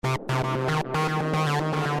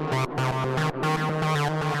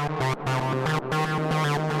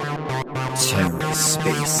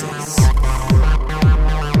TerraSpaces.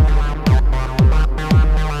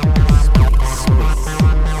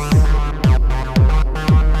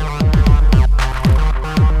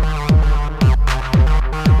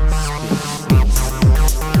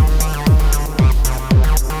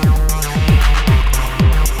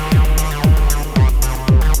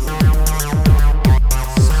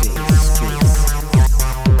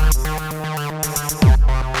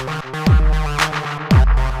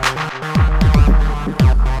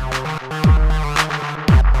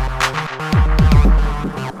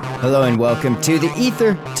 Hello and welcome to The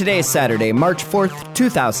Ether. Today is Saturday, March 4th,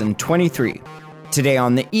 2023. Today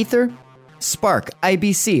on The Ether,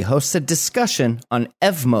 SparkIBC hosts a discussion on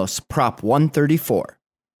Evmos Prop 134.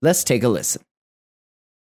 Let's take a listen.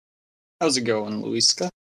 How's it going, Luiska?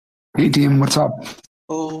 Hey team, what's up?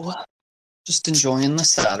 Oh, just enjoying the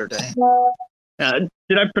Saturday.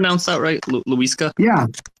 Did I pronounce that right, Luiska? Yeah,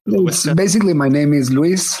 it's basically my name is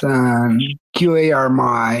Luis, and QA are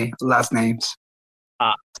my last names.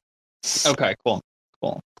 Okay, cool.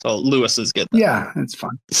 So Lewis is good then. Yeah, it's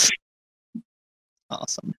fine.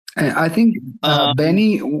 Awesome. And I think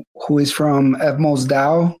Benny, who is from Evmos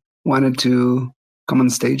DAO, wanted to come on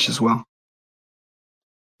stage as well.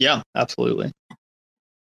 Yeah, absolutely.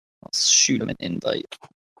 I'll shoot him an invite.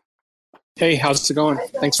 Hey, how's it going?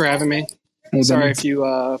 Thanks for having me. Hey, Sorry Benny. if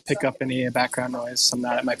you pick up any background noise. I'm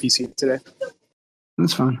not at my PC today.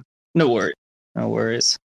 That's fine. No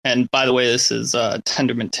worries. And by the way, this is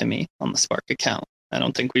Tenderman Timmy on the Spark account. I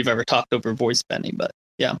don't think we've ever talked over voice, Benny, but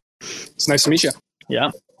yeah. It's nice to meet you. Yeah.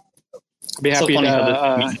 I'll be happy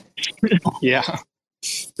to. Yeah.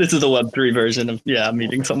 This is the Web3 version of,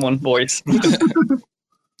 meeting someone voice. Well,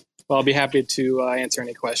 I'll be happy to answer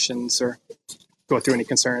any questions or go through any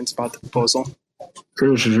concerns about the proposal.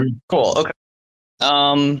 Sure. Cool. Okay.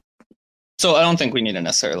 So I don't think we need to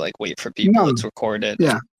necessarily wait for people. It's recorded.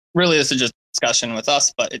 Yeah. Really, this is just discussion with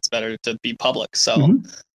us, but it's better to be public. So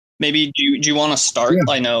maybe do you want to start? Yeah.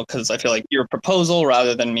 I know, because I feel like your proposal,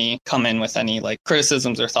 rather than me come in with any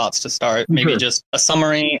criticisms or thoughts to start, maybe just a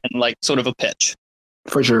summary and sort of a pitch.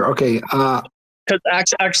 For sure. Okay. Because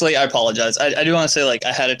actually, I apologize. I do want to say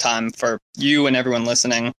ahead of time for you and everyone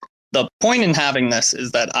listening, the point in having this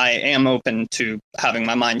is that I am open to having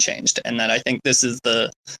my mind changed, and that I think this is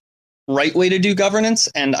the right way to do governance,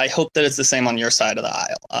 and I hope that it's the same on your side of the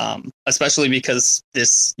aisle, especially because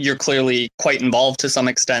you're clearly quite involved to some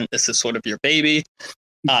extent. This is sort of your baby.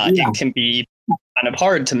 It can be kind of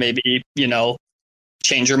hard to maybe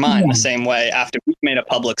change your mind the same way after we've made a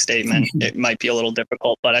public statement. It might be a little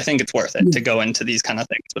difficult, but I think it's worth it to go into these kind of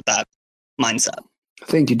things with that mindset.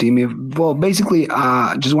 Thank you, Timmy. Well, basically,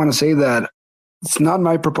 just want to say that it's not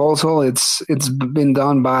my proposal. It's been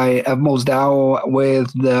done by Evmos DAO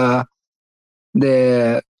with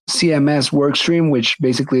the CMS workstream, which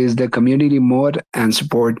basically is the community mod and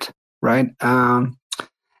support, right? And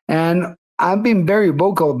I've been very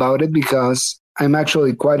vocal about it because I'm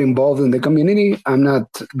actually quite involved in the community. I'm not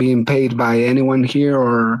being paid by anyone here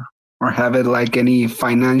or have it any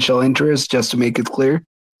financial interest, just to make it clear.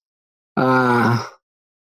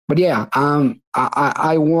 But yeah,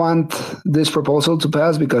 I want this proposal to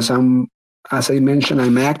pass because as I mentioned,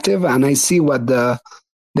 I'm active and I see what the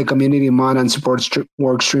community mod and support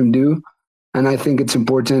work stream do. And I think it's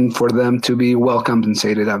important for them to be well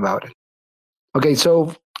compensated about it. Okay,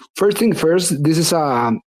 so first thing first, this is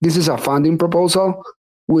a funding proposal,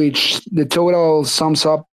 which the total sums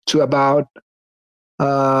up to about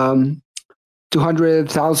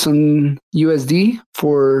 200,000 USD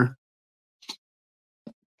for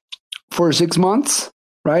 6 months,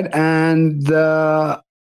 right? And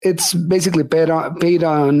it's basically paid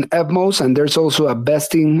on Evmos, and there's also a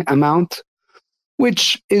vesting amount,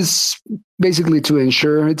 which is basically to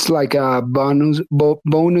ensure it's like a bonus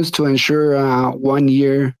to ensure 1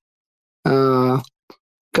 year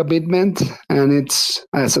commitment, and it's,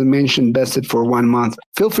 as I mentioned, vested for 1 month.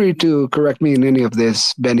 Feel free to correct me in any of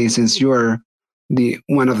this, Benny, since you are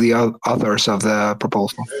one of the authors of the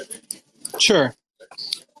proposal. Sure.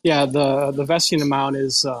 Yeah, the vesting amount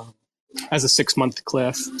is as a 6-month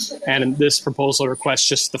cliff, and this proposal requests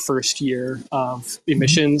just the first year of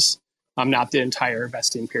emissions, not the entire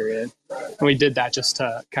vesting period. And we did that just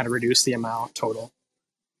to kind of reduce the amount total.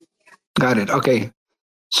 Got it. Okay.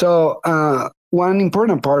 So one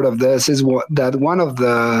important part of this is that one of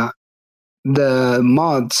the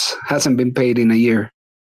mods hasn't been paid in a year,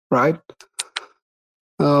 right?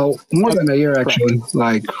 More than a year, actually,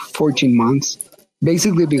 like 14 months.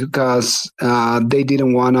 Basically because they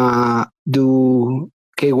didn't want to do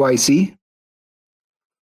KYC.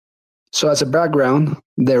 So as a background,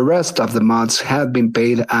 the rest of the mods had been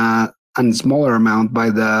paid a smaller amount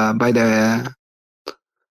by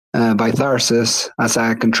Tharsis as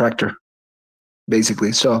a contractor,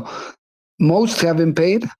 basically. So most have been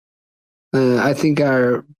paid. I think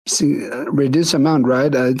our reduced amount,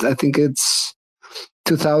 right? I think it's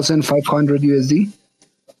 2,500 USD.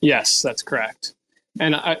 Yes, that's correct.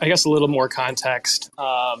 And I guess a little more context.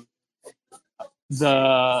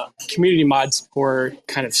 The community mod support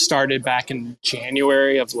kind of started back in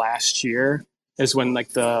January of last year is when like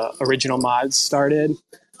the original mods started.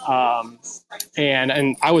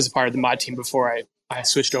 And I was a part of the mod team before I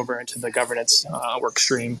switched over into the governance work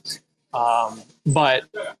stream. But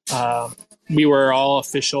we were all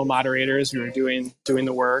official moderators. We were doing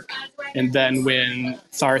the work. And then when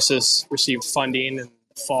Tharsis received funding in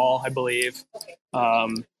the fall, I believe,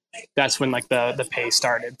 that's when like the pay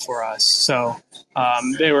started for us. So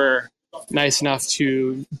they were nice enough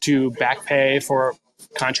to do back pay for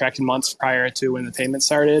contracted months prior to when the payment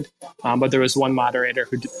started. But there was one moderator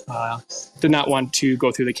who did not want to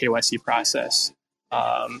go through the KYC process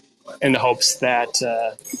in the hopes that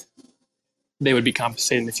they would be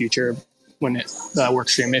compensated in the future when the work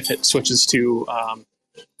stream, if it switches to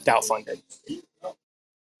DAO funded.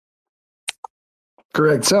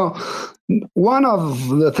 Correct. So one of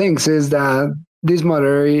the things is that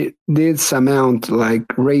this amount like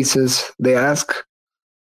raises the ask.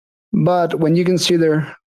 But when you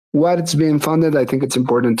consider what it's being funded, I think it's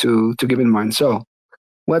important to keep in mind. So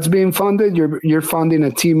what's being funded, you're funding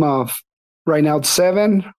a team of right now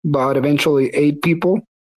 7, but eventually 8 people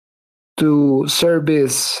to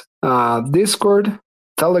service Discord,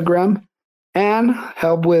 Telegram, and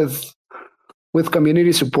help with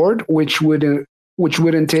community support, which would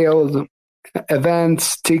entail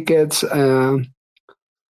events, tickets,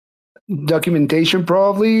 documentation,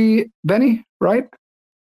 probably, Benny, right?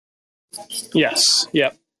 Yes.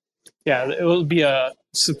 Yep. Yeah. It will be a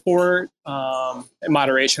support and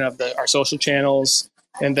moderation of our social channels,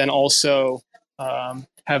 and then also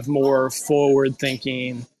have more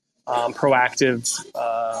forward-thinking, proactive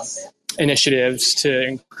initiatives to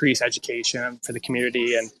increase education for the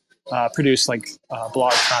community and produce like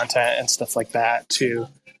blog content and stuff like that to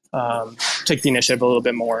take the initiative a little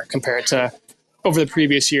bit more compared to over the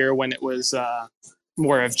previous year when it was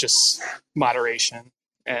more of just moderation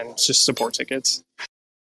and just support tickets.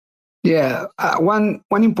 Yeah, one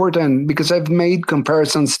important, because I've made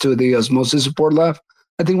comparisons to the Osmosis support lab.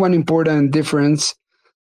 I think one important difference,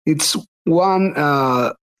 it's one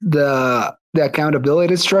the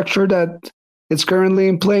accountability structure that is currently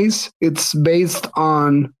in place. It's based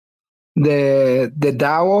on the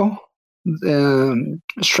DAO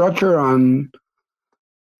structure on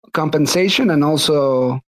compensation and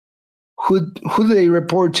also who they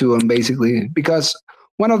report to, and basically because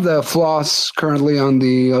one of the flaws currently on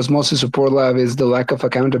the Osmosis support lab is the lack of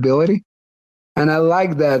accountability. And I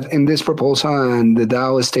like that in this proposal and the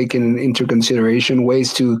DAO is taking into consideration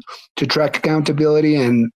ways to track accountability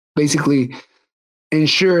and basically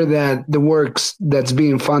ensure that the works that's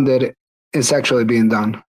being funded is actually being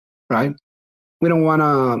done, right? We don't want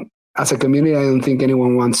to, as a community, I don't think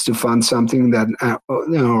anyone wants to fund something that,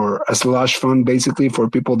 or a slush fund basically for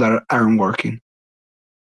people that aren't working.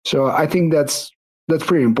 So I think that's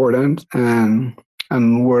pretty important and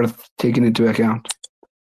worth taking into account.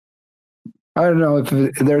 I don't know if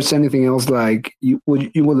there's anything else like you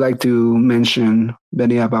would like to mention,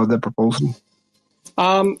 Benny, about the proposal.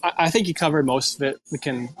 I think you covered most of it. We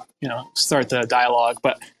can, start the dialogue.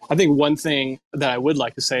 But I think one thing that I would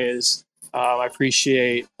like to say is I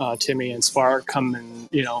appreciate Timmy and Spark coming,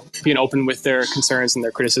 being open with their concerns and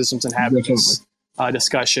their criticisms and having this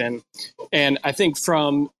discussion. And I think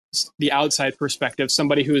from the outside perspective,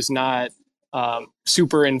 somebody who is not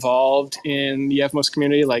super involved in the Evmos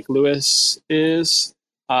community like Lewis is,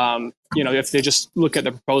 if they just look at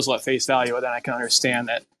the proposal at face value, then I can understand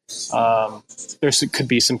that there could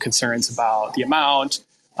be some concerns about the amount.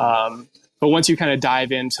 But once you kind of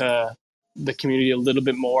dive into the community a little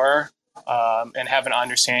bit more and have an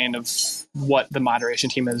understanding of what the moderation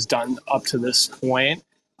team has done up to this point,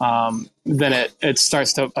 then it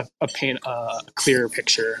starts to paint a clearer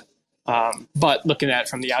picture. But looking at it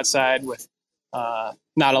from the outside with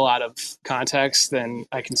not a lot of context, then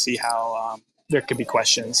I can see how there could be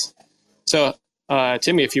questions. So,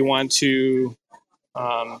 Timmy, if you want to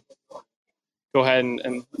go ahead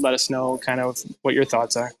and let us know kind of what your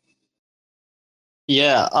thoughts are.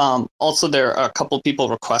 Yeah. Also, there are a couple people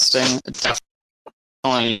requesting.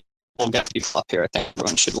 Definitely, we'll get people up here. I think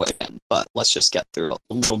everyone should weigh in, but let's just get through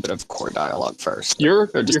a little bit of core dialogue first. You're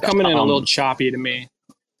coming in a little choppy to me.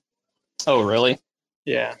 Oh, really?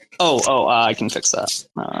 Yeah. I can fix that.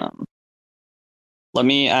 Let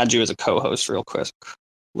me add you as a co-host real quick,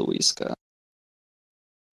 Luisca.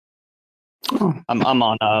 Oh. I'm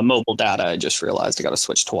on mobile data. I just realized I got to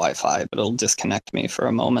switch to Wi-Fi, but it'll disconnect me for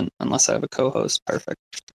a moment unless I have a co-host. Perfect.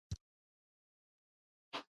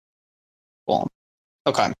 Cool.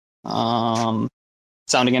 Okay.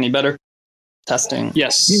 Sounding any better? Testing.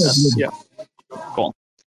 Yes. Yeah. Cool.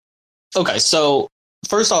 Okay, so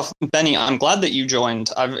first off, Benny, I'm glad that you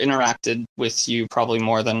joined. I've interacted with you probably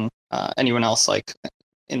more than anyone else, like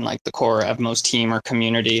in like the core Evmos team or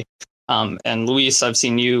community. And Luis, I've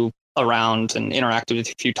seen you around and interacted with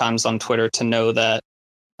you a few times on Twitter to know that,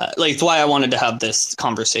 like, it's why I wanted to have this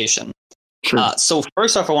conversation. Sure. So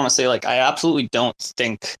first off, I want to say, like, I absolutely don't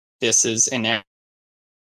think this is an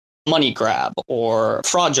money grab or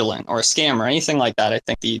fraudulent or a scam or anything like that. I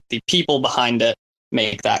think the people behind it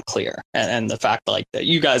make that clear. And the fact like that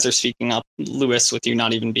you guys are speaking up, Luis, with you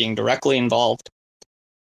not even being directly involved.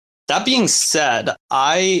 That being said,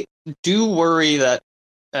 I do worry that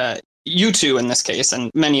you two in this case,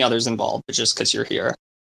 and many others involved, but just because you're here,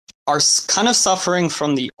 are kind of suffering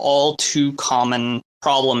from the all too common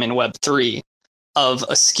problem in Web3 of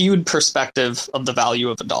a skewed perspective of the value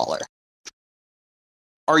of a dollar.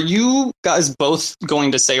 Are you guys both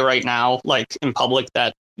going to say right now, like in public,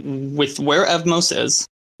 that with where Evmos is,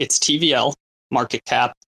 its TVL, market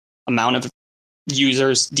cap, amount of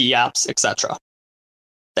users, DApps, etc.,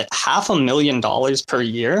 that $500,000 per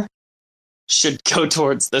year should go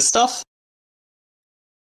towards this stuff?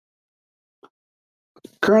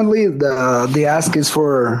 Currently, the ask is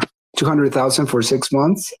for 200,000 for 6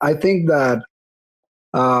 months. I think that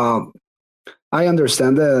I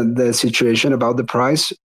understand the situation about the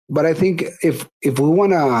price, but I think if we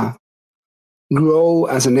want to grow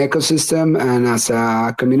as an ecosystem and as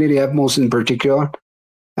a community, Evmos in particular,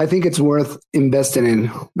 I think it's worth investing in.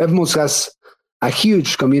 Evmos has a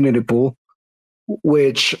huge community pool,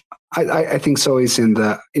 which I think so is in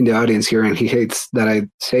the audience here, and he hates that I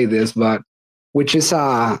say this, but which is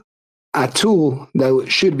a tool that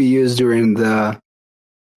should be used during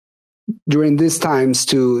these times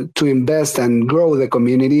to invest and grow the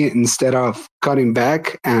community instead of cutting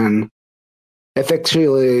back and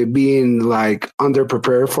effectively being like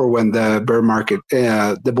underprepared for when the bear market,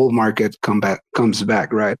 the bull market comes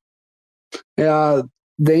back, right? The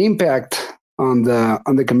impact on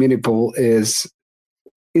the community pool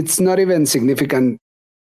it's not even significant.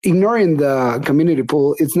 Ignoring the community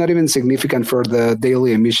pool, it's not even significant for the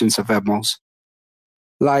daily emissions of Evmos.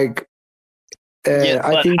 Like,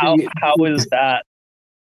 I think how is that?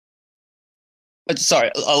 Sorry,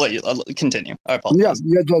 I'll let you continue. I apologize.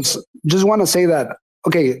 Yeah, just want to say that,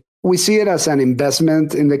 okay, we see it as an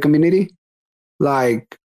investment in the community.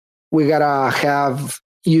 Like, we gotta have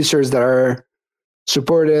users that are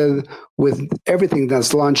supported with everything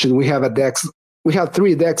that's launched, and we have a DEX. We have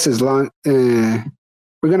 3 DEXs launch.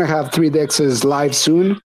 We're gonna have 3 DEXs live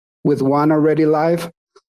soon, with 1 already live.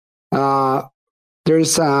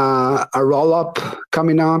 There's a roll-up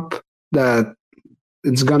coming up that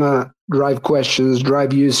it's gonna drive questions,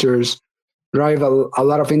 drive users, drive a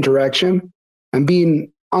lot of interaction, and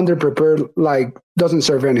being underprepared like doesn't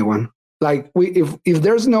serve anyone. Like if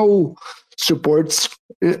there's no supports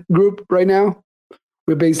group right now,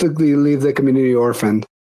 we basically leave the community orphaned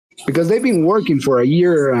because they've been working for a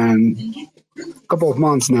year and a couple of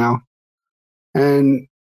months now, and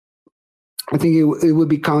I think it would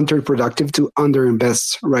be counterproductive to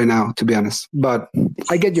underinvest right now, to be honest. But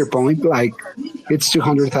I get your point. Like, it's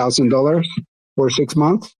 $200,000 for 6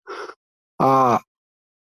 months. But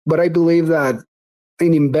I believe that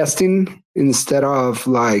in investing instead of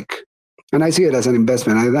like, and I see it as an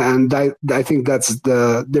investment, and I think that's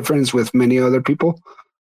the difference with many other people.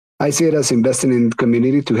 I see it as investing in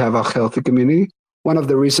community to have a healthy community. One of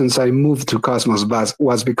the reasons I moved to Cosmos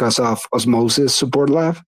was because of Osmosis Support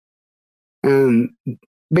Lab. And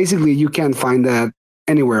basically, you can't find that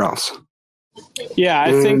anywhere else. Yeah,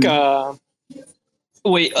 I think.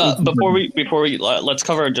 Wait, before we let's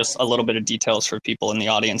cover just a little bit of details for people in the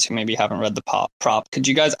audience who maybe haven't read the prop. Could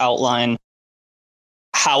you guys outline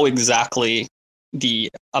how exactly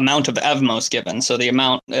the amount of Evmos given? So the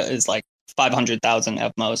amount is like 500,000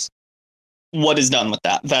 Evmos. What is done with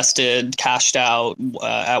that? Vested, cashed out,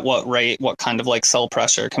 at what rate? What kind of like sell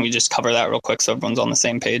pressure? Can we just cover that real quick so everyone's on the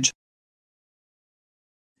same page?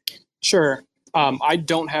 Sure. I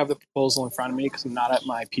don't have the proposal in front of me because I'm not at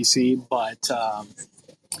my PC, but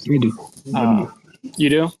You do. You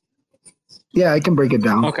do? Yeah, I can break it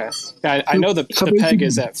down. Okay. Yeah, I know the peg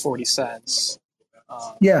is at 40 cents.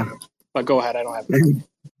 Yeah. But go ahead. I don't have it.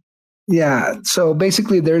 Yeah. So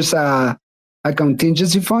basically, there's a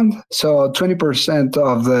contingency fund. So 20%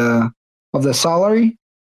 of the salary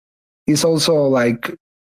is also like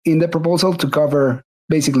in the proposal to cover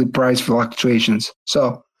basically price fluctuations.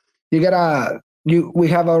 So we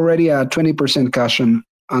have already a 20% cushion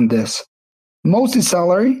on this. Most is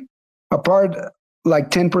salary, apart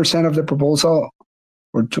like 10% of the proposal,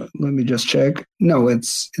 let me just check. No,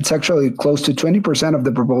 it's actually close to 20% of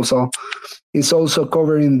the proposal is also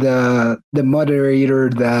covering the moderator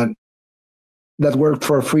that worked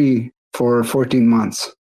for free for 14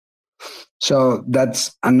 months. So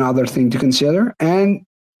that's another thing to consider. And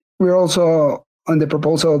we're also on the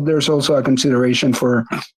proposal, there's also a consideration for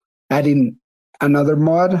adding another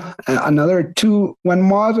mod, one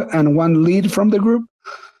mod and one lead from the group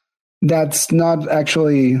that's not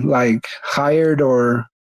actually like hired or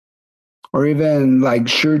even like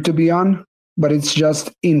sure to be on, but it's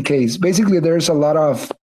just in case. Basically, there's a lot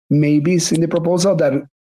of maybes in the proposal that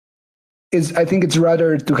is, I think it's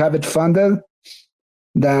rather to have it funded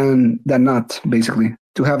than not, basically.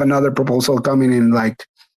 To have another proposal coming in like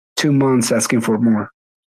 2 months asking for more.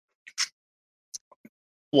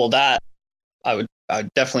 Well, that I would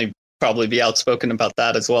definitely probably be outspoken about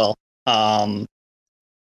that as well.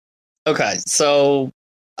 Okay, so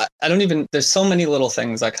I don't even, there's so many little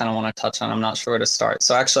things I kind of want to touch on. I'm not sure where to start.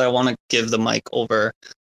 So actually, I want to give the mic over.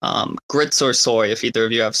 Grits or Soy, if either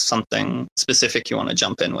of you have something specific you want to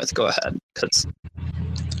jump in with, go ahead.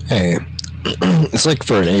 Hey, it's like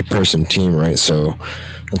for an 8-person team, right? So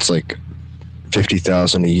it's like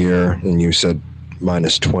 50,000 a year, and you said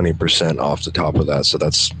minus 20% off the top of that, so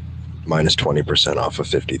that's minus 20% off of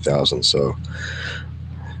 50,000. So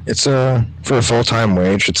it's for a full-time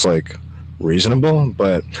wage, it's like reasonable,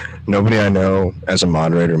 but nobody I know as a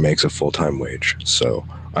moderator makes a full-time wage. So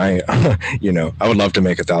I would love to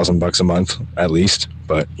make $1,000 a month at least,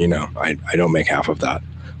 but I don't make half of that.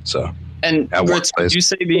 So and Grits, would you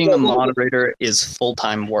say being a moderator is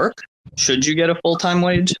full-time work? Should you get a full-time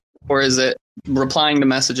wage, or is it replying to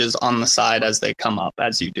messages on the side as they come up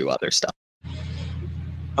as you do other stuff?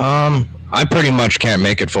 I pretty much can't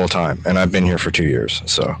make it full-time, and I've been here for 2 years,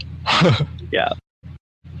 so yeah.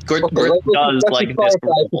 Grit does like this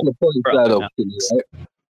role.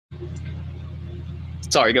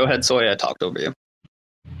 Sorry, go ahead, Soy. I talked over you.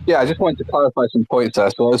 Yeah, I just wanted to clarify some points there.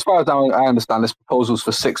 So as far as I understand, this proposal's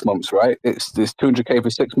for 6 months, right? It's $200K for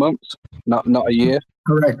 6 months, not a year.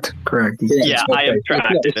 Correct. Yeah, okay. I have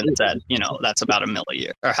tracked it and said, that's about $1 million a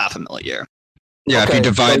year or $500,000 a year. Yeah, okay. If you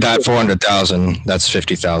divide that 400,000, that's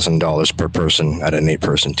 $50,000 per person at an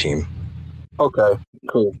 8-person team. Okay,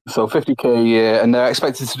 cool. So $50K a year, and they're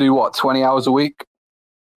expected to do what, 20 hours a week?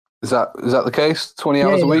 Is that the case? 20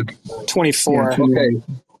 hours a week? 24. Yeah, okay.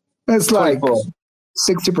 It's 24. Like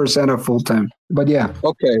 60% of full time. But yeah.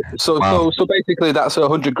 Okay. So basically that's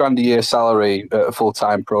 $100,000 a year salary full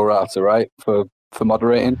time pro rata, right? For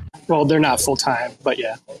moderating? Well, they're not full time, but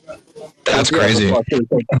yeah. That's crazy.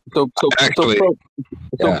 So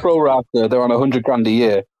pro rata, they're on $100,000 a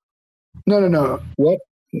year. No. What?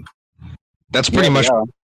 That's pretty much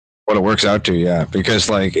what it works out to, yeah. Because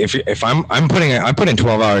like if I put in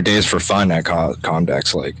 12-hour days for fun at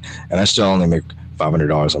Comdex, like, and I still only make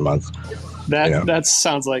 $500 a month. That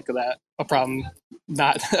sounds like a problem.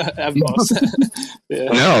 Not Evmos.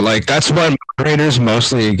 Yeah. No, like that's what moderators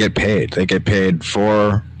mostly get paid. They get paid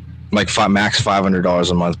for like max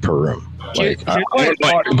 $500 a month per room. Like, but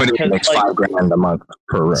it makes $5,000 a month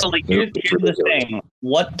per room. So like, here's the thing: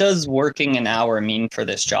 what does working an hour mean for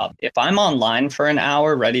this job? If I'm online for an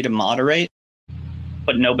hour, ready to moderate,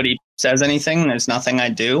 but nobody says anything, there's nothing I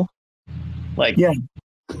do. Like, yeah,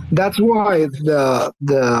 that's why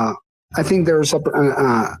I think there's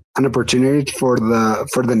an opportunity for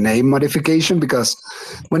the name modification, because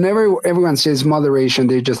whenever everyone says moderation,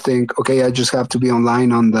 they just think, okay, I just have to be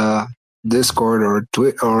online on the Discord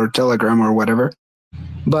or Telegram or whatever.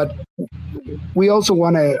 But we also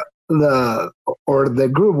want the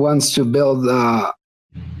group wants to build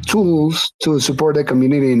tools to support the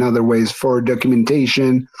community in other ways for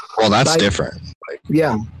documentation. Well, that's different. Like,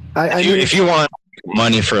 yeah, if you want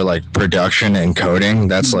money for like production and coding,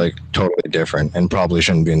 that's like totally different and probably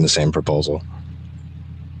shouldn't be in the same proposal.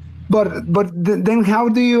 But then how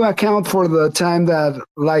do you account for the time that,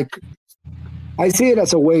 like, I see it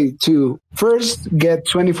as a way to first get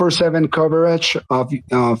 24/7 coverage of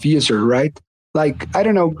user, right? Like, I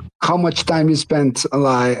don't know how much time you spend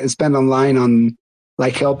online on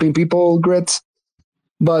like helping people, Grits,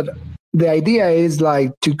 but the idea is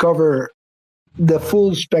like to cover the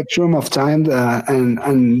full spectrum of time,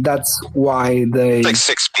 and that's why it's like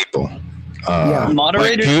 6 people.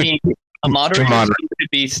 moderators A moderator moder- could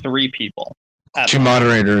be 3 people. 2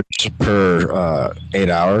 moderators per 8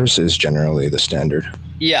 hours is generally the standard.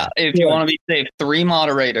 Yeah, if you want to be safe, 3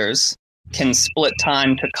 moderators can split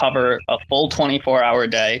time to cover a full 24-hour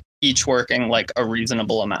day, each working like a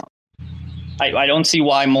reasonable amount. I don't see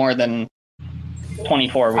why more than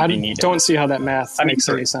 24 would be needed. I don't see how that math makes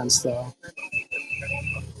any sense, though.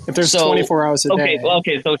 If there's 24 hours a day.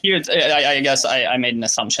 Okay, so here's, I guess I made an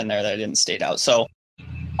assumption there that I didn't state out. So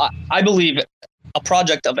I believe a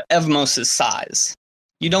project of Evmos' size,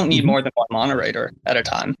 you don't need more than 1 moderator at a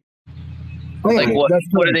time. Like, what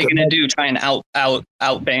are they going to do? Try and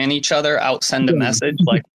out ban each other, send a message?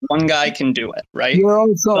 Like, one guy can do it, right? You're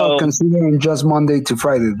also considering just Monday to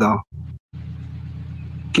Friday, though.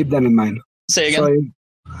 Keep that in mind. Say again.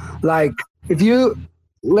 So, like, if you,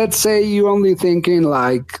 let's say you're only thinking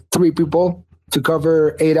like 3 people to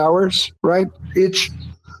cover 8 hours, right? Each.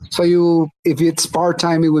 So if it's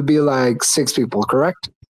part-time, it would be like 6 people, correct?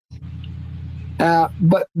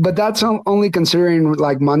 But that's only considering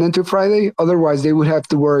like Monday to Friday. Otherwise, they would have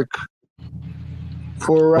to work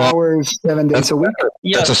 4 hours, 7 days a week.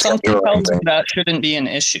 Yeah, something else that shouldn't be an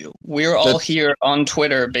issue. We're all here on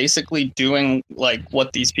Twitter, basically doing like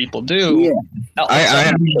what these people do.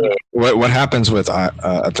 Yeah. What happens with at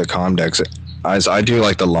the Comdex is I do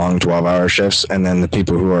like the long 12-hour shifts, and then the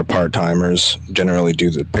people who are part-timers generally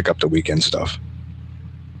pick up the weekend stuff.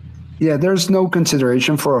 Yeah, there's no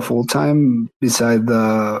consideration for a full-time beside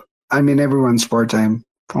everyone's part-time,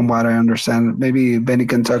 from what I understand. Maybe Benny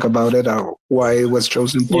can talk about it, or why it was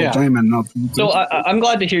chosen part-time and not full-time. So I'm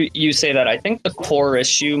glad to hear you say that. I think the core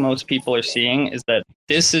issue most people are seeing is that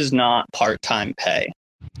this is not part-time pay.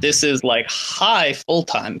 This is like high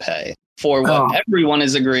full-time pay for what everyone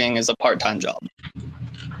is agreeing is a part-time job.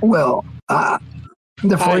 Well,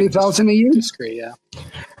 the 40,000 a year? Disagree, yeah.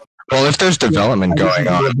 Well, if there's development going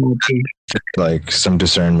on, like some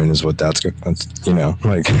discernment is what that's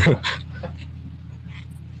like.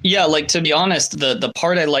 Yeah, like, to be honest, the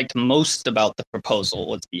part I liked most about the proposal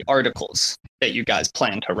was the articles that you guys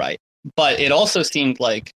plan to write. But it also seemed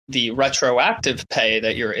like the retroactive pay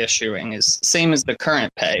that you're issuing is same as the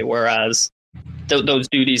current pay, whereas those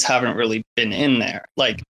duties haven't really been in there.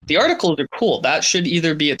 Like, the articles are cool. That should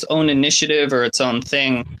either be its own initiative or its own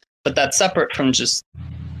thing, but that's separate from just...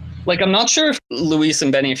 Like, I'm not sure if Luis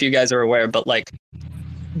and Benny, if you guys are aware, but like,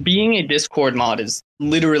 being a Discord mod is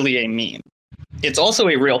literally a meme. It's also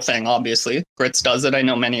a real thing, obviously. Grits does it. I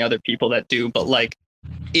know many other people that do, but like,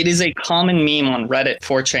 it is a common meme on Reddit,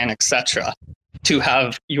 4chan, etc. to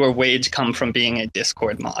have your wage come from being a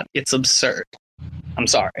Discord mod. It's absurd. I'm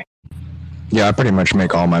sorry. Yeah, I pretty much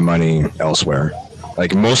make all my money elsewhere.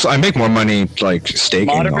 Like, I make more money like staking.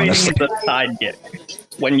 Moderating honestly, is a side gig.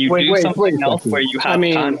 When you do something else where you have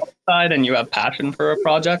time on the side and you have passion for a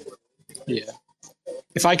project. Yeah.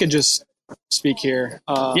 If I could just speak here.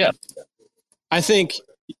 I think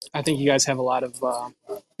you guys have a lot of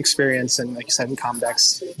experience and, like you said, in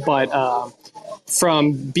Comdex. But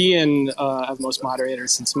from being Evmos moderator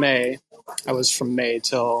since May, I was from May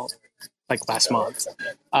till like last month.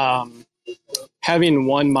 Having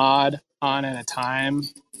 1 mod on at a time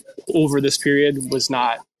over this period was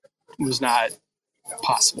not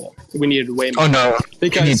possible. We needed way more. Oh no!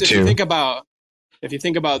 Because if you think about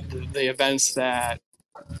the events that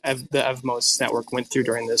the Evmos network went through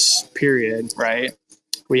during this period, right?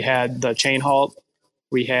 We had the chain halt,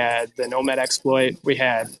 we had the Nomad exploit, we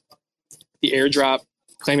had the airdrop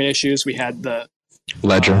claiming issues, we had the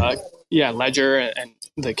Ledger, Ledger and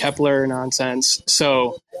the Kepler nonsense.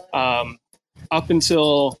 So up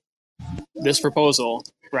until this proposal,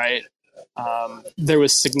 right? There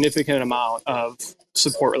was significant amount of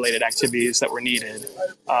support-related activities that were needed,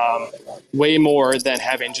 way more than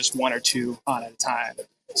having just 1 or 2 on at a time.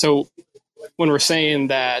 So when we're saying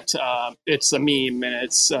that it's a meme and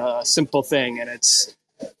it's a simple thing and it's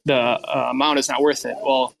the amount is not worth it,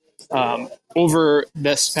 well, over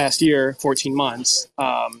this past year, 14 months,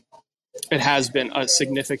 it has been a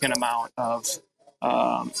significant amount of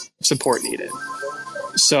support needed.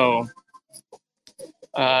 So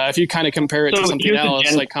if you kind of compare it to something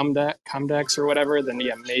else like Comdex or whatever, then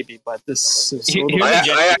yeah, maybe. But this is here's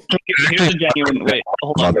a genuine. Wait,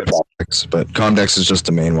 hold on. But Comdex is just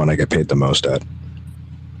the main one I get paid the most at.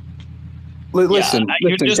 Listen,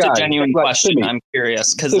 here's just guys, a genuine question. Timmy, I'm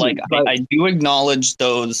curious because, I do acknowledge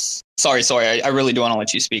those. Sorry, I really do want to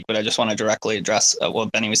let you speak, but I just want to directly address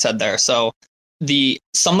what Benny said there. So,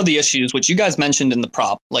 some of the issues which you guys mentioned in the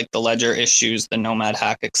prop, like the Ledger issues, the Nomad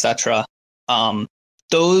hack, etc.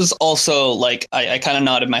 Those also, like, I kind of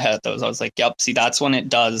nodded my head at those. I was like, yep, see, that's when it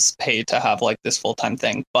does pay to have like this full-time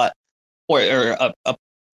thing, but or a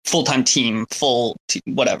full-time team,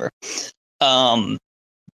 whatever. But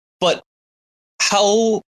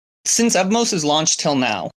since Evmos is launched till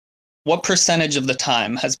now, what percentage of the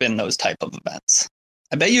time has been those type of events?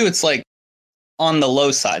 I bet you it's like on the low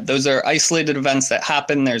side. Those are isolated events that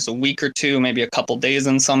happen. There's a week or two, maybe a couple days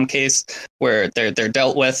in some case, where they're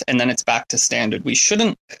dealt with, and then it's back to standard. We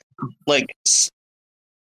shouldn't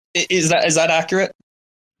is that accurate?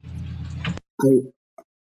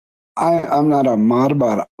 I'm not a mod,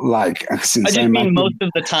 but since I just mean most of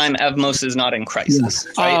the time Evmos is not in crisis.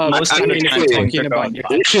 Right? Most of the time talking about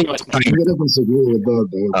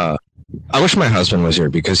I wish my husband was here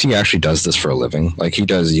because he actually does this for a living. Like, he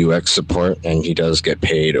does UX support, and he does get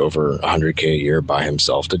paid over $100K a year by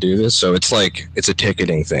himself to do this. So it's a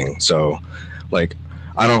ticketing thing. So like,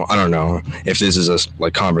 I don't know if this is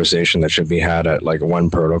a conversation that should be had at like one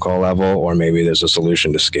protocol level, or maybe there's a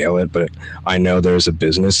solution to scale it. But I know there's a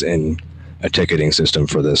business in a ticketing system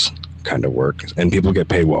for this kind of work, and people get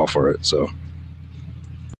paid well for it. So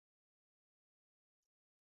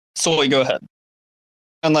Sully, go ahead.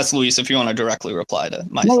 Unless, Luis, if you want to directly reply to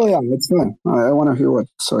my No, yeah, that's fine. I want to hear what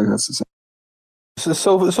Sully has to say.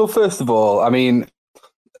 So first of all, I mean,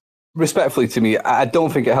 respectfully to me, I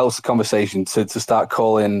don't think it helps the conversation to start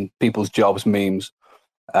calling people's jobs memes.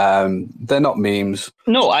 They're not memes.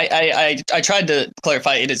 No, I tried to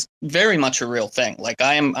clarify. It is very much a real thing. Like,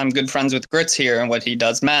 I'm good friends with Grits here, and what he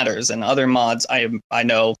does matters. And other mods, I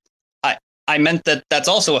know. I meant that's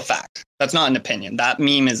also a fact. That's not an opinion. That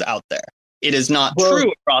meme is out there. It is not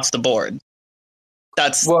true across the board.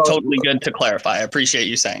 That's totally good to clarify. I appreciate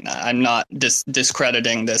you saying that. I'm not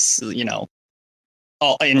discrediting this,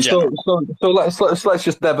 all in general. So let's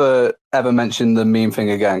just never ever mention the meme thing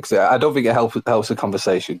again, because I don't think it helps the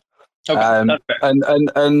conversation. Okay, that's fair.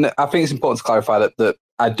 And I think it's important to clarify that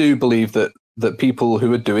I do believe that people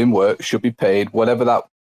who are doing work should be paid whatever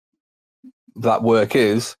that work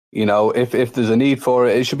is. If there's a need for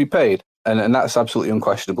it, it should be paid, and that's absolutely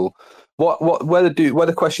unquestionable. Where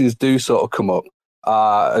the questions do sort of come up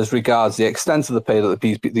as regards the extent of the pay that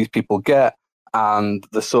these people get, and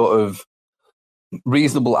the sort of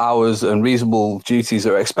reasonable hours and reasonable duties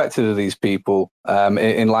that are expected of these people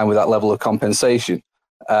in line with that level of compensation.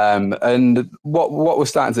 And what we're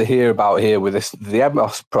starting to hear about here with the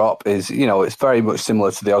Evmos prop is, it's very much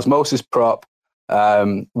similar to the Osmosis prop,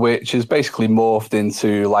 which has basically morphed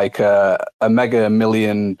into like a mega $1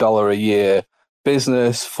 million a year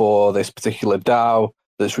business for this particular DAO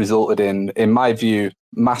that's resulted in my view,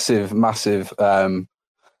 massive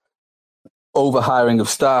overhiring of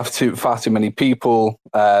staff, far too many people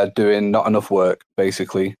doing not enough work,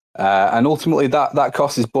 basically. And ultimately that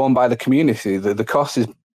cost is borne by the community. The cost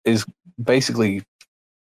is basically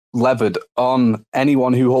levered on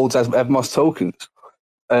anyone who holds Evmos tokens.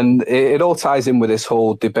 And it all ties in with this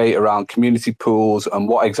whole debate around community pools and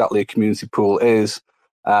what exactly a community pool is.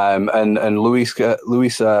 And Luis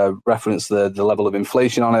referenced the level of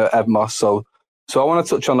inflation on Evmos. So I want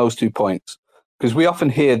to touch on those 2 points, because we often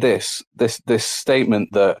hear this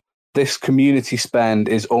statement that this community spend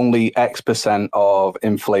is only X% of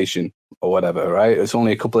inflation or whatever, right? It's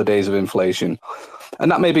only a couple of days of inflation. And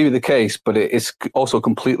that may be the case, but it's also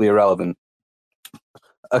completely irrelevant.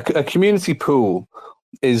 A community pool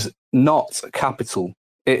is not capital.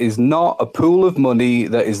 It is not a pool of money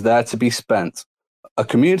that is there to be spent. A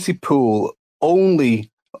community pool only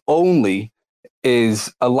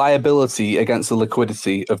is a liability against the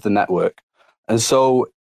liquidity of the network. And so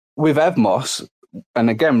with Evmos, and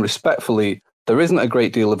again, respectfully, there isn't a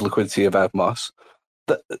great deal of liquidity of Evmos.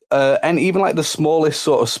 And even like the smallest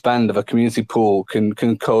sort of spend of a community pool can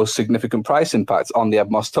cause significant price impacts on the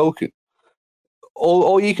Evmos token.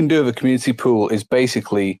 All you can do with a community pool is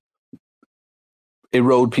basically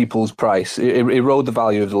erode people's price, erode the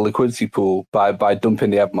value of the liquidity pool by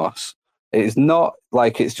dumping the Evmos. It's not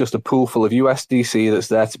like it's just a pool full of USDC that's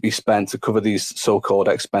there to be spent to cover these so-called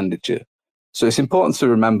expenditure. So it's important to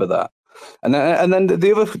remember that. And then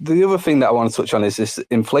the other thing that I want to touch on is this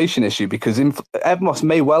inflation issue, because Evmos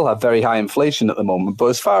may well have very high inflation at the moment, but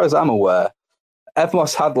as far as I'm aware,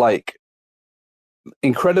 Evmos had like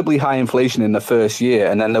incredibly high inflation in the first year,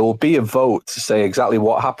 and then there will be a vote to say exactly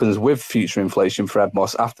what happens with future inflation for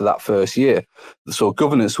Evmos after that first year. So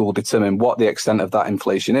governance will determine what the extent of that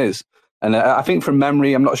inflation is. And I think from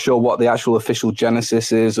memory, I'm not sure what the actual official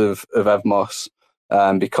genesis is of Evmos,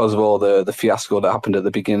 because of all the fiasco that happened at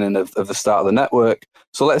the beginning of the start of the network.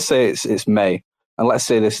 So let's say it's May, and let's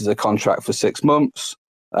say this is a contract for 6 months.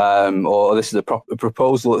 or this is a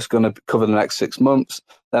proposal that's going to cover the next 6 months,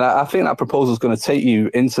 then I think that proposal is going to take you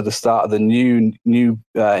into the start of the new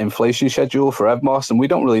inflation schedule for Evmos, and we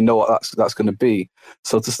don't really know what that's going to be.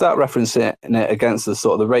 So to start referencing it against the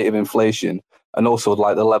sort of the rate of inflation and also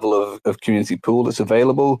like the level of community pool that's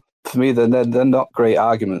available, for me, they're not great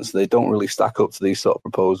arguments. They don't really stack up to these sort of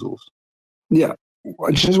proposals. Yeah,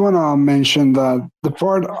 I just want to mention that the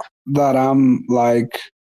part that I'm like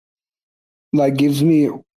gives me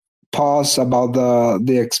pause about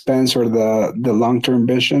the expense or the long-term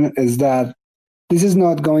vision is that this is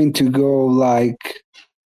not going to go like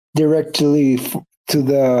directly to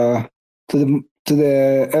the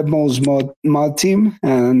Evmos mod team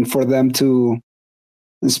and for them to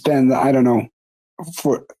spend, I don't know,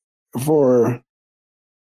 for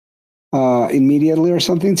immediately or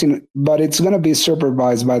something, but it's going to be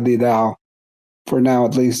supervised by the DAO for now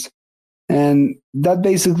at least. And that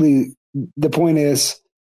basically, the point is,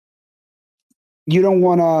 you don't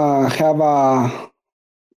want to have a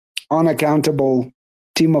unaccountable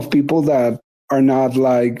team of people that are not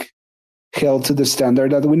like held to the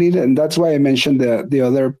standard that we need. And that's why I mentioned the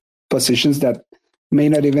other positions that may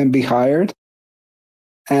not even be hired.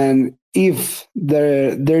 And if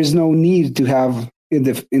there's no need to have in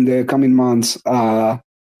the coming months a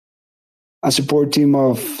support team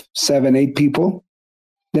of 7-8 people,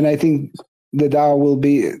 then I think the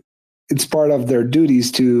DAO it's part of their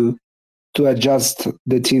duties to adjust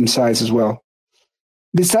the team size as well.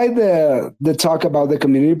 Beside the talk about the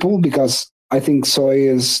community pool, because I think Soy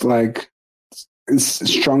is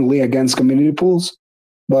strongly against community pools,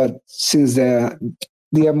 but since the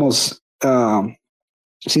Evmos,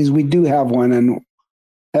 since we do have one and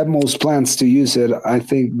Evmos plans to use it, I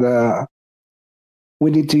think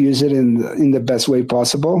we need to use it in the best way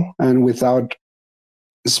possible and without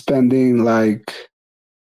spending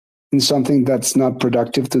in something that's not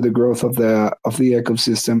productive to the growth of the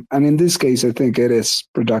ecosystem. And in this case, I think it is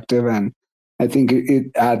productive, and I think it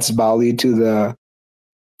adds value to the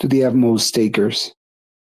Evmos stakers,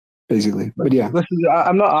 basically. But yeah, listen,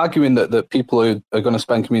 I'm not arguing that people are going to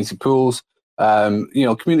spend community pools.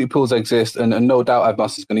 Community pools exist, and no doubt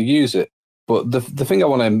Evmos is going to use it. But the thing I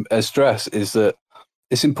want to stress is that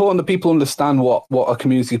it's important that people understand what a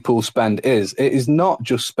community pool spend is. It is not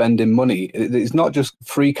just spending money. It's not just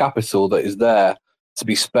free capital that is there to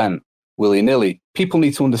be spent willy-nilly. People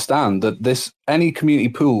need to understand that any community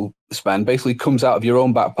pool spend basically comes out of your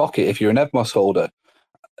own back pocket if you're an Evmos holder.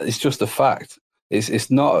 It's just a fact.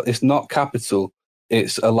 It's not capital.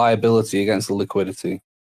 It's a liability against the liquidity.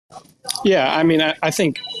 Yeah, I mean, I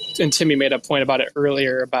think, and Timmy made a point about it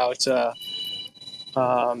earlier about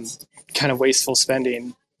kind of wasteful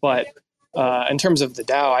spending. But in terms of the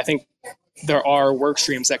DAO, I think there are work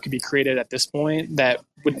streams that could be created at this point that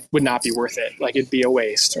would not be worth it. Like, it'd be a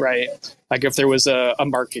waste, right? Like if there was a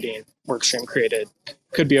marketing work stream created,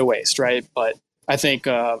 could be a waste, right? But I think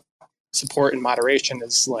support and moderation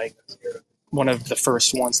is like one of the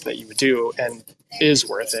first ones that you would do and is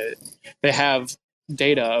worth it. They have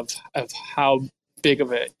data of how big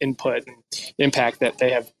of an input and impact that they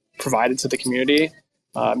have provided to the community.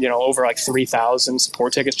 Over like 3,000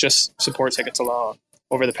 support tickets, just support tickets alone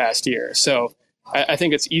over the past year. So I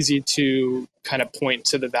think it's easy to kind of point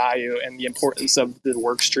to the value and the importance of the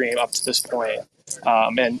work stream up to this point.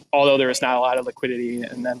 And although there is not a lot of liquidity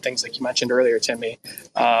and then things like you mentioned earlier, Timmy,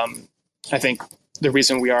 I think the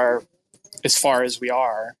reason we are as far as we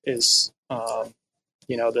are is,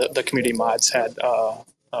 the community mods had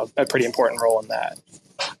a pretty important role in that.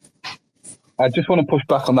 I just want to push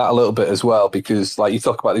back on that a little bit as well, because like you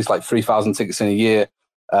talk about these like 3,000 tickets in a year,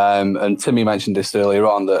 and Timmy mentioned this earlier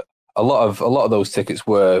on that a lot of those tickets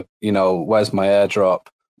were, where's my airdrop?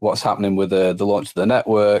 What's happening with the launch of the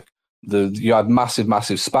network? You had massive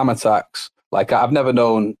spam attacks. Like I've never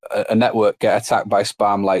known a network get attacked by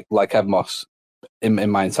spam like Evmos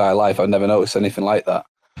in my entire life. I've never noticed anything like that.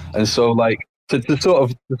 And so like to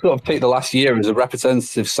sort of take the last year as a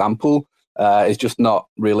representative sample is just not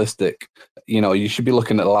realistic. You should be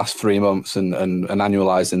looking at the last 3 months and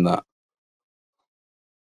annualizing that.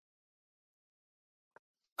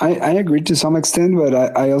 I agree to some extent, but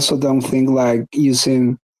I also don't think like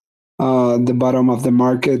using the bottom of the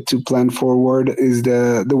market to plan forward is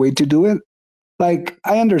the way to do it. Like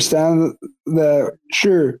I understand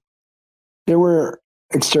sure there were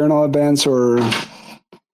external events or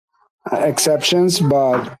exceptions,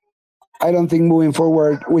 but I don't think moving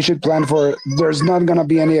forward we should plan for there's not going to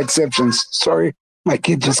be any exceptions. Sorry, my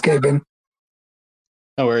kid just came in.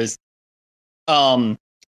 No worries.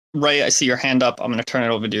 Ray, I see your hand up. I'm going to turn it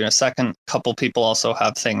over to you in a second. A couple people also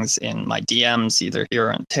have things in my DMs, either here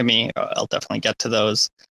or on Timmy. I'll definitely get to those.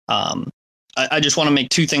 I just want to make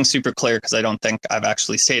two things super clear because I don't think I've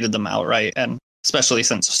actually stated them outright, and especially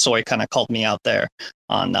since Soy kind of called me out there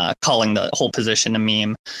on calling the whole position a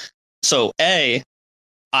meme. So we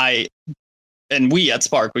at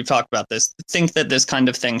Spark, we've talked about this, think that this kind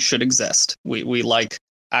of thing should exist. We like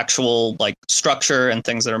actual like structure and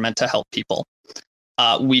things that are meant to help people.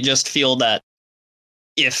 We just feel that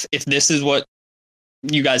if this is what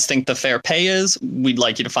you guys think the fair pay is, we'd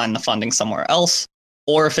like you to find the funding somewhere else.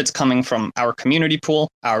 Or if it's coming from our community pool,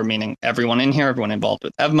 our meaning everyone in here, everyone involved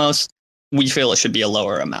with Evmos, we feel it should be a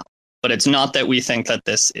lower amount. But it's not that we think that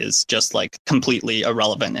this is just like completely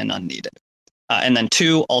irrelevant and unneeded. And then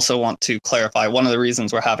two, also want to clarify, one of the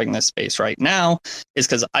reasons we're having this space right now is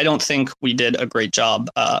because I don't think we did a great job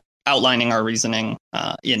outlining our reasoning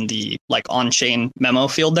in the like on-chain memo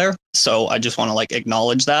field there. So I just want to like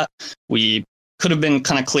acknowledge that. We could have been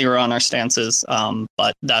kind of clearer on our stances,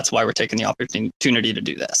 but that's why we're taking the opportunity to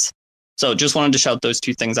do this. So just wanted to shout those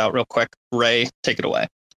two things out real quick. Ray, take it away.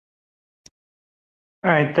 All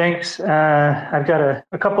right, thanks. I've got a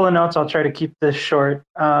couple of notes. I'll try to keep this short.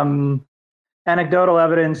 Anecdotal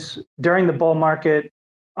evidence, during the bull market,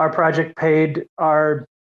 our project paid our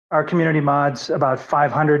community mods about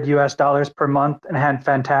 $500 per month and had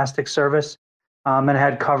fantastic service and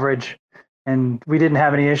had coverage. And we didn't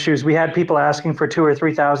have any issues. We had people asking for $2,000 or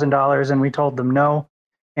 $3,000 and we told them no.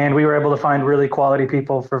 And we were able to find really quality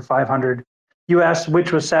people for $500 US,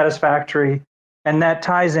 which was satisfactory. And that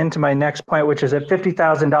ties into my next point, which is at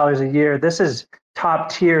 $50,000 a year, this is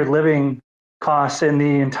top tier living costs in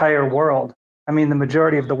the entire world. I mean, the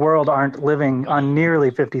majority of the world aren't living on nearly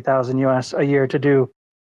 50,000 US a year to do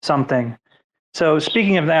something. So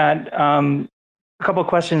speaking of that, a couple of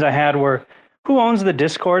questions I had were, who owns the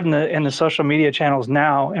Discord and the social media channels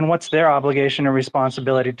now, and what's their obligation or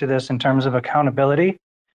responsibility to this in terms of accountability?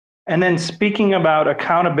 And then speaking about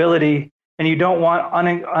accountability, and you don't want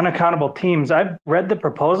unaccountable teams, I've read the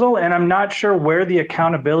proposal, and I'm not sure where the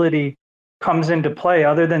accountability comes into play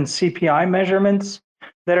other than CPI measurements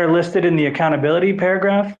that are listed in the accountability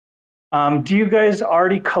paragraph. Do you guys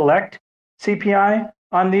already collect CPI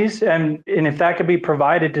on these? And if that could be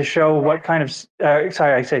provided to show what kind of,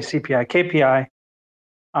 KPI,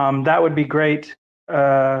 that would be great.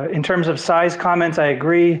 In terms of size comments, I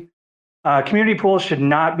agree. Community pools should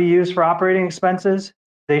not be used for operating expenses.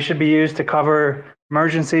 They should be used to cover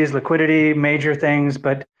emergencies, liquidity, major things,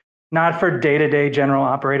 but not for day-to-day general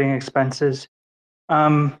operating expenses.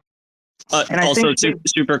 Also,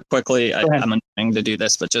 super quickly, I'm annoying to do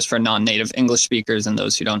this, but just for non-native English speakers and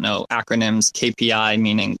those who don't know acronyms, KPI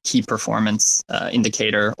meaning key performance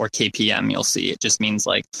indicator, or KPM, you'll see it just means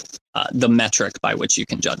like the metric by which you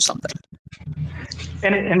can judge something.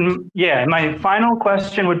 And my final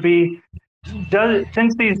question would be,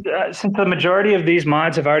 since the majority of these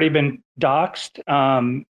mods have already been doxed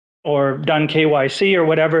or done KYC or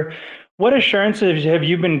whatever, what assurances have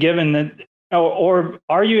you been given that, or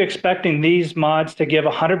are you expecting these mods to give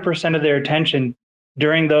 100% of their attention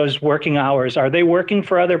during those working hours? Are they working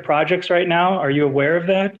for other projects right now? Are you aware of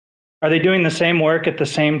that? Are they doing the same work at the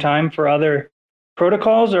same time for other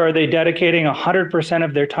protocols, or are they dedicating 100%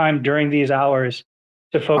 of their time during these hours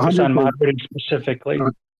to focus 100%. On moderating specifically?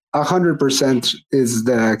 100% is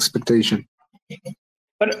the expectation.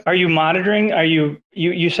 But are you monitoring?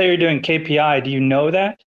 You say you're doing KPI. Do you know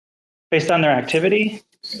that based on their activity?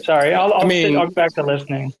 Sorry, I'll go back to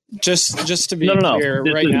listening. Just to be clear,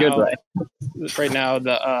 right now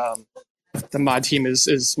the mod team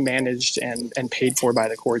is managed and paid for by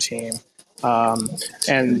the core team,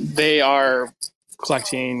 and they are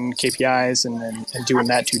collecting KPIs and doing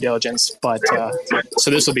that due diligence. But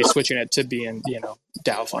so this will be switching it to being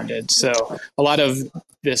DAO funded. So a lot of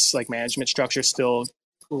this like management structure still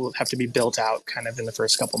will have to be built out kind of in the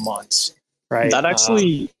first couple months, right?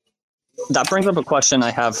 That brings up a question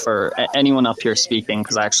I have for anyone up here speaking,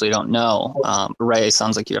 because I actually don't know. Ray,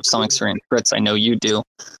 sounds like you have some experience. Fritz, I know you do.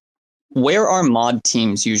 Where are mod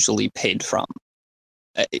teams usually paid from?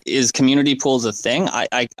 Is community pools a thing?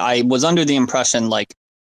 I was under the impression like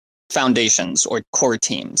foundations or core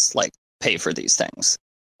teams like pay for these things.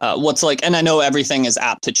 And I know everything is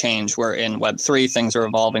apt to change. We're in Web3, things are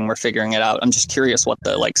evolving, we're figuring it out. I'm just curious what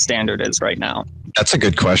the like standard is right now. That's a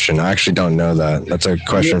good question. I actually don't know that. That's a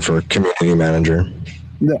question for a community manager.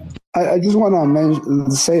 I just want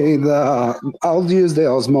to say I'll use the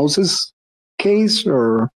osmosis case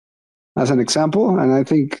or as an example, and I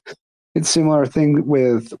think it's similar thing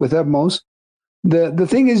with Evmos. The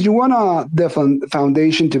thing is, you want the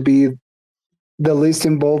foundation to be the least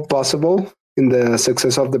involved possible in the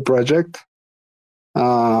success of the project,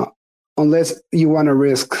 unless you want to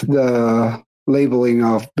risk the labeling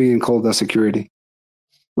of being called a security.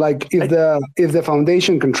 Like if the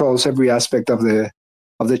foundation controls every aspect of the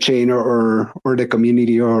chain or the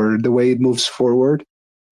community or the way it moves forward,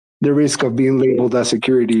 the risk of being labeled as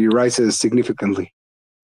security rises significantly.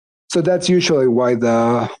 So that's usually why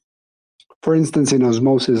for instance, in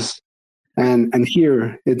Osmosis and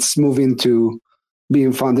here, it's moving to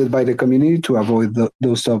being funded by the community to avoid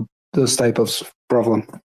those type of problem.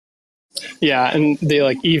 Yeah, in the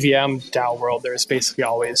like EVM DAO world, there's basically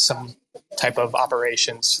always some type of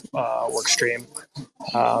operations work stream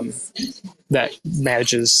that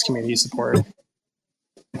manages community support.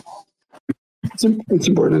 It's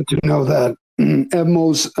important to know that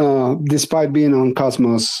Evmos, despite being on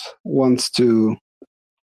Cosmos, wants to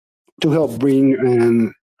help bring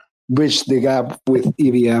and bridge the gap with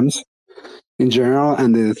EVMs in general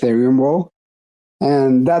and the Ethereum world.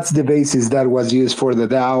 And that's the basis that was used for the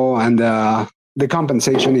DAO, and the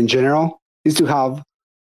compensation in general is to have,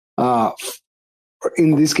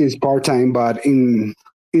 in this case, part-time, but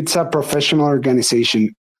it's a professional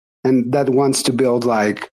organization, and that wants to build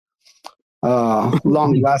like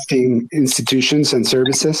long-lasting institutions and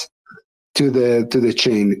services to the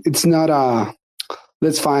chain. It's not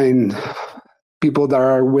let's find people that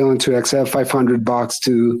are willing to accept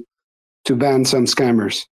 $500 to ban some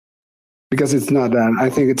scammers, because it's not that. I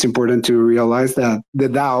think it's important to realize that the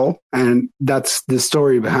DAO, and that's the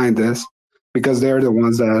story behind this, because they're the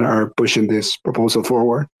ones that are pushing this proposal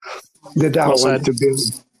forward. The DAO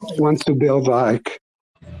wants to build like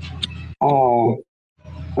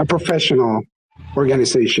a professional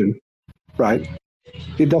organization, right?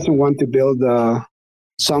 It doesn't want to build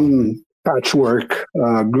some patchwork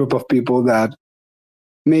group of people that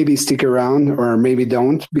maybe stick around or maybe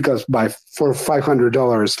don't, because for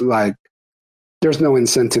 $500, like, there's no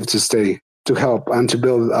incentive to stay, to help, and to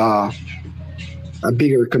build a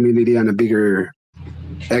bigger community and a bigger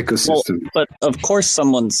ecosystem. Well, but of course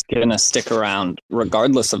someone's gonna stick around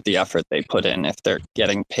regardless of the effort they put in if they're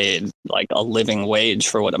getting paid like a living wage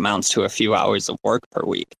for what amounts to a few hours of work per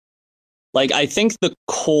week. Like, I think the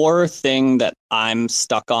core thing that I'm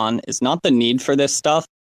stuck on is not the need for this stuff,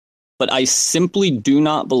 but I simply do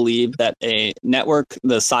not believe that a network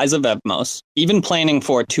the size of Evmos, even planning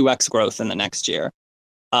for 2x growth in the next year,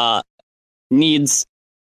 needs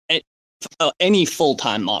any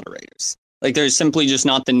full-time moderators. Like, there's simply just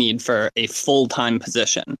not the need for a full-time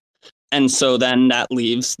position. And so then that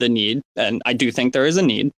leaves the need, and I do think there is a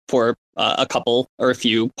need for a couple or a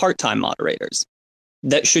few part-time moderators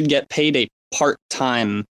that should get paid a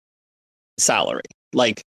part-time salary.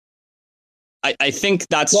 Like, I think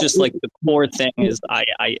that's just like the core thing is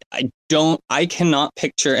I cannot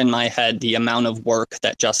picture in my head the amount of work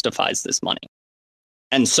that justifies this money.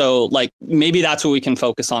 And so, like, maybe that's what we can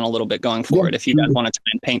focus on a little bit going forward. If you guys want to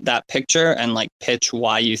try and paint that picture and like pitch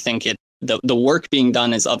why you think the work being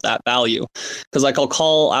done is of that value. Because like, I'll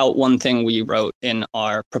call out one thing we wrote in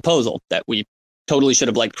our proposal that we totally should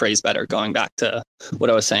have like phrased better, going back to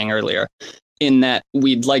what I was saying earlier, in that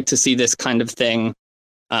we'd like to see this kind of thing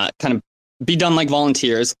kind of be done like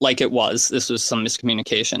volunteers, like it was. This was some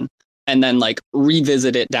miscommunication. And then like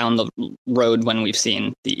revisit it down the road when we've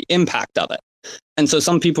seen the impact of it. And so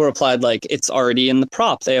some people replied like, it's already in the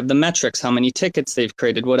prop. They have the metrics, how many tickets they've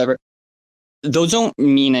created, whatever. Those don't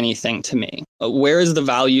mean anything to me. Where is the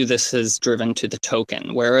value this has driven to the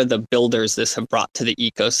token? Where are the builders this have brought to the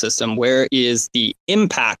ecosystem? Where is the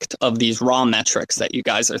impact of these raw metrics that you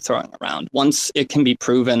guys are throwing around? Once it can be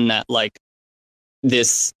proven that like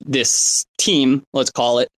this team, let's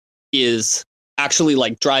call it, is actually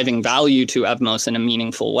like driving value to Evmos in a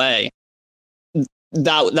meaningful way,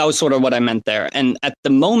 that was sort of what I meant there. And at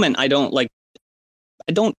the moment, I don't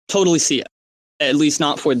totally see it, at least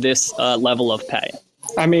not for this level of pay.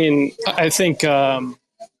 I mean, I think, the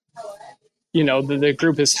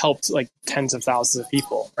group has helped like tens of thousands of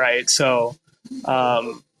people, right? So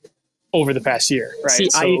over the past year, right? See,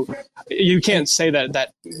 so you can't say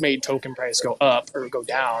that made token price go up or go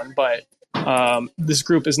down, but this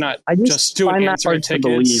group is not just doing answering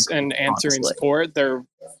tickets and answering support.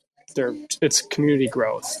 It's community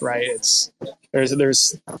growth, right?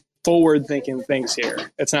 There's forward thinking things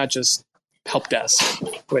here. It's not just help desk,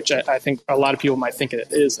 which I think a lot of people might think it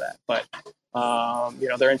is that, but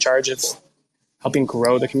they're in charge of helping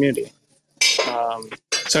grow the community.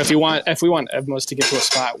 So if we want Evmos to get to a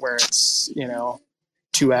spot where it's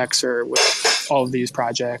 2x or with all of these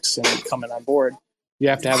projects and coming on board, you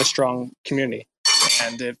have to have a strong community.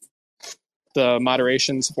 And if the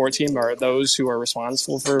moderation support team are those who are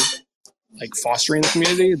responsible for like fostering the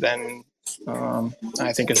community, then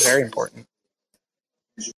I think it's very important.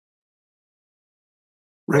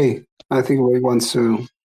 Ray, I think Ray wants to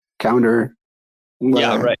counter.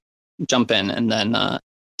 Yeah, right. Jump in, and then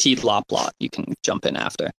T Loplot, you can jump in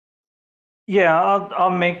after. Yeah, I'll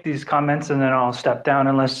make these comments and then I'll step down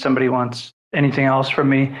unless somebody wants anything else from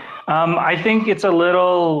me. I think it's a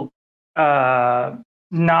little not.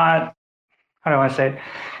 How do I say it?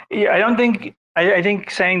 Yeah, I don't think. I think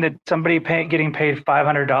saying that somebody getting paid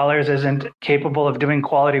 $500 isn't capable of doing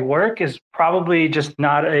quality work is probably just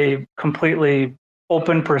not a completely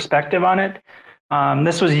open perspective on it.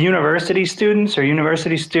 This was university students or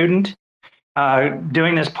university student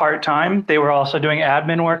doing this part-time. They were also doing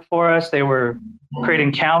admin work for us. They were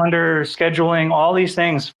creating calendar, scheduling, all these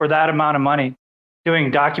things for that amount of money, doing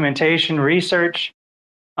documentation, research.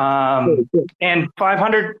 And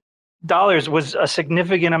 $500 was a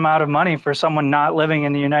significant amount of money for someone not living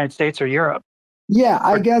in the United States or Europe. Yeah,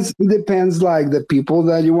 I guess it depends, like, the people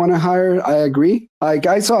that you want to hire. I agree. Like,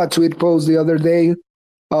 I saw a tweet post the other day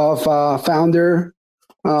of a founder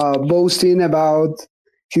boasting about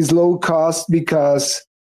his low cost because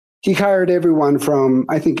he hired everyone from,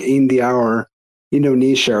 I think, India or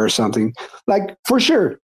Indonesia or something. Like, for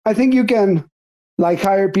sure, I think you can, like,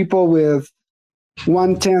 hire people with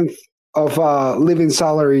 1/10 of a living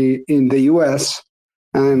salary in the U.S.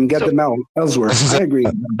 and get them out elsewhere. I agree.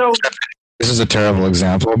 This is a terrible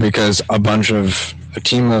example because a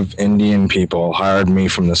team of Indian people hired me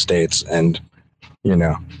from the States, and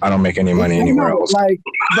I don't make any money anywhere else. Like,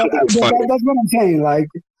 that's what I'm saying. Like,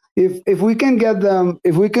 if we can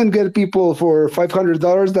get people for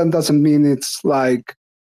 $500, that doesn't mean it's like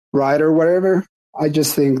right or whatever. I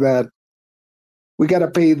just think that we gotta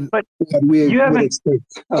pay what we would expect.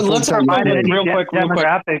 Let's remind it real quick.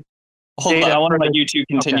 Demographic. Hold on, I want to let you two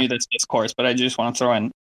continue this discourse, but I just want to throw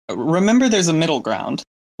in. Remember, there's a middle ground.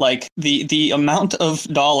 Like the amount of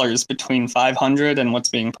dollars between 500 and what's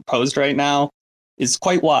being proposed right now is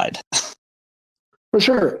quite wide. For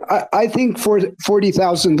sure, I think for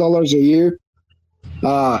 $40,000 a year,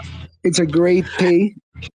 it's a great pay.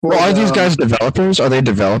 Are these guys developers? Are they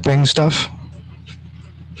developing stuff?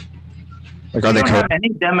 Like, we don't have any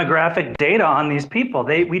demographic data on these people.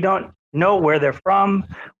 We don't know where they're from,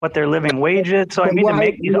 what their living wage is. So I mean, to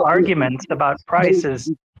make these arguments about prices,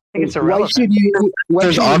 I think it's irrelevant.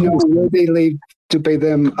 Why should you know where they live to pay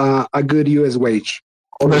them a good U.S. wage?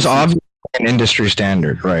 Well, there's obviously an industry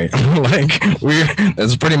standard, right?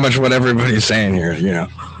 That's pretty much what everybody's saying here,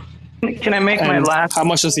 Can I make my last? How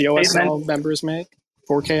much does the OSL members make?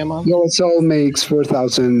 $4,000 a month? The OSL makes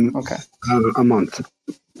 $4,000 a month.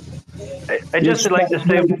 I just would like to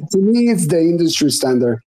say, to me, it's the industry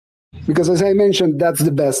standard because, as I mentioned, that's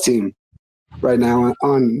the best team right now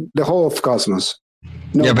on the whole of Cosmos.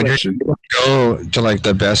 No question. But you go to like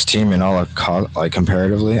the best team in all of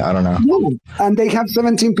comparatively. I don't know. Yeah. And they have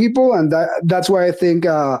 17 people, and that's why I think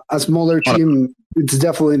a smaller team it's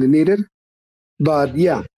definitely needed. But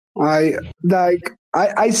yeah, I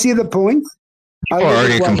see the point. People are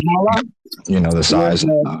already the size.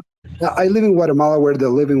 I live in Guatemala where the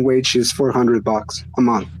living wage is $400 a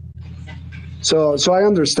month. So I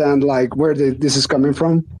understand like where this is coming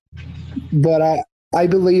from, but I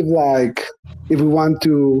believe like if we want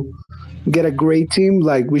to get a great team,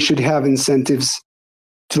 like we should have incentives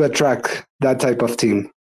to attract that type of team.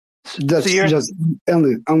 That's just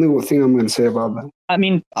only thing I'm going to say about that. I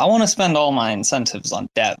mean, I want to spend all my incentives on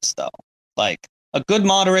devs though. Like a good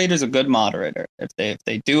moderator is a good moderator. If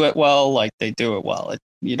they do it well, like they do it well.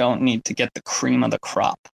 You don't need to get the cream of the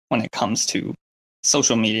crop when it comes to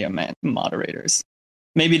social media moderators.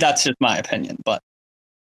 Maybe that's just my opinion, but.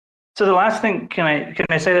 So the last thing, can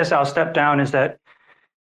I say this? I'll step down. Is that?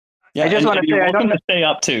 Yeah, I just want to say I don't have to stay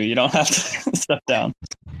up too. You don't have to step down.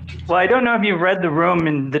 Well, I don't know if you've read the room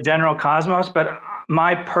in the general cosmos, but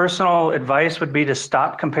my personal advice would be to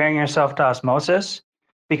stop comparing yourself to osmosis.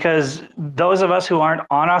 Because those of us who aren't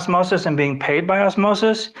on osmosis and being paid by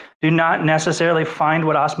osmosis do not necessarily find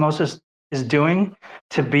what osmosis is doing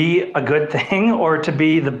to be a good thing or to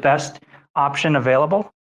be the best option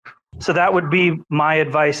available. So that would be my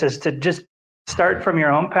advice, is to just start from your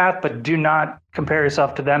own path, but do not compare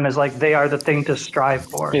yourself to them as like they are the thing to strive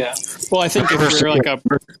for. Yeah. Well, I think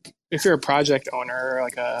if you're a project owner or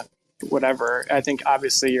like a whatever, I think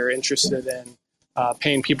obviously you're interested in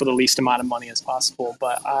paying people the least amount of money as possible.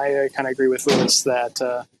 But I kind of agree with Lewis that,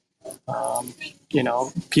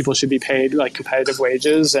 people should be paid like competitive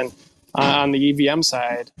wages. And on the EVM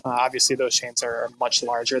side, obviously those chains are much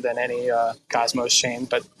larger than any Cosmos chain,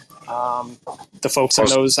 but the folks on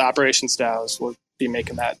those operations DAOs will be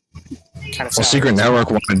making that kind of. Well, Secret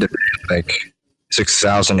Network wanted to pay like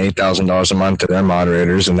 $6,000, $8,000 a month to their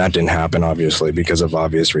moderators, and that didn't happen, obviously, because of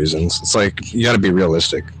obvious reasons. It's like you got to be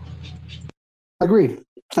realistic. I agree.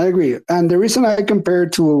 And the reason I compare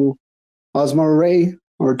to Osmo Ray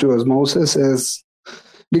or to Osmosis is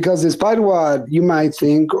because despite what you might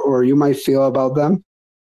think or you might feel about them,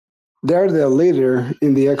 they're the leader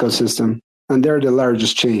in the ecosystem and they're the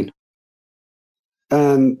largest chain.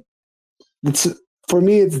 And it's for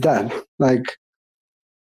me, it's that. Like,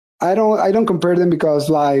 I don't compare them because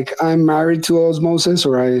like I'm married to Osmosis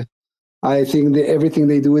or I think that everything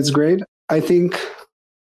they do is great. I think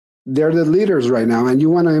they're the leaders right now, and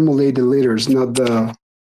you want to emulate the leaders, not the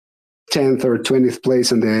 10th or 20th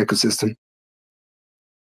place in the ecosystem.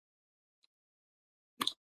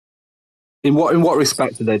 In what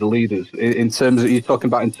respect are they the leaders? In terms of, you're talking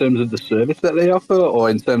about in terms of the service that they offer,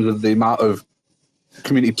 or in terms of the amount of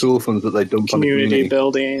community pool funds that they dump on the community?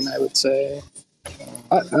 Building, I would say.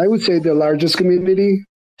 I would say the largest community,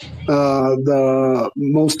 the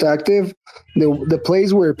most active, the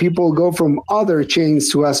place where people go from other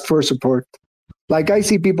chains to ask for support. Like I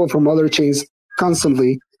see people from other chains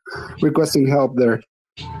constantly requesting help there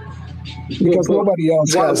because nobody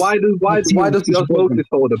else has. Why does the Osmosis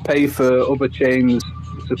holder pay for other chains'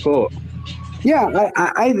 support? Yeah,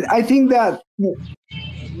 I think that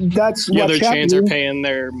that's the other chains happening. Are paying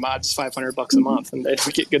their mods $500 a month, and they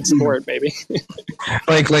don't get good support. Maybe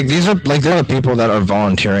like these are like there are people that are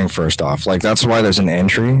volunteering. First off, like that's why there's an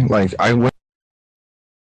entry. Like I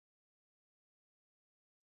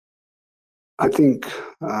think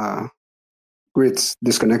Grit's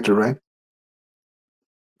disconnected, right?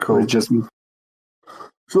 Cool. Just me.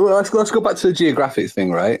 So let's go back to the geographic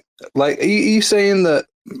thing, right? Like, are you saying that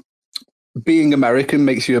being American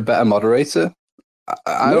makes you a better moderator?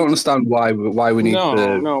 I don't understand why we need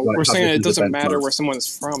to. No. Like, we're saying it doesn't matter benchmarks. where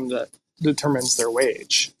someone's from that determines their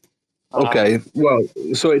wage. Okay, well,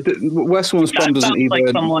 so where someone's from doesn't even like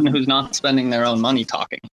someone who's not spending their own money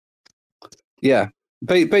talking. Yeah,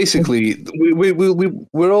 basically,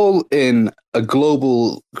 we're all in a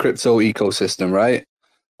global crypto ecosystem, right?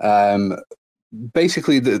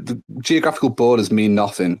 Basically, the geographical borders mean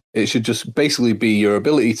nothing. It should just basically be your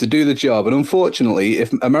ability to do the job. And unfortunately,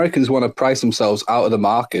 if Americans want to price themselves out of the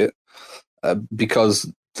market because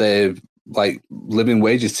they're like living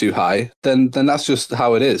wages too high, then that's just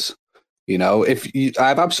how it is. You know, I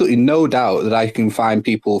have absolutely no doubt that I can find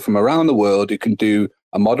people from around the world who can do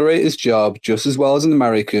a moderator's job just as well as an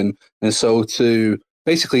American, and so to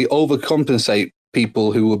basically overcompensate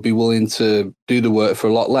people who would be willing to do the work for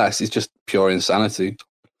a lot less is just pure insanity.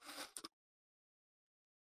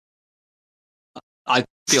 I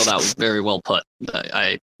feel that was very well put.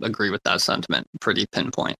 I agree with that sentiment. Pretty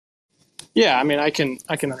pinpoint. Yeah, I mean, I can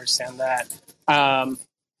understand that.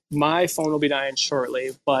 My phone will be dying shortly,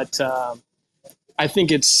 but I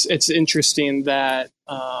think it's interesting that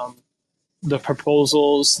the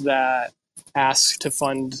proposals that ask to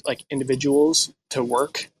fund like individuals to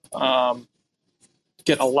work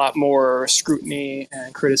get a lot more scrutiny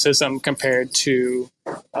and criticism compared to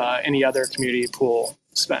any other community pool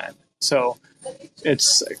spend. So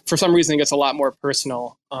it's for some reason it gets a lot more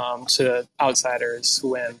personal to outsiders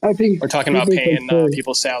when we're talking about paying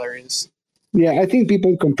people's salaries. Yeah, I think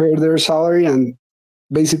people compare their salary and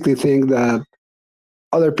basically think that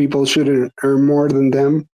other people should earn more than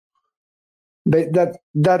them. But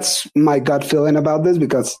that's my gut feeling about this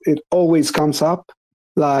because it always comes up.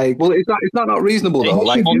 Like, well, it's not reasonable though.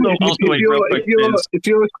 Like, if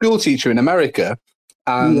you're a school teacher in America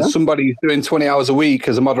and somebody's doing 20 hours a week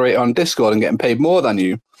as a moderator on Discord and getting paid more than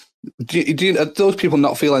you, do those people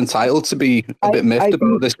not feel entitled to be a bit miffed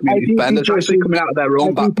about this community spend? It's actually coming out of their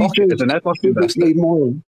own back pocket as an Evmos investor.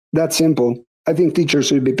 More. That's simple. I think teachers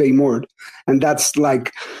should be paid more, and that's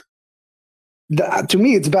like, to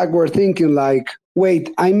me, it's backward thinking. Like,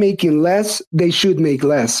 wait, I'm making less; they should make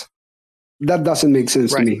less. That doesn't make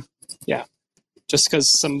sense to me. Yeah. Just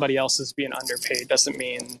because somebody else is being underpaid doesn't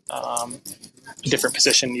mean a different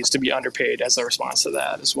position needs to be underpaid as a response to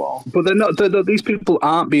that as well. But they're not. These people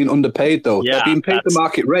aren't being underpaid, though. Yeah, they're being paid the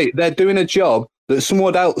market rate. They're doing a job that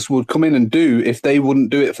someone else would come in and do if they wouldn't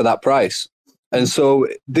do it for that price. And so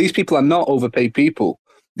these people are not overpaid people.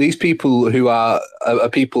 These people who are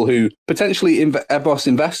people who potentially Evmos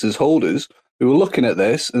investors, holders, who are looking at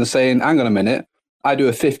this and saying, hang on a minute, I do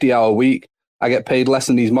a 50-hour week. I get paid less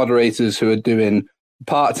than these moderators who are doing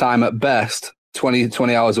part-time at best,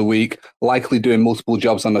 20 hours a week, likely doing multiple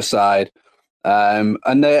jobs on the side.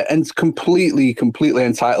 And they're completely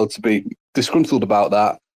entitled to be disgruntled about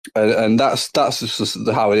that. And that's just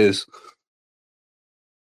how it is.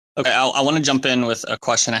 Okay, I want to jump in with a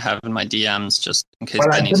question I have in my DMs, just in case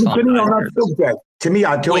But Benny's phone depending on dies. that subject, to me,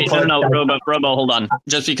 I do Wait, no, Robo, hold on.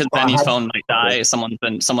 Just because Benny's ahead. phone might die,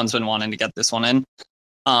 someone's been wanting to get this one in.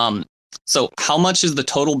 So how much is the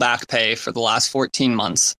total back pay for the last 14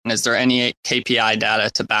 months? And is there any KPI data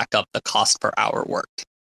to back up the cost per hour worked?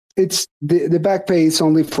 It's the back pay is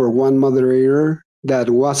only for one moderator that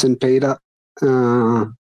wasn't paid at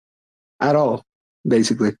all,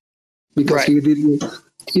 basically, because Right.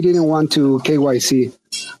 he didn't want to KYC.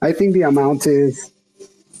 I think the amount is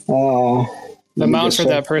The amount for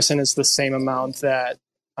that person is the same amount that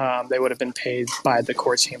they would have been paid by the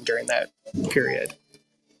core team during that period.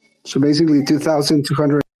 So basically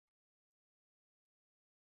 2,200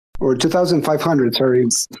 or 2,500, sorry,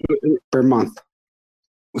 per month.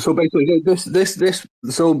 So basically,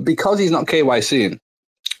 so because he's not KYCing,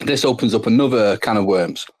 this opens up another can of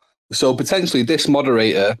worms. So potentially, this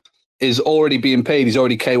moderator is already being paid. He's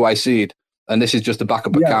already KYC'd, and this is just a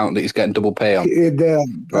backup account that he's getting double pay on.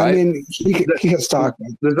 Right? I mean, he has stock.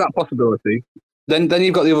 There's that possibility. Then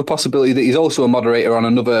you've got the other possibility that he's also a moderator on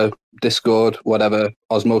another Discord, whatever,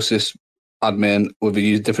 Osmosis admin with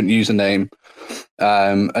a different username.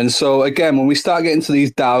 And so, again, when we start getting to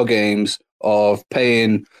these DAO games of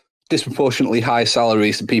paying disproportionately high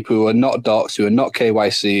salaries to people who are not docs, who are not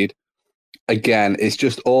KYC'd, again, it's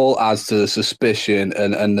just all adds to the suspicion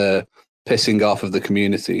and the pissing off of the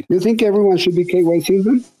community. You think everyone should be KYC'd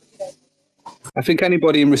then? I think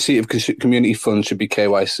anybody in receipt of community funds should be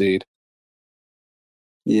KYC'd.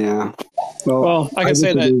 Yeah. Well, I can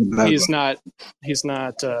say that he's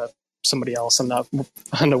not somebody else on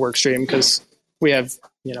the work stream, because we have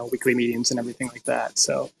weekly meetings and everything like that.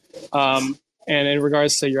 So, and in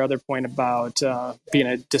regards to your other point about being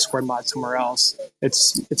a Discord mod somewhere else,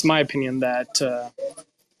 it's my opinion that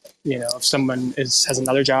if someone has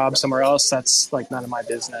another job somewhere else, that's like none of my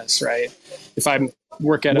business, right? If I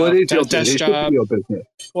work at a desk job,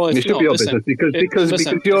 well, it should be your business because you're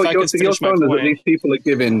telling us that these people are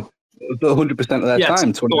giving 100% of their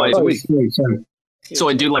time, 20 hours a week. So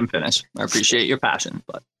I do let him finish. I appreciate your passion,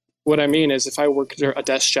 but what I mean is, if I work a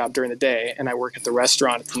desk job during the day and I work at the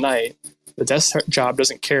restaurant at night, the desk job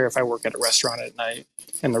doesn't care if I work at a restaurant at night,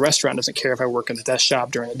 and the restaurant doesn't care if I work at the desk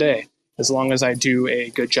job during the day, as long as I do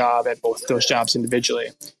a good job at both those jobs individually.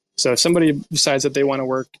 So if somebody decides that they want to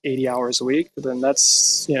work 80 hours a week, then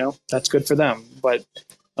that's good for them. But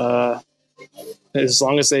as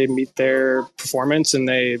long as they meet their performance and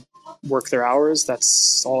they work their hours,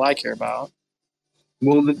 that's all I care about.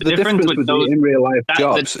 Well, the difference with those in real life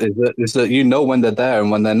jobs is that when they're there and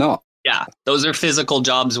when they're not. Yeah, those are physical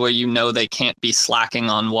jobs where they can't be slacking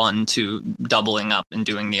on one to doubling up and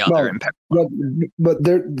doing the other. But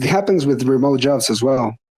there it happens with remote jobs as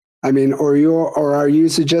well. I mean, or are you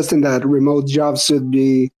suggesting that remote jobs should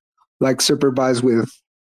be like supervised with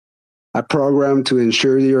a program to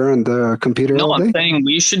ensure you're on the computer all day? I'm saying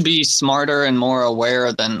we should be smarter and more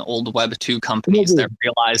aware than old Web 2 companies that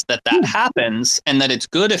realize that happens, and that it's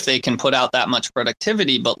good if they can put out that much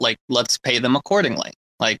productivity, but let's pay them accordingly.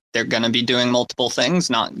 Like, they're going to be doing multiple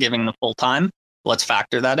things, not giving the full time. Let's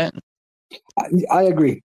factor that in. I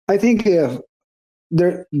agree. I think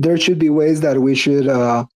there should be ways that we should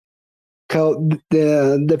help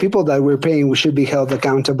the people that we're paying. We should be held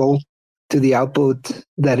accountable to the output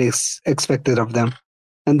that is expected of them,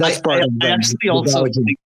 and that's part of I actually also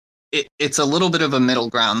think it's a little bit of a middle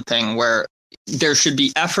ground thing where there should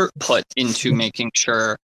be effort put into making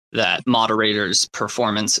sure that moderators'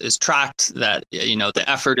 performance is tracked, that the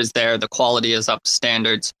effort is there, the quality is up to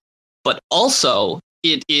standards, but also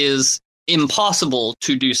it is impossible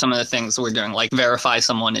to do some of the things we're doing, like verify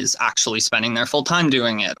someone is actually spending their full time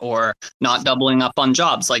doing it or not doubling up on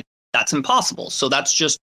jobs. Like, that's impossible. So that's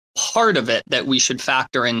just part of it that we should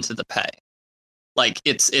factor into the pay. Like,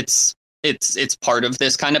 it's part of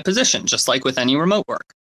this kind of position, just like with any remote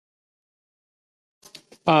work.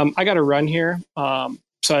 I got to run here.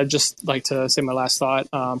 So I'd just like to say my last thought.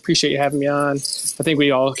 Appreciate you having me on. I think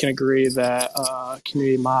we all can agree that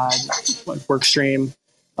community mod work stream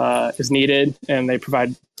is needed and they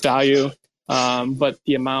provide value. But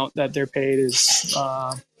the amount that they're paid is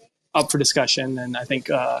up for discussion, and I think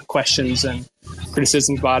questions and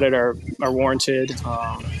criticisms about it are warranted.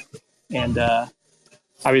 And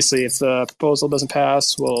obviously, if the proposal doesn't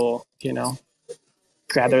pass, we'll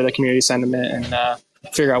gather the community sentiment and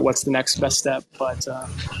figure out what's the next best step. But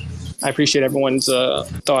I appreciate everyone's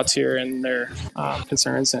thoughts here and their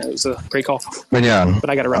concerns, and it was a great call. But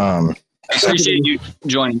I got to run. I appreciate you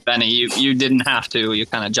joining, Benny. You didn't have to. You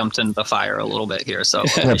kind of jumped into the fire a little bit here. So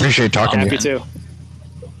I appreciate talking to you. Happy to.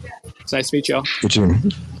 It's nice to meet y'all. You too.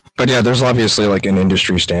 But yeah, there's obviously like an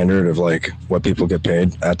industry standard of like what people get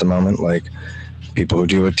paid at the moment. Like people who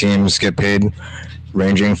deal with teams get paid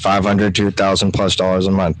ranging $500 to $1,000+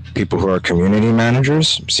 a month. People who are community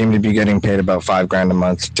managers seem to be getting paid about $5,000 a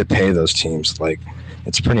month to pay those teams. Like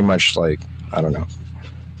it's pretty much like, I don't know.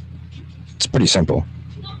 It's pretty simple.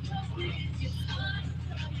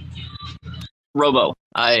 Robo,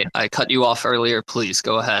 I cut you off earlier. Please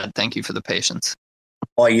go ahead. Thank you for the patience.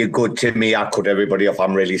 Oh, you're good to me. I cut everybody off.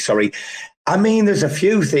 I'm really sorry. I mean, there's a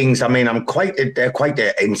few things. I mean, I'm quite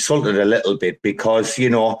insulted a little bit because, you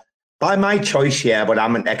know, by my choice, yeah, but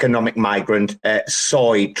I'm an economic migrant.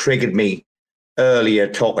 Soy triggered me earlier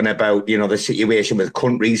talking about, you know, the situation with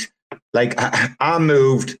countries. Like I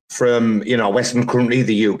moved from, you know, Western country,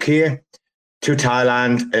 the UK, to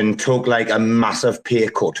Thailand and took like a massive pay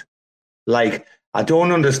cut. Like, I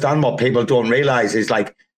don't understand what people don't realize is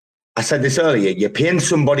like, I said this earlier, you're paying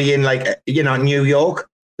somebody in like, you know, New York,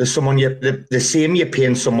 there's someone the same you're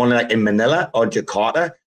paying someone like in Manila or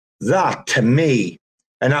Jakarta. That to me,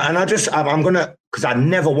 and I'm going to, because I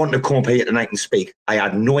never wanted to come up here tonight and speak. I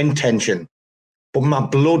had no intention, but my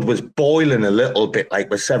blood was boiling a little bit, like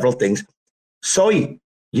with several things. So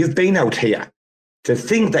you've been out here. To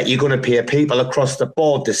think that you're going to pay people across the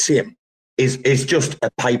board the same is just a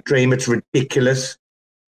pipe dream. It's ridiculous.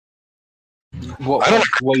 What do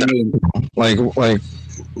you mean? Like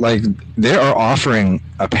they are offering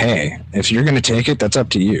a pay. If you're going to take it, that's up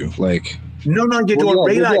to you. Like, no, you don't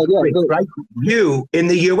realize, right? You in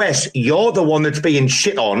the US, you're the one that's being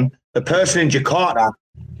shit on. The person in Jakarta,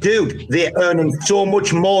 dude, they're earning so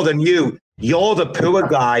much more than you. You're the poor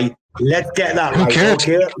guy. Let's get that who right.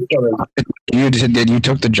 cares? Okay? You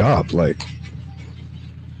took the job. Like,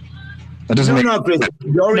 that doesn't make.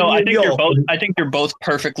 I think you're both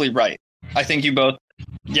perfectly right. I think you both,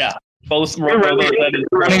 both. That is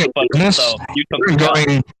running a business. So you took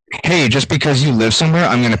going, hey, just because you live somewhere,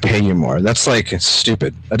 I'm going to pay you more. That's like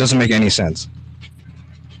stupid. That doesn't make any sense.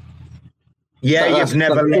 Yeah, you've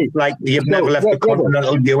never left the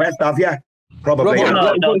continental US, have you? Probably.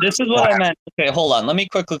 No, this is what I meant. Okay, hold on. Let me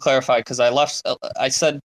quickly clarify because I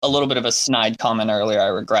said a little bit of a snide comment earlier. I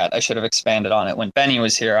regret. I should have expanded on it. When Benny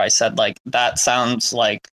was here, I said, like, that sounds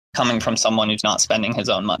like coming from someone who's not spending his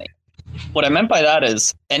own money. What I meant by that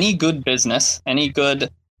is any good business, any good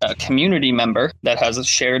community member that has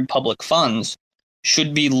shared public funds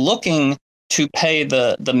should be looking to pay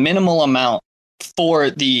the minimal amount for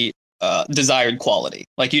the desired quality.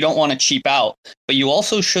 Like, you don't want to cheap out, but you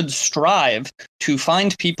also should strive to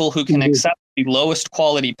find people who can accept the lowest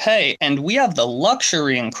quality pay. And we have the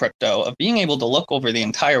luxury in crypto of being able to look over the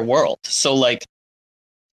entire world. So, like,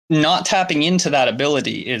 not tapping into that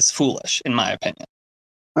ability is foolish, in my opinion.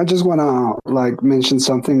 I just want to mention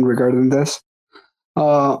something regarding this.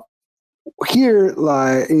 Here,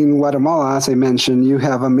 like in Guatemala, as I mentioned, you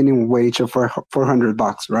have a minimum wage of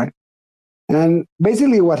 $400, right? And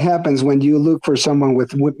basically, what happens when you look for someone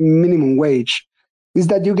with minimum wage is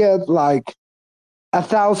that you get like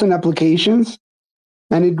 1,000 applications,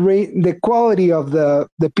 and the quality of the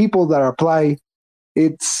people that apply,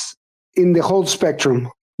 it's in the whole spectrum.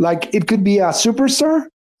 Like, it could be a superstar,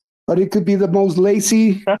 but it could be the most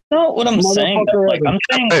lazy. That's not what I'm saying. Like, I'm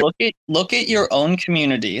saying, look at your own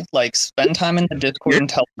community. Like, spend time in the Discord and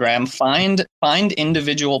Telegram. Find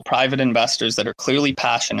individual private investors that are clearly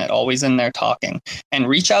passionate, always in there talking, and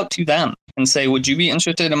reach out to them and say, "Would you be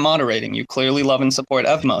interested in moderating? You clearly love and support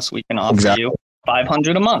Evmos. We can offer you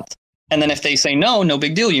 $500 a month." And then if they say no, no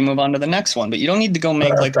big deal. You move on to the next one. But you don't need to go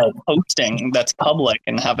make like a posting that's public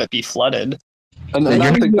and have it be flooded. And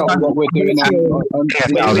I think that's what we're doing. One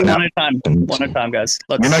at a time, guys.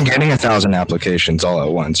 You're not getting 1,000 applications all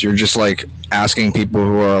at once. You're just like asking people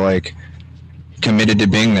who are like committed to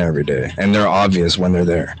being there every day, and they're obvious when they're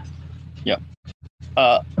there. Yep.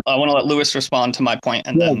 I want to let Lewis respond to my point,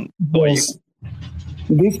 and then these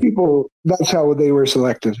people, that's how they were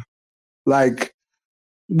selected. Like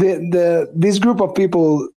this group of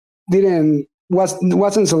people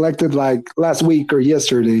wasn't selected like last week or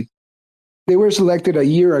yesterday. They were selected a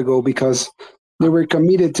year ago because they were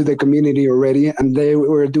committed to the community already, and they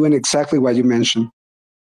were doing exactly what you mentioned.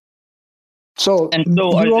 So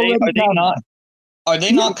are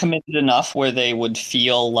they not committed enough where they would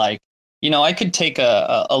feel like, I could take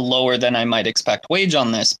a lower than I might expect wage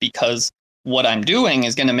on this because what I'm doing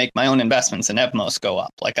is going to make my own investments in Evmos go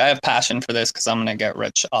up. Like, I have passion for this because I'm going to get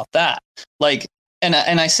rich off that. Like, and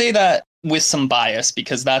I say that with some bias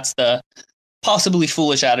because that's the possibly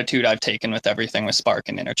foolish attitude I've taken with everything with Spark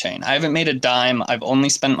and Interchain. I haven't made a dime. I've only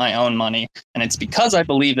spent my own money, and it's because I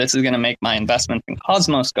believe this is going to make my investment in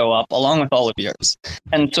Cosmos go up along with all of yours.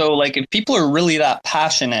 And so, like, if people are really that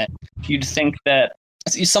passionate, you'd think that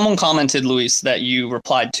someone commented, Luis, that you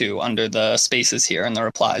replied to under the spaces here in the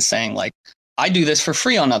replies saying, like, I do this for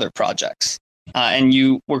free on other projects. And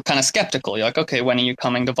you were kind of skeptical. You're like, okay, when are you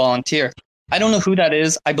coming to volunteer? I don't know who that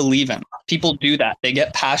is. I believe him. People do that. They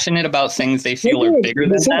get passionate about things they feel are bigger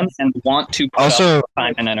than them and want to put up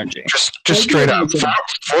time and energy. Just straight up,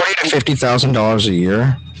 $40,000 to $50,000 a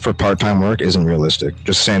year for part-time work isn't realistic.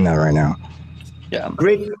 Just saying that right now. Yeah.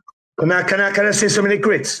 Grit. Can I say something to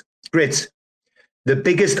Grits? Grits. The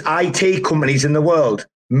biggest IT companies in the world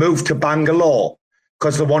moved to Bangalore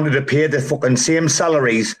because they wanted to pay the fucking same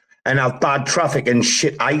salaries and have bad traffic and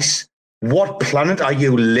shit ice. What planet are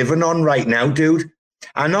you living on right now, dude?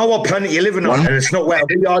 I know what planet you're living on, and it's not where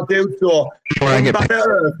we are, dude. So, come back to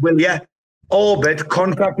Earth, will you? Orbit,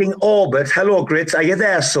 contacting Orbit. Hello, Grits. Are you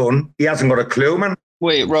there, son? He hasn't got a clue, man.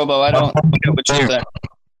 Wait, Robo, I don't get what you're saying.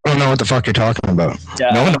 I don't know what the fuck you're talking about.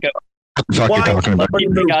 Yeah, no one knows what the fuck you're talking about.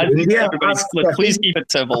 Guys, look, please keep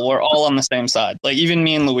it civil. We're all on the same side. Like, even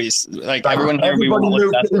me and Luis. Like, everyone here, we want to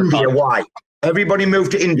look to India. Why? Everybody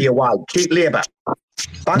moved to India. Why? Cheap labor.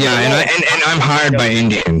 Yeah, and I'm hired by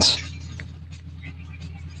Indians.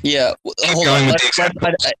 Yeah, hold on.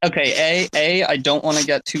 Okay, I don't want to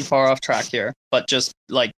get too far off track here, but just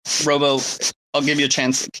like Robo, I'll give you a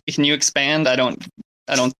chance. Can you expand? I don't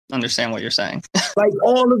understand what you're saying. Like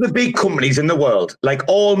all of the big companies in the world, like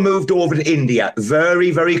all moved over to India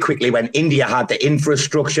very, very quickly when India had the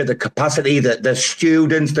infrastructure, the capacity, the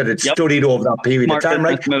students that had studied over that period of time,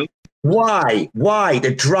 right? Why?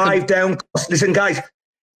 The drive down costs. Listen, guys,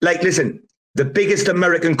 listen, the biggest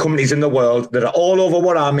American companies in the world that are all over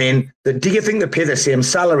what I'm in, do you think they pay the same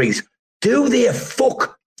salaries? Do they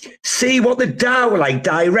fuck? See what the Dow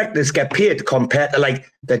directors get paid compared to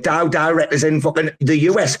the Dow directors in fucking the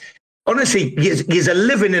US. Honestly, you're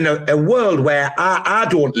living in a world where I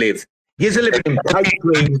don't live. You're living in pipe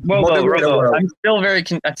dreams. Robo, I'm still very.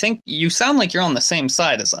 I think you sound like you're on the same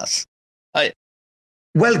side as us.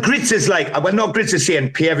 Well, Grits is Grits is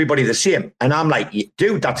saying pay everybody the same, and I'm like,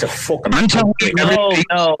 dude, that's a fucking. No.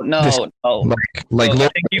 I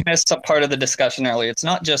think you missed a part of the discussion earlier. It's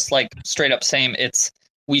not just like straight up same. It's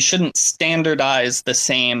we shouldn't standardize the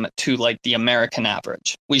same to like the American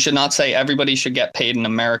average. We should not say everybody should get paid an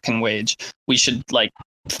American wage. We should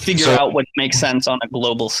figure out what makes sense on a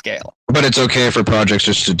global scale. But it's okay for projects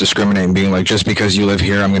just to discriminate and being like, just because you live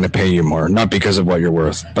here, I'm going to pay you more, not because of what you're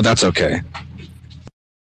worth. But that's okay.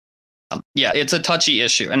 Yeah, it's a touchy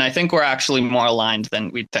issue, and I think we're actually more aligned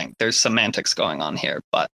than we'd think. There's semantics going on here,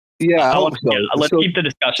 but let's keep the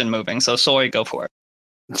discussion moving. So, Soy, go for it.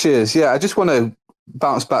 Cheers. Yeah, I just want to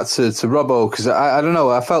bounce back to Robbo because I don't know.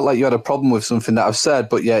 I felt like you had a problem with something that I've said,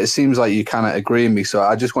 but yeah, it seems like you kind of agree with me. So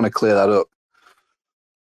I just want to clear that up.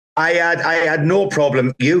 I had no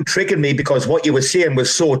problem. You triggered me because what you were saying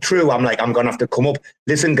was so true. I'm like, I'm going to have to come up.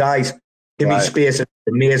 Listen, guys. Give me space.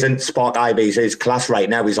 Amazing. SparkIBC's class right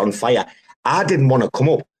now is on fire. I didn't want to come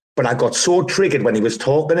up, but I got so triggered when he was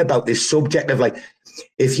talking about this subject of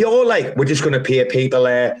if you're we're just going to pay people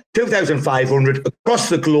 $2,500 across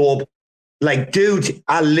the globe. Dude,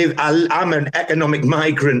 I'm an economic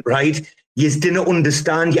migrant, right? You didn't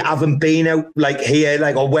understand. You haven't been out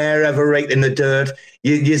here, or wherever, right in the dirt.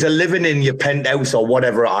 You're living in your penthouse or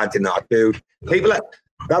whatever. I did not, dude. People I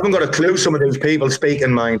haven't got a clue. Some of those people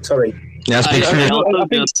speaking mine. Sorry. Yeah,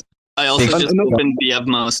 I also just opened the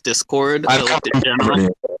Evmos Discord. I looked at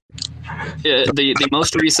general. The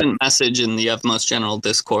most recent message in the Evmos General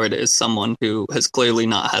Discord is someone who has clearly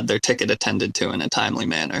not had their ticket attended to in a timely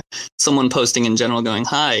manner. Someone posting in general going,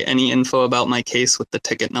 "Hi, any info about my case with the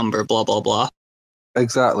ticket number? Blah blah blah."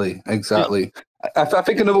 Exactly. I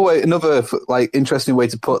think another interesting way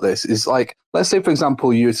to put this is let's say, for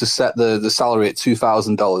example, you were to set the salary at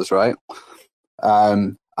 $2,000, right?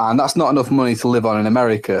 And that's not enough money to live on in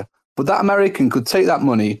America. But that American could take that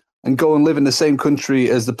money and go and live in the same country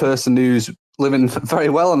as the person who's living very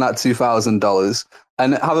well on that $2,000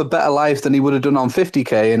 and have a better life than he would have done on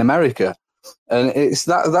 $50K in America. And it's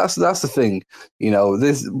that's the thing,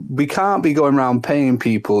 we can't be going around paying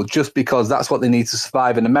people just because that's what they need to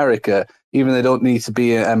survive in America, even they don't need to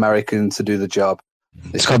be an American to do the job.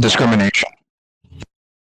 It's called discrimination.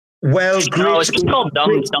 Well, it's just called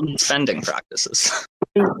dumb spending practices.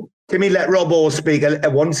 Let me let Robbo speak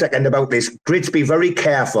 1 second about this. Grits, be very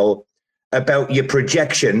careful about your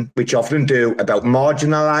projection, which you often do, about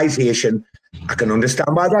marginalisation. I can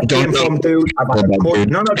understand where that came from, dude.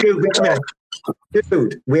 No, dude, wait a minute.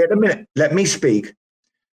 Dude, wait a minute. Let me speak.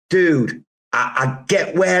 Dude, I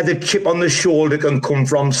get where the chip on the shoulder can come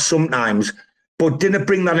from sometimes, but didn't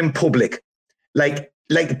bring that in public. Like,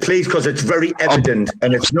 please, because it's very evident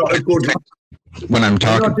and it's not a good. When I'm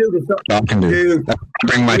talking, dude,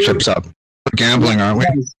 bring my chips up. We're gambling, aren't we?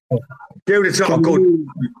 Dude, it's not good.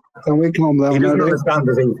 Can we calm down? He doesn't understand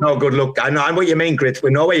this. It's not good. Look, I know what you mean, Grits. We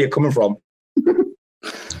know where you're coming from.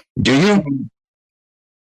 Do you?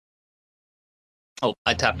 Oh,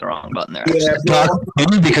 I tapped the wrong button there. Yeah,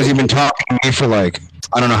 because you've been talking to me for like,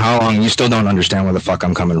 I don't know how long. You still don't understand where the fuck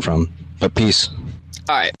I'm coming from. But peace.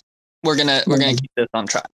 All right. We're gonna keep this on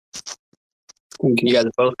track. You guys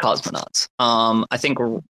are both cosmonauts. I think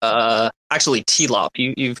actually T-Lop,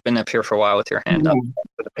 you've been up here for a while with your hand up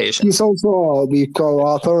for the patient. He's also the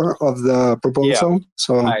co-author of the proposal. Yeah.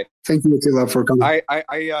 So thank you, T-Lop, for coming.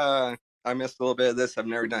 I missed a little bit of this. I've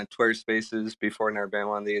never done Twitter Spaces before. Never been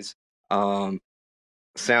one of these.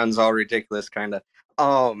 Sounds all ridiculous, kind of.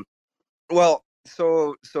 Well,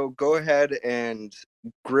 so go ahead and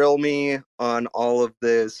grill me on all of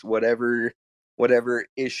this, whatever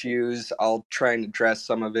issues. I'll try and address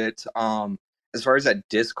some of it. As far as that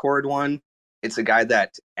Discord one, it's a guy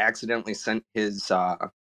that accidentally sent his Evmos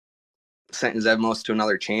to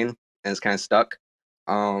another chain and it's kind of stuck.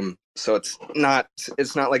 So it's not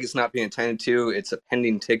like it's not being attended to. It's a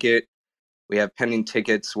pending ticket. We have pending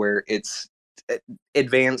tickets where it's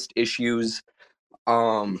advanced issues.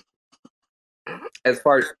 As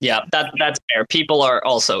far as that's fair. People are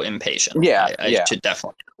also impatient. I should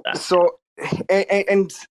definitely do that. So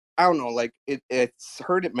and I don't know, like it's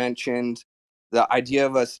heard it mentioned the idea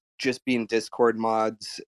of us just being Discord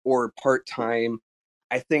mods or part-time.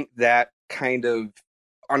 I think that kind of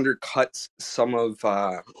undercuts some of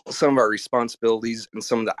our responsibilities and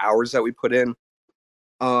some of the hours that we put in.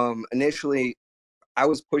 Initially I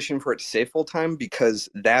was pushing for it to say full-time because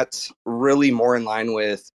that's really more in line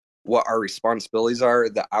with what our responsibilities are,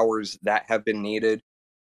 the hours that have been needed.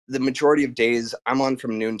 The majority of days I'm on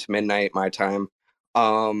from noon to midnight my time.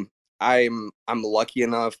 I'm lucky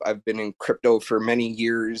enough. I've been in crypto for many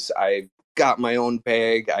years. I've got my own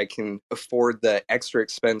bag. I can afford the extra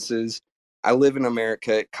expenses. I live in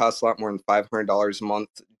America. It costs a lot more than $500 a month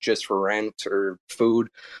just for rent or food.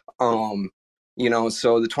 So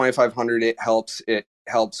the $2,500 it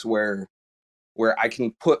helps where I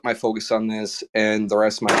can put my focus on this, and the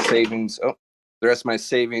rest of my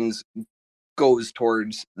savings goes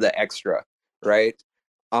towards the extra, right?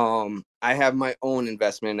 I have my own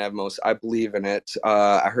investment in Evmos. I believe in it.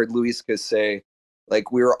 I heard Luiska say,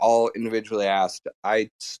 like, we were all individually asked. I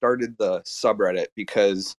started the subreddit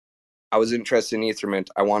because I was interested in Ethermint.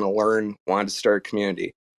 I want to learn, wanted to start a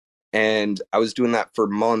community. And I was doing that for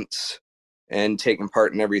months and taking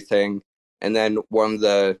part in everything. And then one of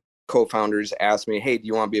the co-founders asked me, hey, do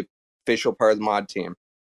you want to be an official part of the mod team?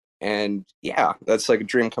 And yeah, that's like a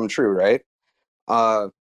dream come true, right?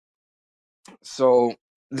 So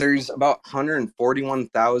there's about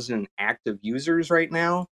 141,000 active users right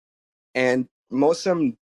now, and most of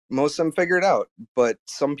them figure it out, but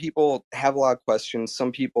some people have a lot of questions.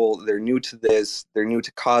 Some people, they're new to this, they're new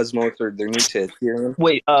to Cosmos, or they're new to Ethereum.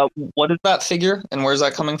 Wait, what is that figure, and where's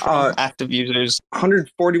that coming from? Active users?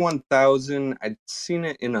 141,000. I'd seen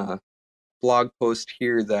it in a blog post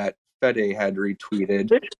here that Fede had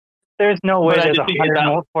retweeted. There's no way there's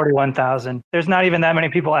 141,000. There's not even that many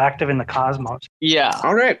people active in the Cosmos. Yeah.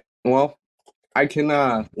 All right. Well, I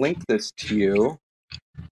can link this to you.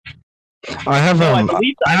 I believe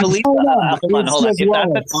hold on. If that's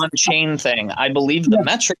an on-chain thing, I believe the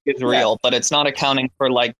metric is real, but it's not accounting for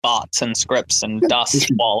like bots and scripts and dust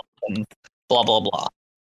wallets and blah blah blah.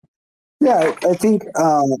 Yeah, I think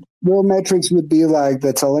real metrics would be like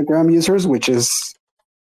the Telegram users, which is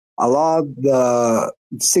a lot. The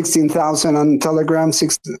 16,000 on Telegram,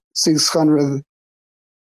 600.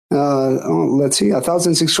 Let's see,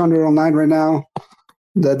 1,600 online right now.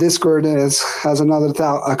 The Discord has another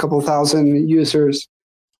a couple thousand users.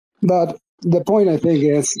 But the point, I think,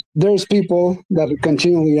 is there's people that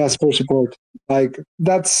continually ask for support. Like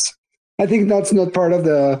I think that's not part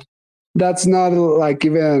of that's not like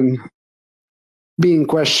even being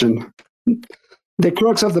questioned. The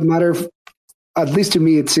crux of the matter, at least to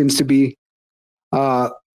me, it seems to be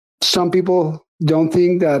some people don't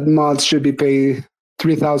think that mods should be paid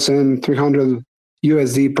 $3,300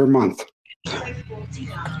 USD per month.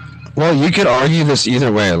 Well, you could argue this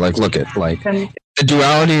either way. Like, look at the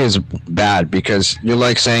duality is bad because you're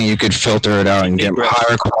like saying you could filter it out and get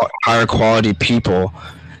higher quality people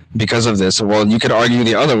because of this. Well, you could argue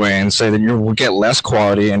the other way and say that you will get less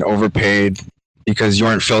quality and overpaid because you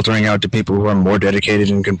aren't filtering out to people who are more dedicated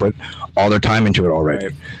and can put all their time into it already.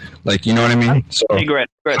 Right. Like, you know what I mean? So, Hey,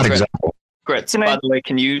 Grits. example. Grits. By the way,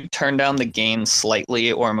 can you turn down the gain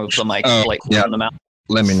slightly or move the mic slightly yeah. from the mouth?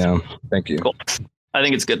 Let me know. Thank you. Cool. I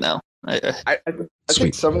think it's good now. I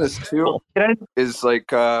think some of this too is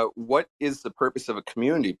like, what is the purpose of a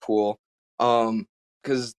community pool?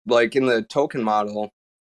 Because like in the token model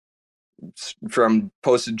from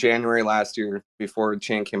posted January last year before the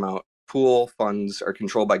chain came out, pool funds are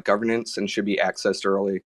controlled by governance and should be accessed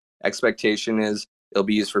early. Expectation is it'll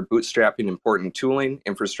be used for bootstrapping important tooling,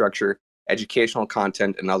 infrastructure, educational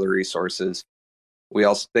content, and other resources. We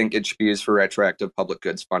also think it should be used for retroactive public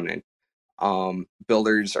goods funding.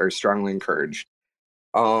 Builders are strongly encouraged.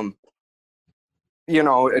 And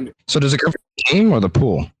so does it come from the team or the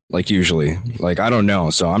pool? Like usually, like I don't know.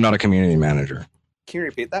 So I'm not a community manager. Can you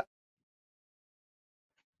repeat that?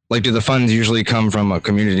 Like, do the funds usually come from a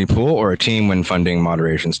community pool or a team when funding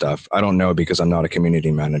moderation stuff? I don't know because I'm not a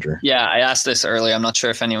community manager. Yeah, I asked this earlier. I'm not sure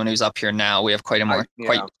if anyone who's up here now. We have quite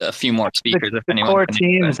a few more speakers. If anyone, core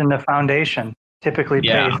teams in the foundation typically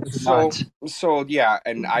pay for the funds. So yeah,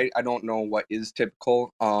 and I don't know what is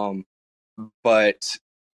typical. But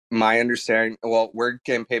my understanding, well, we're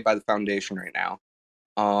getting paid by the foundation right now.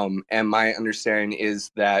 And my understanding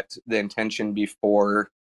is that the intention before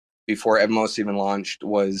Evmos even launched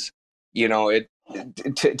was,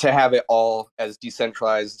 to have it all as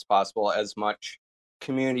decentralized as possible, as much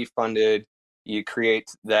community funded. You create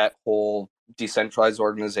that whole decentralized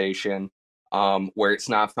organization where it's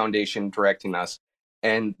not a foundation directing us.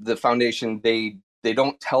 And the foundation, they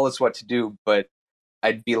don't tell us what to do, but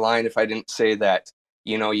I'd be lying if I didn't say that,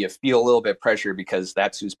 you feel a little bit of pressure because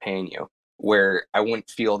that's who's paying you. Where I wouldn't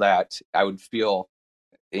feel that. I would feel,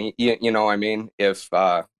 you know what I mean, if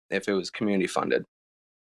it was community funded.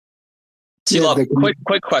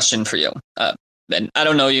 Quick question for you. And I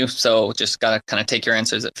don't know you, so just gotta kind of take your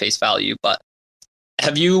answers at face value. But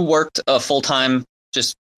have you worked a full-time,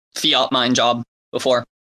 just fiat mine job before?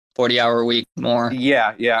 40-hour a week, more?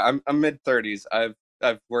 Yeah. I'm mid-30s.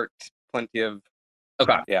 I've worked plenty of.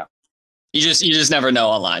 Okay. Yeah. You just never know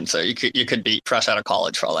online, so you could be fresh out of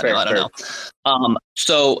college for all I know. I don't know.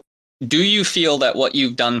 So do you feel that what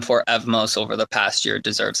you've done for Evmos over the past year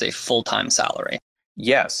deserves a full-time salary?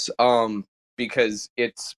 Yes, because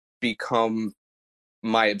it's become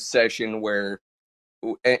my obsession where,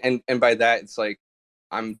 and by that, it's like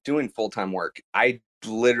I'm doing full-time work. I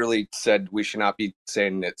literally said we should not be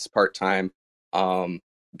saying it's part-time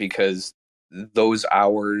because those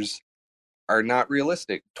hours are not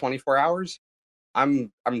realistic. 24 hours.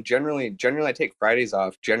 I'm generally I take Fridays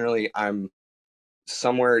off. Generally, I'm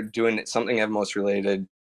somewhere doing something Evmos related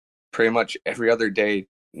pretty much every other day,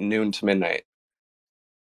 noon to midnight.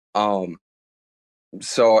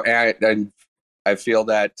 So I feel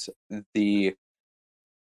that the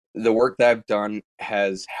work that I've done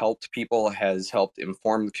has helped people, has helped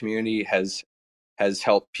inform the community, has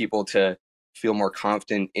helped people to feel more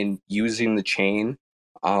confident in using the chain.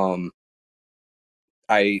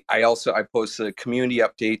 I post the community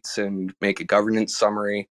updates and make a governance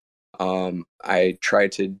summary. I try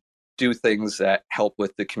to do things that help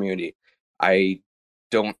with the community. I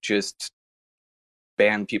don't just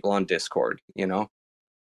ban people on Discord,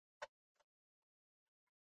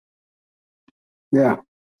 Yeah.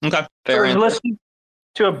 Okay. Fair I've listened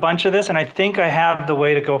to a bunch of this, and I think I have the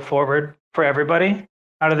way to go forward for everybody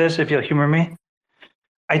out of this, if you'll humor me.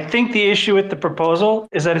 I think the issue with the proposal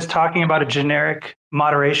is that it's talking about a generic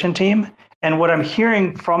moderation team. And what I'm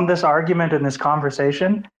hearing from this argument and this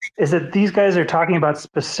conversation is that these guys are talking about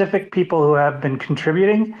specific people who have been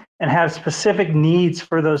contributing and have specific needs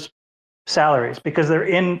for those salaries because they're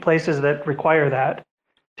in places that require that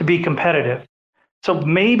to be competitive. So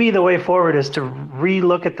maybe the way forward is to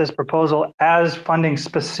relook at this proposal as funding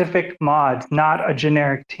specific mods, not a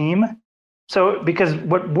generic team. So because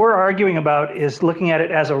what we're arguing about is looking at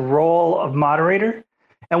it as a role of moderator.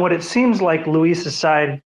 And what it seems like Luis's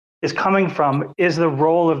side is coming from is the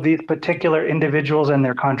role of these particular individuals and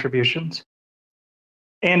their contributions.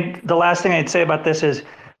 And the last thing I'd say about this is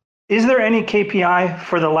there any KPI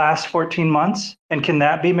for the last 14 months? And can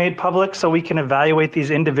that be made public so we can evaluate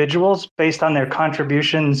these individuals based on their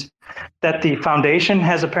contributions that the foundation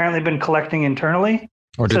has apparently been collecting internally?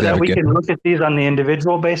 Or so that we can look at these on the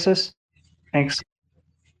individual basis? Thanks.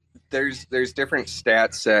 There's different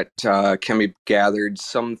stats that can be gathered.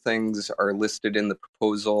 Some things are listed in the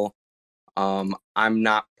proposal. I'm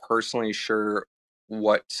not personally sure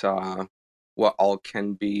what all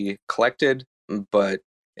can be collected, but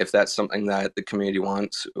if that's something that the community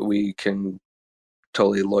wants, we can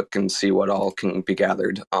totally look and see what all can be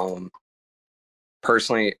gathered.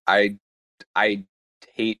 personally, I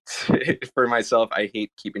hate for myself. I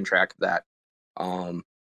hate keeping track of that.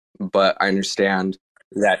 But I understand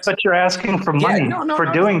that. But you're asking for money for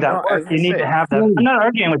doing that work. You need to have that. I'm not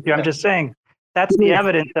arguing with you. I'm just saying that's the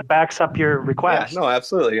evidence that backs up your request. Yeah, no,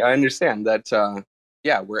 absolutely. I understand that.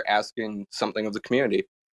 We're asking something of the community,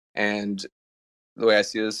 and the way I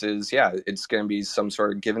see this is, it's going to be some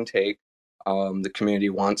sort of give and take. The community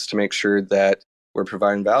wants to make sure that we're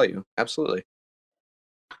providing value. Absolutely.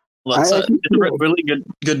 It's really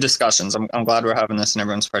good discussions. I'm glad we're having this and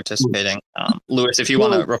everyone's participating. Louis, if you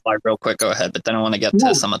want to reply real quick, go ahead. But then I want to get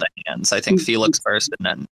to some of the hands. I think Felix first and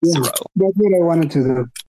then Thoreau. That's what I wanted to do.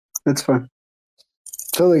 That's fine.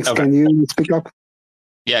 Felix, Can you speak up?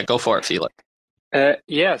 Yeah, go for it, Felix.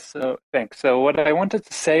 So thanks. So what I wanted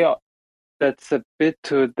to say, that's a bit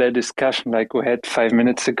to the discussion like we had 5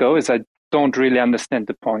 minutes ago, is I don't really understand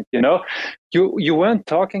the point. You weren't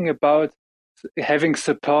talking about having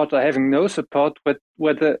support or having no support, but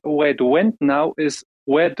where it went now is,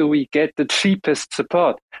 where do we get the cheapest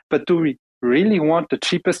support? But do we really want the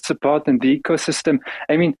cheapest support in the ecosystem?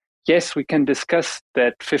 I mean, yes, we can discuss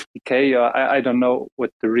that 50K, or I don't know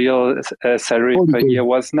what the real salary per year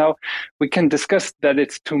was now. We can discuss that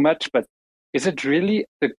it's too much, but is it really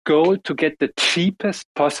the goal to get the cheapest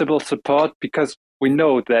possible support? Because we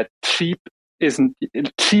know that cheap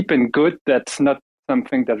and good, that's not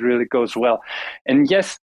something that really goes well. And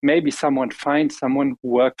yes, maybe someone finds someone who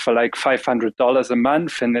worked for like $500 a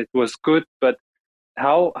month and it was good, but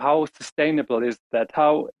how sustainable is that?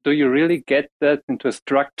 How do you really get that into a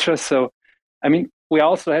structure? So, I mean, we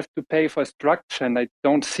also have to pay for structure, and I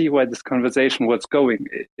don't see where this conversation was going.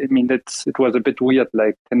 I mean, it was a bit weird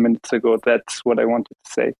like 10 minutes ago. That's what I wanted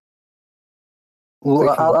to say.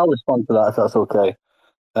 Well, I'll respond to that if that's okay.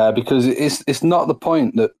 Because it's not the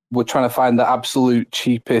point that we're trying to find the absolute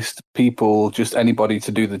cheapest people, just anybody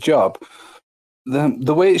to do the job.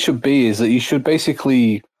 The way it should be is that you should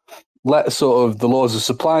basically let sort of the laws of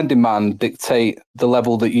supply and demand dictate the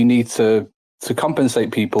level that you need to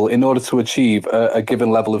compensate people in order to achieve a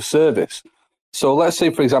given level of service. So let's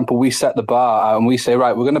say, for example, we set the bar out and we say,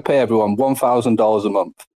 right, we're going to pay everyone $1,000 a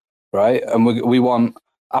month, right? And we want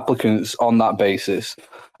applicants on that basis.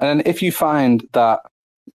 And if you find that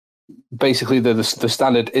basically the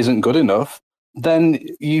standard isn't good enough, then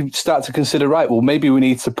you start to consider, right, well, maybe we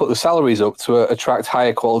need to put the salaries up to attract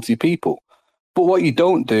higher quality people. But what you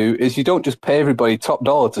don't do is you don't just pay everybody top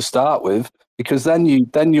dollar to start with, because then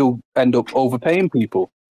you'll end up overpaying people.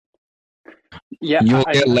 Yeah, you'll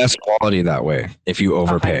get less quality that way if you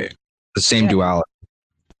overpay. The same duality.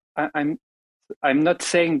 I'm not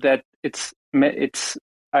saying that it's.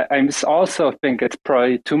 I also think it's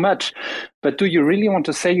probably too much. But do you really want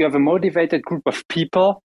to say you have a motivated group of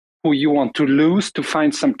people who you want to lose to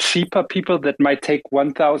find some cheaper people that might take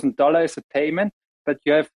 $1,000 a payment, but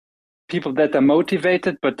you have people that are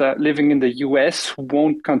motivated but are living in the US who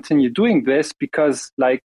won't continue doing this because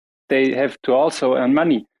like they have to also earn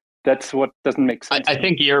money? That's what doesn't make sense. I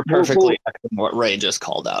think you're perfectly what Ray just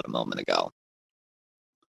called out a moment ago.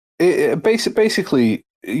 Basically,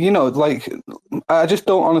 like, I just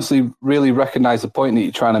don't honestly really recognize the point that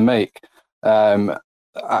you're trying to make.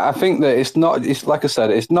 I think that it's like I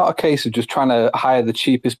said, it's not a case of just trying to hire the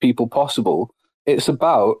cheapest people possible. It's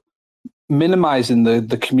about minimizing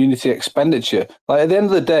the community expenditure. Like, at the end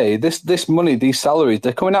of the day, this money, these salaries,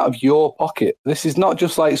 they're coming out of your pocket. This is not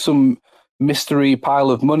just like some mystery pile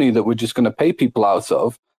of money that we're just going to pay people out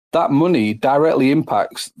of. That money directly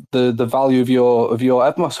impacts the value of your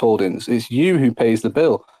Evmos holdings. It's you who pays the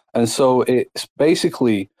bill. And so it's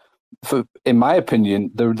basically, in my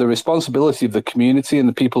opinion, the responsibility of the community and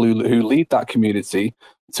the people who lead that community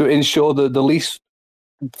to ensure the least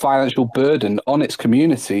financial burden on its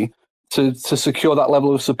community to secure that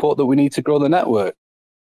level of support that we need to grow the network.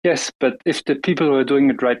 Yes, but if the people who are doing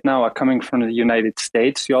it right now are coming from the United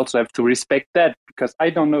States, you also have to respect that, because I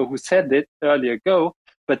don't know who said it earlier ago,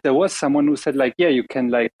 but there was someone who said, like, yeah, you can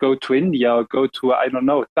like go to India or go to, I don't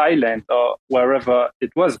know, Thailand or wherever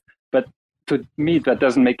it was. But to me, that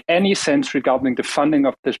doesn't make any sense regarding the funding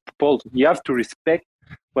of this proposal. You have to respect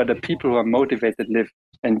where the people who are motivated live.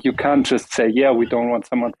 And you can't just say, yeah, we don't want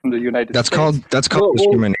someone from the United States. That's called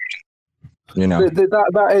discrimination.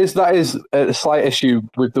 That is a slight issue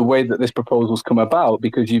with the way that this proposal's come about,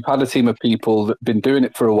 because you've had a team of people that have been doing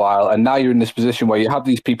it for a while, and now you're in this position where you have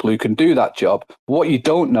these people who can do that job. What you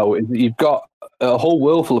don't know is that you've got a whole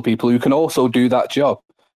world full of people who can also do that job.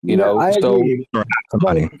 I agree.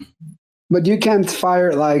 But you can't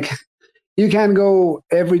fire, like, you can't go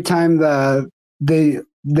every time that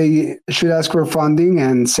they should ask for funding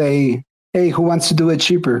and say, hey, who wants to do it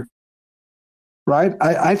cheaper? right?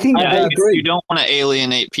 I think that's great. You don't want to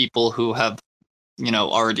alienate people who have,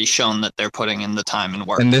 already shown that they're putting in the time and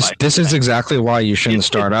work. And this is exactly why you shouldn't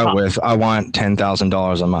start out with, I want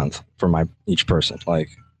 $10,000 a month for each person, like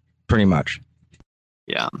pretty much.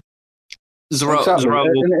 Yeah. It's an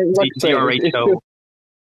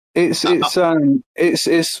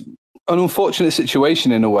unfortunate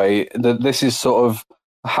situation in a way that this is sort of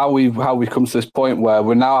how we've come to this point where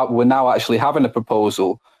we're now actually having a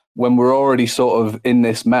proposal when we're already sort of in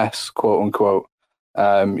this mess, quote unquote.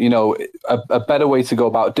 A better way to go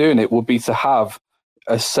about doing it would be to have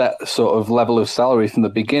a set sort of level of salary from the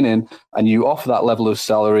beginning, and you offer that level of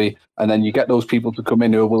salary, and then you get those people to come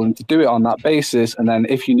in who are willing to do it on that basis, and then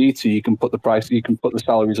if you need to, you can put the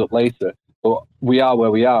salaries up later. But we are where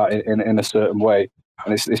we are in a certain way,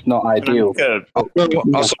 and it's not ideal.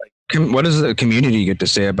 Also, what does the community get to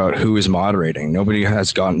say about who is moderating? Nobody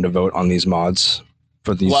has gotten to vote on these mods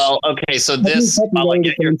for these. Well, okay, so this, I'll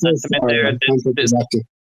get your sentiment there.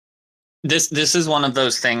 This is one of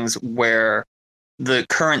those things where the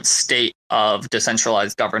current state of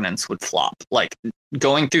decentralized governance would flop. Like,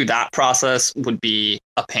 going through that process would be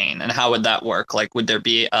a pain. And how would that work? Like, would there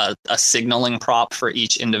be a signaling prop for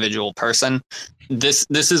each individual person? This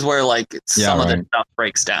is where some of the stuff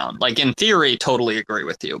breaks down. Like, in theory, totally agree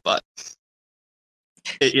with you, but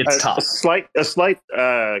it's tough. A slight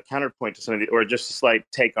counterpoint to something, or just a slight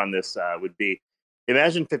take on this would be: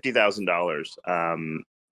 imagine $50,000.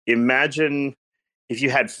 Imagine if you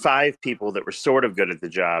had 5 people that were sort of good at the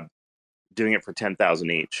job doing it for 10,000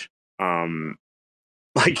 each.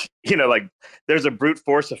 There's a brute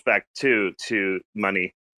force effect to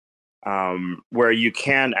money, where you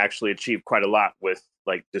can actually achieve quite a lot with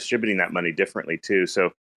distributing that money differently too.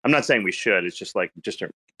 So I'm not saying we should, it's just a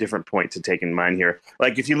different point to take in mind here.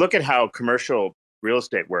 Like, if you look at how commercial real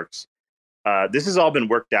estate works, this has all been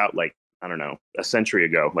worked out, I don't know, a century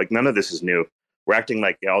ago. None of this is new. We're acting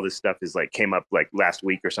like all this stuff is came up last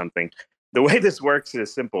week or something. The way this works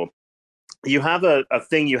is simple. You have a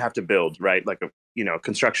thing you have to build, right? Like a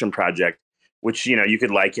construction project, which you could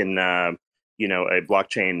liken a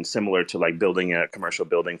blockchain similar to building a commercial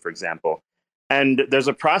building, for example. And there's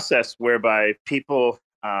a process whereby people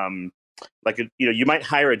you might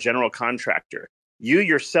hire a general contractor. You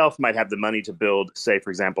yourself might have the money to build, say, for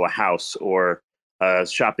example, a house or a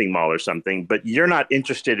shopping mall or something, but you're not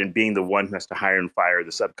interested in being the one who has to hire and fire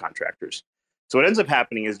the subcontractors. So what ends up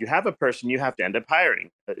happening is you have a person you have to end up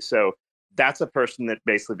hiring. So that's a person that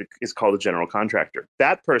basically is called a general contractor.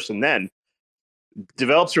 That person then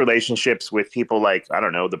develops relationships with people like, I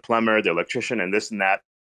don't know, the plumber, the electrician, and this and that.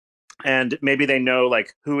 And maybe they know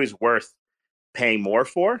who is worth paying more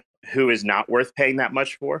for, who is not worth paying that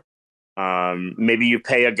much for. Maybe you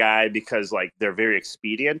pay a guy because they're very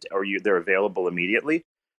expedient, or they're available immediately.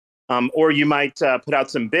 Or you might put out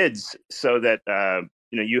some bids so that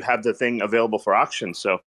you have the thing available for auction.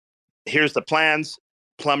 So here's the plans.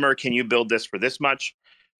 Plumber, can you build this for this much?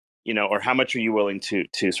 Or how much are you willing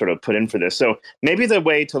to sort of put in for this? So maybe the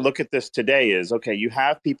way to look at this today is, okay, you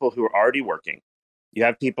have people who are already working. You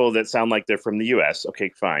have people that sound like they're from the US. Okay,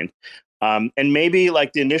 fine. And maybe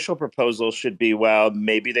the initial proposal should be, well,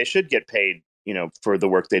 maybe they should get paid, for the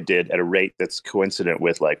work they did at a rate that's coincident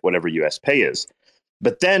with whatever US pay is.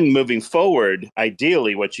 But then moving forward,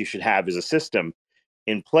 ideally, what you should have is a system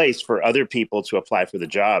in place for other people to apply for the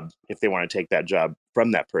job if they want to take that job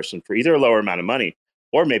from that person for either a lower amount of money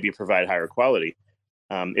or maybe provide higher quality.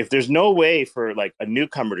 If there's no way for a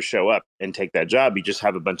newcomer to show up and take that job, you just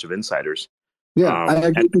have a bunch of insiders. Yeah, I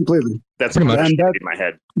agree completely. That's pretty much in my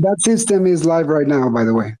head. That system is live right now, by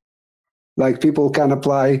the way. People can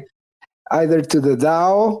apply either to the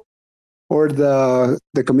DAO or the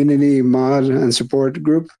community mod and support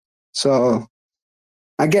group. So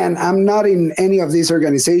again, I'm not in any of these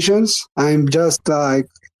organizations. I'm just a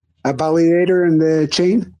validator in the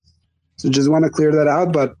chain. So just want to clear that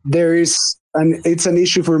out. But there is, and it's an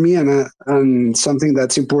issue for me, and something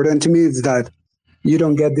that's important to me is that you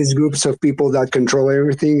don't get these groups of people that control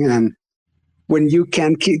everything. And when you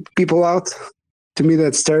can't keep people out, to me,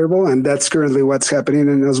 that's terrible. And that's currently what's happening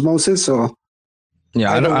in Osmosis. So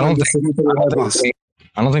yeah, I don't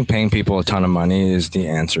think paying people a ton of money is the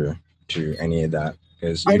answer to any of that.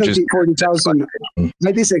 I don't think 40,000.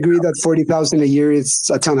 I disagree that 40,000 a year is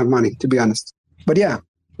a ton of money, to be honest. But yeah,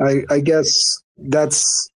 I guess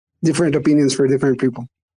that's different opinions for different people.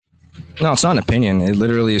 No, it's not an opinion. It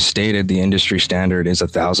literally is stated the industry standard is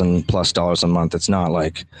 $1,000+ a month. It's not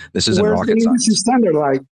this isn't rocket science. Industry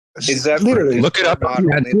standard, is that literally look it up.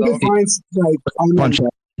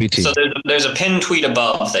 BT. So there's a pinned tweet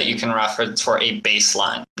above that you can reference for a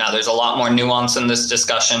baseline. Now, there's a lot more nuance in this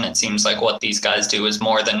discussion. It seems like what these guys do is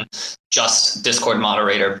more than just Discord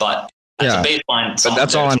moderator, but as a baseline, but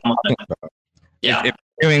that's all I'm talking about. Yeah. If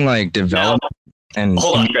you're doing like development and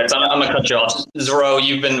hold on, Chris, I'm going to cut you off. Zero,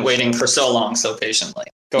 you've been waiting for so long, so patiently.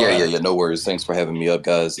 Go ahead. No worries. Thanks for having me up,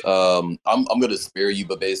 guys. I'm going to spare you,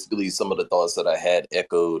 but basically some of the thoughts that I had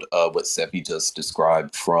echoed what Seppi just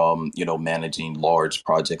described from, managing large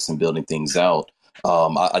projects and building things out.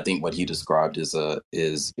 I think what he described is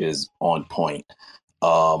on point.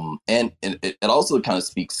 And it also kind of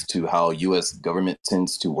speaks to how U.S. government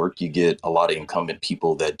tends to work. You get a lot of incumbent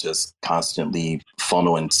people that just constantly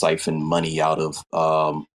funnel and siphon money out of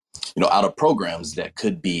programs that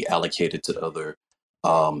could be allocated to other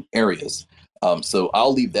areas. So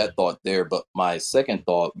I'll leave that thought there. But my second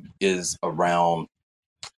thought is around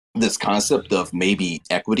this concept of maybe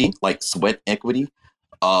equity, like sweat equity.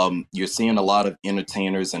 You're seeing a lot of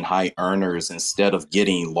entertainers and high earners, instead of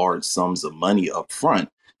getting large sums of money up front,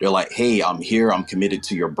 they're like, hey, I'm here. I'm committed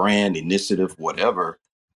to your brand, initiative, whatever.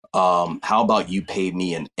 How about you pay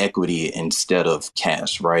me in equity instead of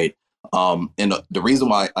cash, right? And the reason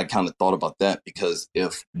why I kind of thought about that, because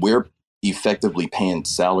if we're effectively paying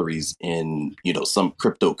salaries in, some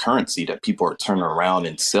cryptocurrency that people are turning around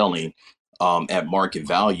and selling at market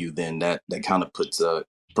value, then that kind of puts a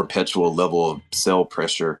perpetual level of sell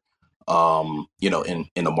pressure, in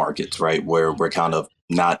the markets, right? Where we're kind of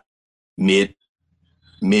not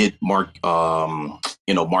market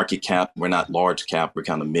cap. We're not large cap. We're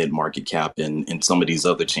kind of mid market cap, and some of these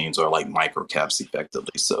other chains are like micro caps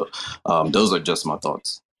effectively. So those are just my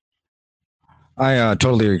thoughts. I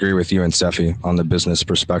totally agree with you and Sephi on the business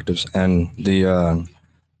perspectives, and the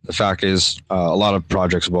fact is a lot of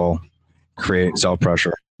projects will create sell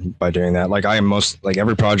pressure by doing that. Like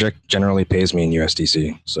every project generally pays me in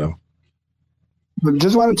USDC. So, but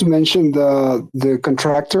just wanted to mention the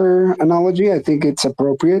contractor analogy. I think it's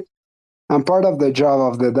appropriate, and part of the job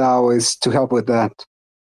of the DAO is to help with that.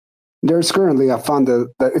 There's currently a fund that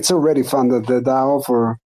it's already funded the DAO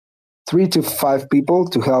for 3 to 5 people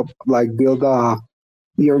to help build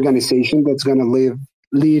the organization that's going to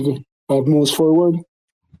lead Evmos forward.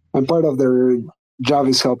 And part of their job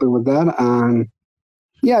is helping with that. And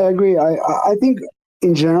yeah, I agree. I think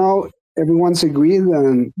in general, everyone's agreed,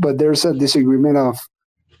 but there's a disagreement of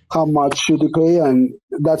how much should they pay. And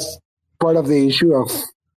that's part of the issue of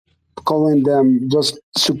calling them just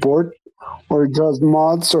support or just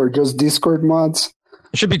mods or just Discord mods.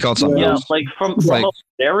 It should be called something else. From a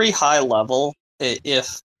very high level,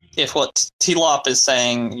 if what T-Lop is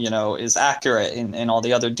saying, is accurate in all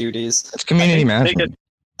the other duties, it's community management.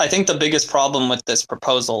 I think the biggest problem with this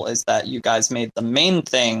proposal is that you guys made the main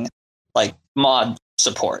thing mod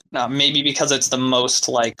support. Now, maybe because it's the most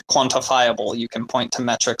quantifiable, you can point to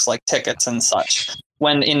metrics like tickets and such.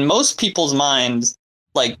 When in most people's minds,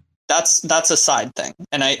 that's a side thing.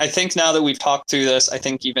 And I think now that we've talked through this, I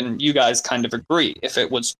think even you guys kind of agree. If it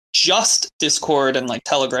was just Discord and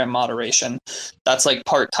Telegram moderation, that's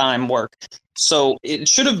part-time work. So it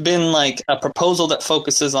should have been a proposal that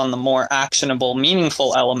focuses on the more actionable,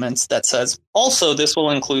 meaningful elements that says, also, this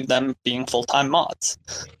will include them being full-time mods.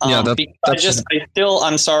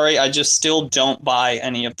 I'm sorry, I just still don't buy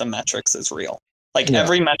any of the metrics as real.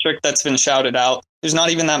 Every metric that's been shouted out, there's not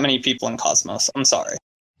even that many people in Cosmos. I'm sorry.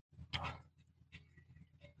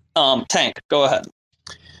 Tank, go ahead.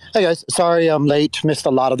 Hey guys, sorry I'm late, missed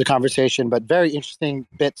a lot of the conversation, but very interesting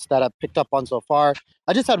bits that I've picked up on so far.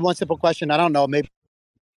 I just had one simple question. I don't know, maybe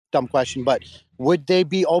dumb question, but would they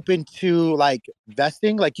be open to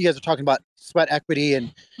vesting? You guys are talking about sweat equity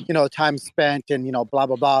and time spent and blah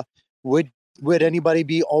blah blah. Would anybody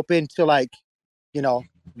be open to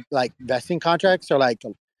vesting contracts or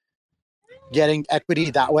getting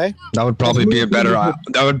equity that way? That would probably be a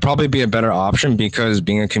better option, because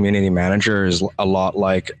being a community manager is a lot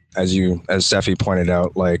as Sephi pointed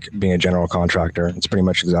out, being a general contractor. It's pretty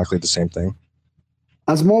much exactly the same thing.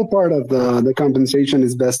 A small part of the compensation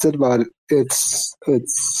is vested, but it's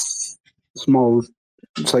small.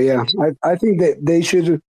 So yeah, I think that they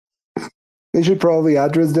should probably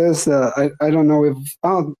address this. I don't know if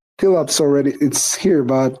Phillips already it's here,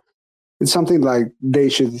 but it's something they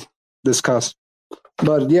should discuss.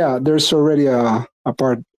 But yeah, there's already a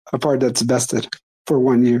part that's vested for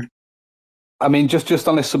 1 year. I mean, just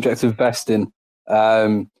on the subject of vesting,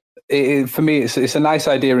 for me, it's a nice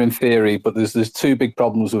idea in theory, but there's 2 big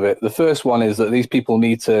problems with it. The first one is that these people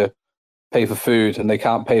need to pay for food, and they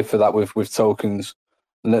can't pay for that with tokens.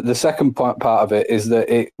 And the second part of it is that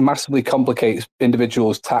it massively complicates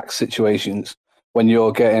individuals' tax situations when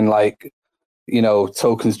you're getting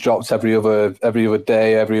tokens dropped every other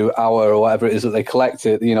day, every hour, or whatever it is that they collect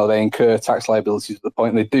it, they incur tax liabilities at the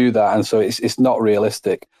point they do that, and so it's not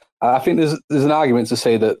realistic. I think there's an argument to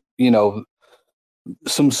say that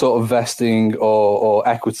some sort of vesting or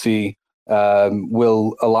equity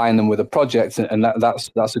will align them with a project, and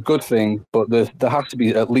that's a good thing. But there has to be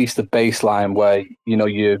at least a baseline where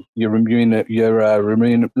you're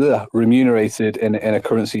remunerated in a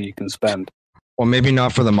currency you can spend. Well, maybe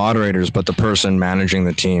not for the moderators, but the person managing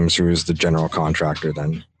the teams, who is the general contractor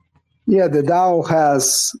then. Yeah, the DAO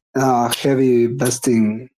has heavy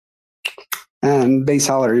vesting and base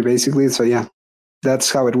salary, basically. So yeah,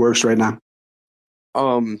 that's how it works right now.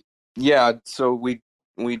 Yeah, so we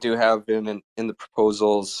do have in the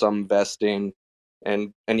proposals some vesting,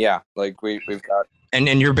 and yeah, like we've got. And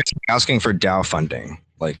you're basically asking for DAO funding,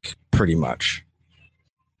 like pretty much.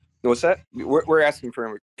 What's that? We're asking for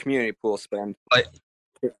a community pool spend.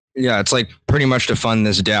 Yeah, it's like pretty much to fund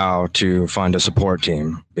this DAO to fund a support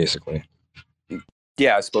team, basically.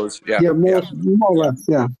 Yeah, I suppose. Yeah. Yeah, more or less.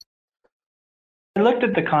 Yeah. I looked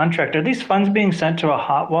at the contract. Are these funds being sent to a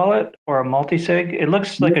hot wallet or a multi-sig? It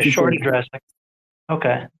looks like a short address.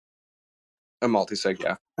 Okay. A multi-sig,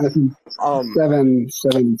 yeah. I think seven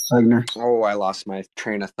Segner. Oh, I lost my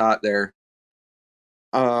train of thought there.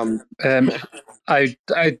 I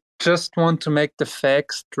just want to make the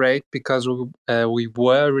facts straight, because we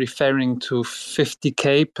were referring to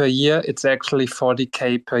 50K per year. It's actually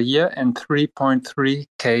 40K per year and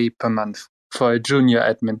 3.3K per month for a junior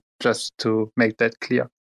admin, just to make that clear.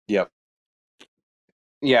 Yep.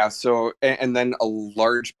 Yeah, so, and then a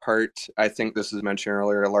large part, I think this was mentioned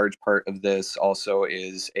earlier, a large part of this also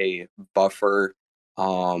is a buffer,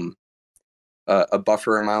 a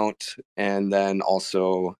buffer amount, and then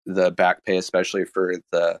also the back pay, especially for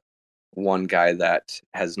the one guy that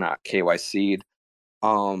has not KYC'd.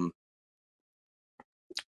 I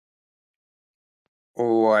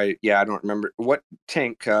don't remember what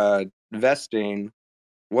tank vesting.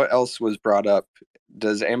 What else was brought up?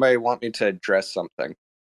 Does anybody want me to address something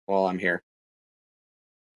while I'm here?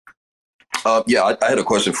 Yeah, I had a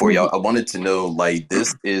question for you. I wanted to know, like,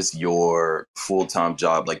 this is your full-time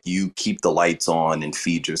job. Like, you keep the lights on and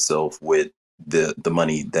feed yourself with the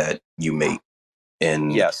money that you make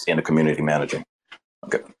in a community manager.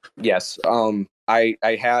 Okay. Yes. I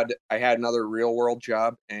had another real world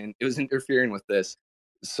job, and it was interfering with this.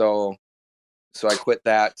 So I quit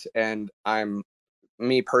that, and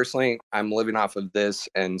me personally, I'm living off of this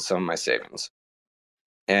and some of my savings.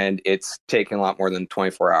 And it's taking a lot more than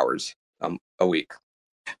 24 hours a week.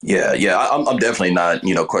 Yeah, I'm definitely not,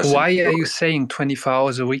 questioning. Why are you saying 24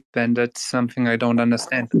 hours a week then? That's something I don't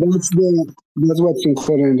understand. That's what's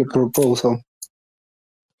included in the proposal.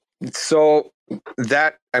 So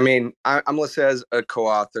that, I'm listed as a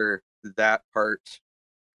co-author. That part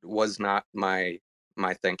was not my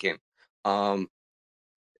thinking.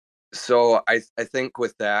 So I think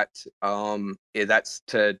with that, that's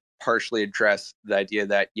to partially address the idea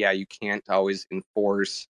that, you can't always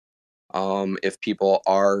enforce if people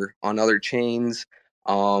are on other chains,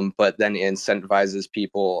 but then it incentivizes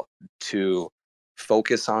people to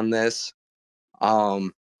focus on this.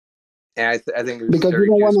 And I think because you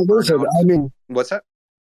don't want to lose it. What's that?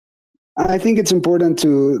 I think it's important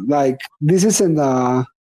to, this isn't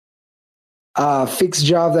a fixed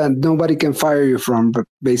job that nobody can fire you from, but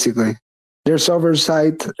basically. There's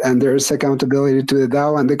oversight and there's accountability to the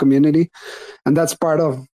DAO and the community. And that's part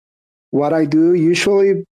of what I do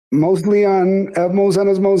usually, mostly on Evmos and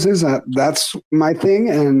Osmosis. That's my thing.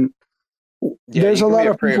 And there's a lot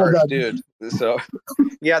of people that... dude. So,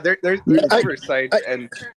 there's oversight,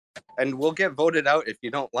 and we'll get voted out if you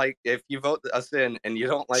don't like. If you vote us in and you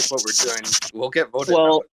don't like what we're doing, we'll get voted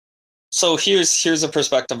out. So here's a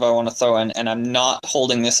perspective I want to throw in, and I'm not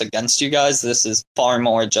holding this against you guys. This is far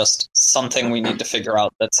more just something we need to figure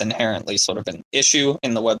out that's inherently sort of an issue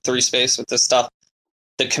in the Web3 space with this stuff.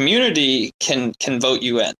 The community can vote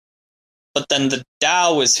you in, but then the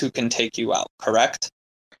DAO is who can take you out, correct?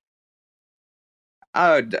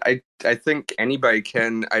 I think anybody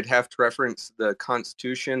can. I'd have to reference the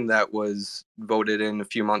Constitution that was voted in a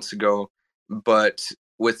few months ago, but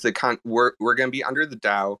with we're going to be under the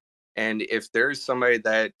DAO. And if there's somebody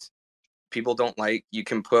that people don't like, you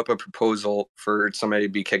can put up a proposal for somebody to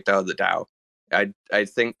be kicked out of the DAO. I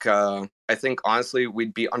think honestly,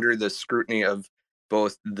 we'd be under the scrutiny of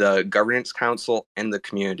both the governance council and the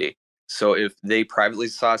community. So if they privately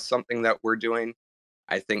saw something that we're doing,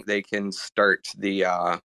 I think they can start the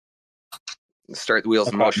wheels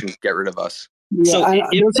in motion to get rid of us. So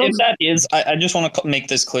if that is, I just want to make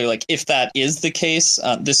this clear. Like, if that is the case,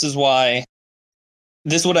 this is why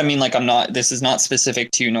this is what I mean. Like, this is not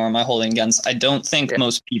specific to you, nor am I holding against. I don't think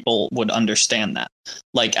most people would understand that.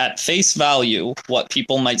 Like, at face value, what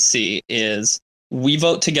people might see is we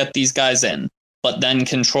vote to get these guys in, but then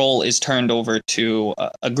control is turned over to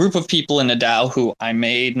a group of people in a DAO who I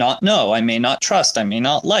may not know, I may not trust, I may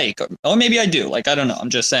not like, or maybe I do. Like, I don't know. I'm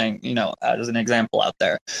just saying, as an example out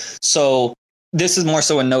there. So this is more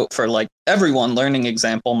so a note for like everyone, learning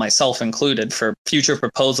example, myself included, for future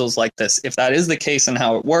proposals like this. If that is the case and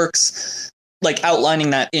how it works, like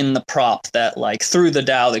outlining that in the prop, that like through the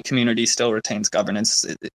DAO, the community still retains governance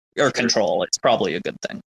or control. It's probably a good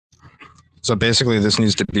thing. So basically, this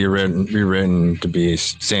needs to be rewritten to be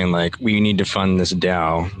saying like we need to fund this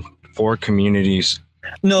DAO for communities.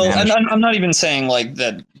 No, and I'm not even saying like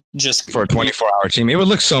that. Just for a 24-hour team, it would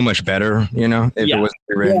look so much better, if it was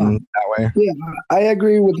written that way. Yeah, I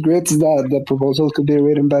agree with Grits that the proposal could be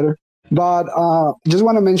written better. But just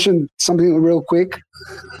want to mention something real quick.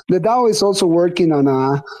 The DAO is also working on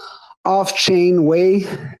a off-chain way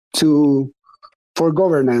for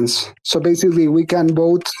governance. So basically, we can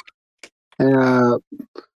vote. And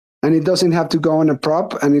it doesn't have to go on a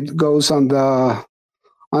prop, and it goes on the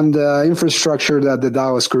infrastructure that the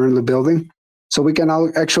DAO is currently building. So we can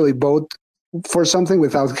actually vote for something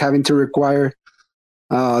without having to require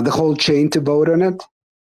the whole chain to vote on it.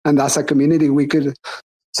 And as a community, we could.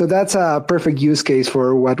 So that's a perfect use case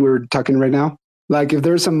for what we're talking right now. Like if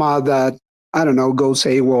there's a mod that, I don't know, goes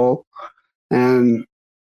AWOL and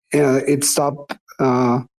it stopped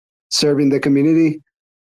serving the community,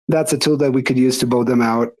 that's a tool that we could use to vote them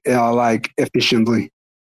out efficiently.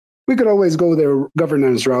 We could always go the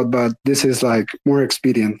governance route, but this is like more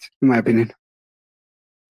expedient, in my opinion.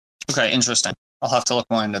 Okay, interesting. I'll have to look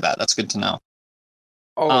more into that. That's good to know.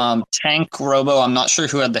 Tank Robo, I'm not sure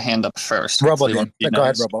who had the hand up first. Robo did. Go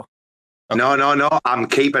ahead, Robo. Okay. No. I'm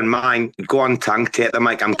keeping mine. Go on, Tank. Take the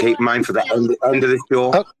mic. I'm keeping mine for the end of the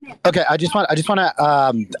show. Oh, okay. I just want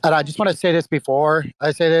to say this before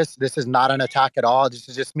I say this. This is not an attack at all. This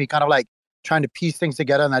is just me kind of like trying to piece things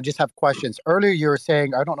together, and I just have questions. Earlier, you were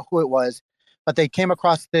saying, I don't know who it was, but they came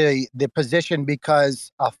across the position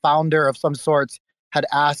because a founder of some sorts had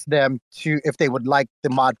asked them if they would like the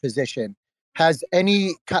mod position. Has I'm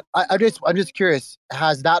just curious,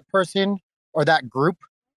 has that person or that group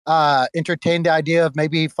entertained the idea of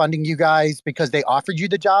maybe funding you guys because they offered you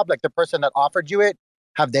the job, like the person that offered you it?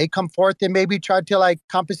 Have they come forth and maybe tried to like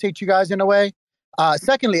compensate you guys in a way?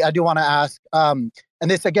 Secondly, I do want to ask, and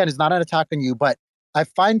this again is not an attack on you, but I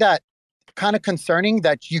find that kind of concerning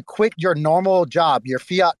that you quit your normal job, your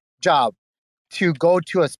fiat job, to go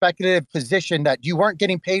to a speculative position that you weren't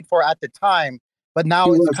getting paid for at the time, but now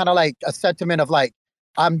it's kind of like a sentiment of like,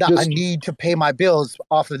 I need to pay my bills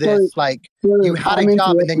off of this. You had a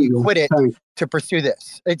job and then you quit it to pursue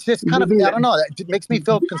this. It's just kind of, I don't know, that makes me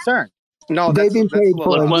feel concerned. No, they've been paid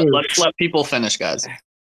for let's let people finish, guys.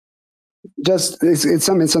 Just it's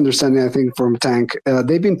some misunderstanding, I think, from Tank.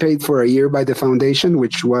 They've been paid for a year by the foundation,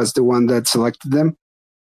 which was the one that selected them.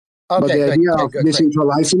 Okay, but the idea of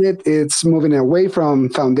decentralizing it's moving away from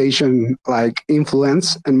foundation like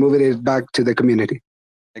influence and moving it back to the community.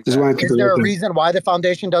 Exactly. Is there a reason why the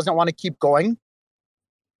foundation doesn't want to keep going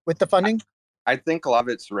with the funding? I think a lot of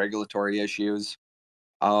it's regulatory issues.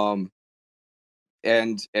 And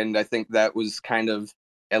I think that was kind of,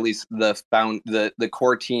 at least the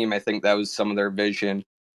core team, I think that was some of their vision,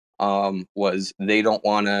 was they don't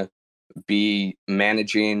want to be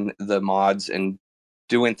managing the mods and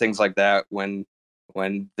doing things like that when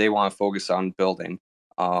they want to focus on building.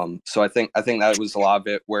 So I think that was a lot of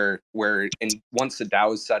it where once the DAO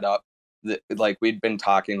was set up, like we'd been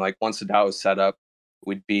talking, like once the DAO was set up,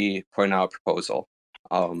 we'd be putting out a proposal.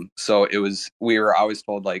 So we were always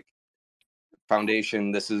told like,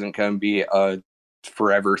 foundation, this isn't going to be a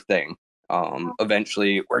forever thing.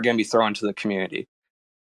 Eventually we're going to be thrown to the community.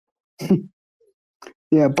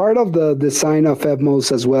 Yeah, part of the design of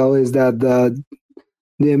Evmos as well is that the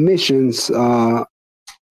emissions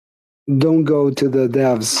don't go to the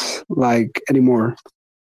devs like anymore,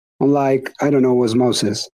 unlike, I don't know,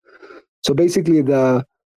 osmosis. So basically the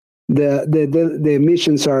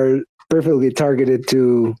emissions are perfectly targeted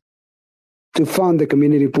to fund the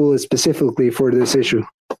community pool specifically for this issue.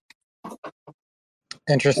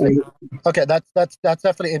 Interesting. Okay, that's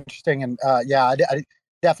definitely interesting, and I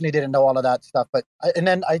definitely didn't know all of that stuff. But and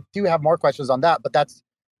then I do have more questions on that, but that's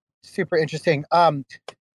super interesting.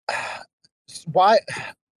 Why?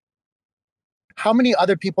 How many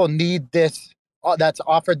other people need this? That's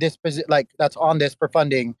offered this, like that's on this for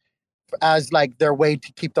funding, as like their way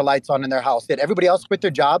to keep the lights on in their house. Did everybody else quit their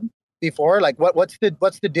job before? Like, what's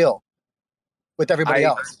the deal with everybody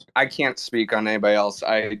else? I can't speak on anybody else.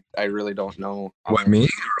 I really don't know. What, me?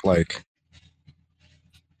 Like,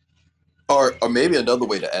 Or maybe another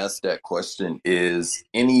way to ask that question is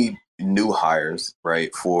any new hires,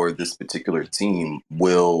 right, for this particular team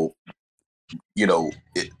will, you know,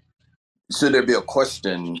 should there be a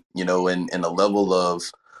question, you know, and a level of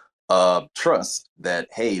trust that,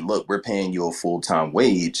 hey, look, we're paying you a full-time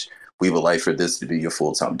wage. We would like for this to be your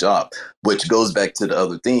full-time job, which goes back to the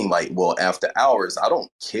other thing. Like, well, after hours, I don't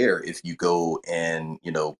care if you go and,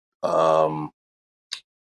 you know,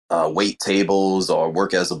 wait tables or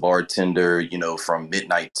work as a bartender, you know, from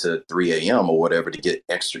midnight to 3 a.m. or whatever to get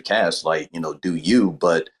extra cash, like, you know, do you.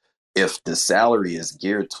 But if the salary is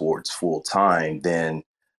geared towards full time, then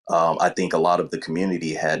I think a lot of the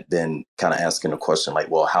community had been kind of asking the question like,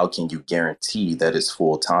 well, how can you guarantee that it's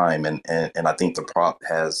full time? And I think the prop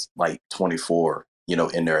has like 24, you know,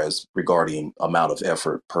 in there as regarding amount of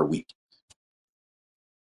effort per week.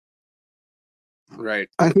 Right.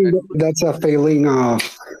 I think that's a failing of,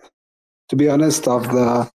 to be honest, of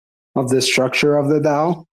the structure of the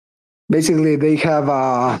DAO. Basically, they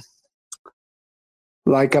have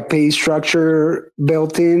like a pay structure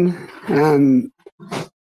built in, and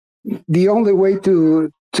the only way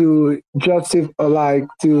to justify, like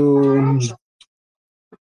to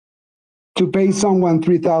pay someone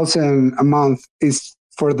 3,000 a month is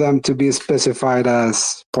for them to be specified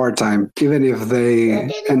as part-time, even if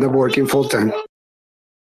they end up working full-time.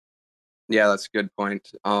 Yeah, that's a good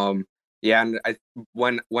point. Yeah, and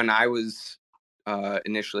when I was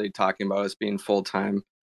initially talking about us being full-time,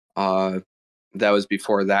 that was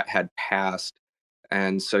before that had passed.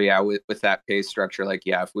 And so, yeah, with that pay structure, like,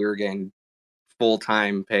 yeah, if we were getting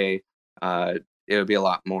full-time pay, it would be a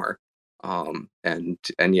lot more. And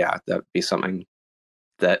yeah, that would be something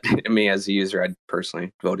that me as a user, I'd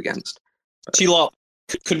personally vote against. T-Law,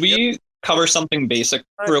 could we cover something basic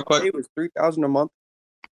real quick? It was $3,000 a month.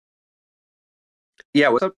 Yeah,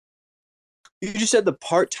 what's up? You just said the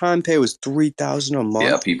part-time pay was $3,000 a month.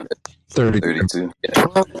 Yeah, people. 32. Yeah.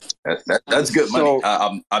 That's good money.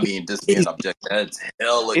 I mean, just being objective, that's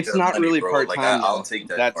hella It's good not money, really bro. part-time. Like, I'll take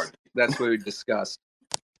that. That's what we discussed.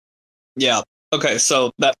 Yeah. Okay.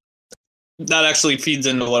 So that actually feeds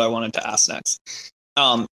into what I wanted to ask next.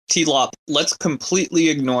 T-Lop, let's completely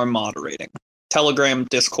ignore moderating. Telegram,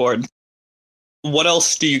 Discord. What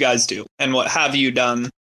else do you guys do? And what have you done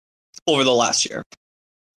over the last year?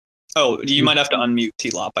 Oh, you might have to unmute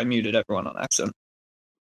T-Lop. I muted everyone on accident.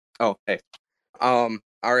 Oh, hey. All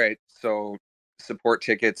right. So support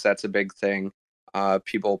tickets, that's a big thing.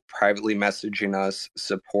 People privately messaging us,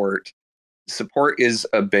 support is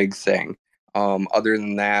a big thing. Other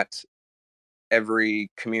than that, every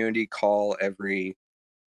community call, every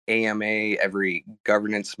AMA, every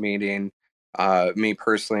governance meeting, me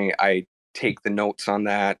personally, I take the notes on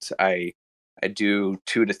that. I do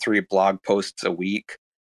 2 to 3 blog posts a week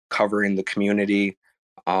covering the community,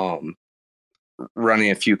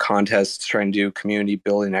 running a few contests, trying to do community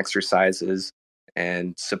building exercises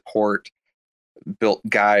and support built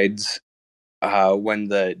guides. When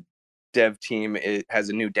the dev team has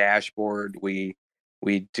a new dashboard, we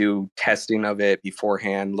do testing of it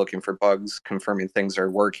beforehand, looking for bugs, confirming things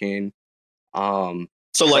are working. So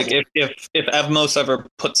like if Evmos ever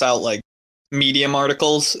puts out like Medium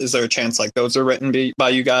articles, is there a chance like those are written by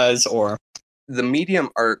you guys? Or the Medium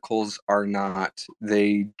articles are not.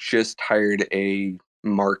 They just hired a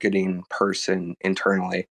marketing person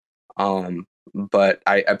internally. But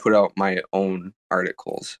I put out my own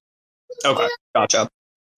articles. Okay, gotcha.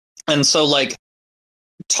 And so like,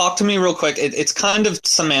 talk to me real quick. It's kind of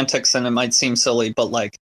semantics and it might seem silly, but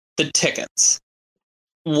like the tickets,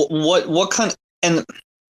 what kind, and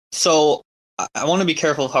so I want to be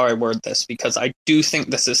careful of how I word this, because I do think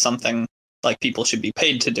this is something like people should be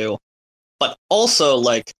paid to do, but also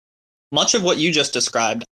like much of what you just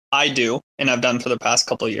described, I do, and I've done for the past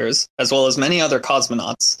couple of years, as well as many other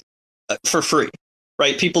cosmonauts, for free,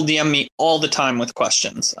 right? People DM me all the time with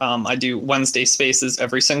questions. I do Wednesday spaces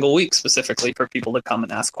every single week, specifically for people to come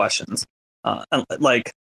and ask questions.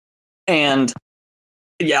 And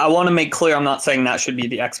yeah, I want to make clear, I'm not saying that should be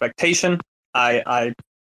the expectation. I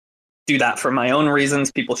do that for my own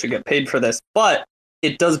reasons. People should get paid for this, but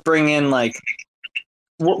it does bring in like,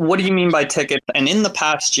 what do you mean by tickets? And in the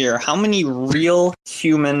past year, how many real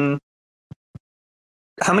humans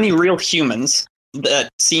that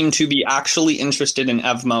seem to be actually interested in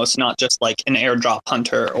Evmos, not just like an airdrop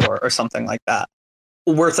hunter or something like that,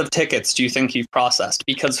 worth of tickets do you think you've processed?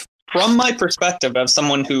 Because from my perspective, as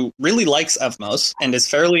someone who really likes Evmos and is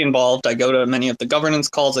fairly involved, I go to many of the governance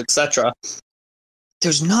calls, etc.,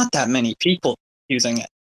 there's not that many people using it.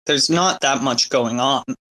 there's not that much going on.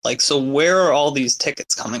 Like, so where are all these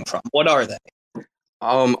tickets coming from? What are they?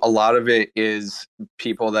 A lot of it is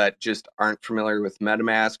people that just aren't familiar with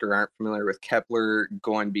MetaMask or aren't familiar with Kepler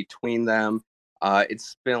going between them.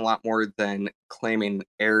 It's been a lot more than claiming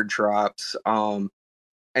airdrops.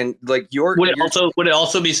 And like would it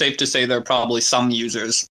also be safe to say there are probably some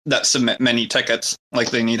users that submit many tickets, like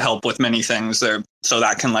they need help with many things there, so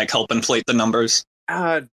that can like help inflate the numbers?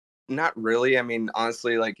 Not really. I mean,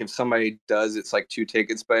 honestly, like if somebody does, it's like 2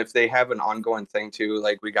 tickets. But if they have an ongoing thing too,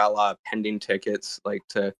 like we got a lot of pending tickets, like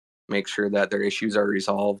to make sure that their issues are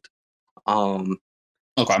resolved.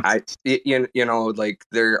 Okay. You know, like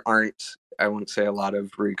there aren't, I wouldn't say a lot of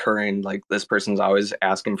recurring, like this person's always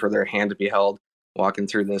asking for their hand to be held, walking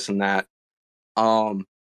through this and that. I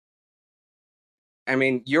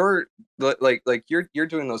mean, you're you're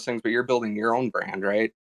doing those things, but you're building your own brand,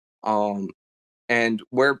 right? And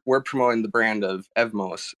we're promoting the brand of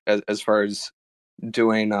Evmos as far as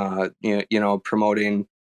doing you know promoting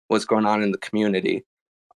what's going on in the community.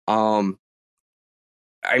 I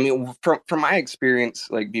mean, from my experience,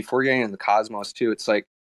 like before getting into the Cosmos too, it's like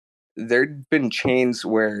there'd been chains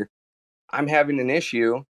where I'm having an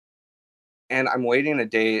issue and I'm waiting a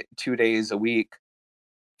day, 2 days, a week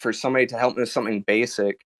for somebody to help me with something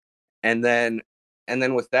basic, and then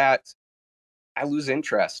with that, I lose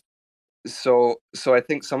interest. So I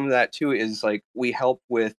think some of that too is like we help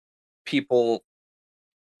with people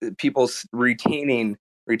retaining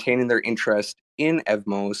their interest in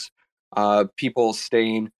Evmos, people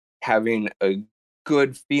having a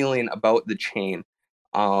good feeling about the chain.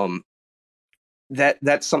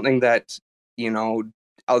 That's something that, you know,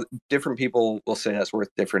 different people will say that's worth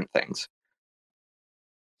different things.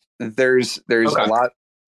 There's Okay. a lot.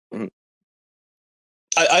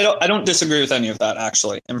 I don't disagree with any of that,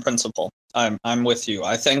 actually. In principle, I'm with you.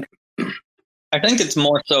 I think it's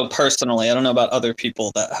more so personally. I don't know about other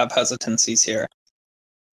people that have hesitancies here.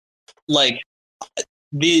 Like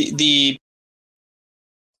this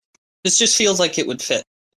just feels like it would fit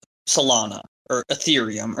Solana or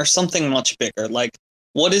Ethereum or something much bigger. Like,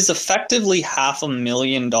 what is effectively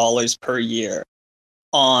 $500,000 per year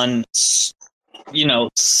on, you know,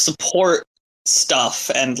 support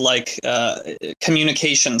stuff and like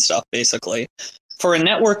communication stuff, basically, for a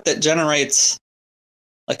network that generates,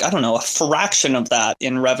 like, I don't know, a fraction of that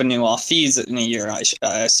in revenue off fees in a year,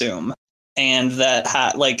 I assume. And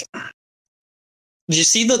that like, do you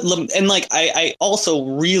see and like, I also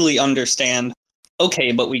really understand,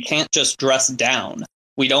 okay, but we can't just dress down.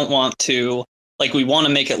 We don't want to, like, we want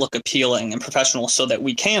to make it look appealing and professional so that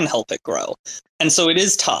we can help it grow. And so it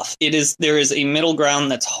is tough. There is a middle ground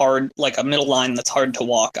that's hard, like a middle line that's hard to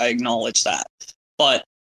walk. I acknowledge that. But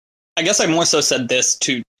I guess I more so said this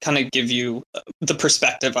to kind of give you the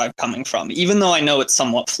perspective I'm coming from, even though I know it's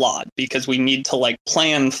somewhat flawed, because we need to like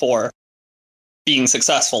plan for being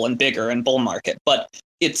successful and bigger in bull market. But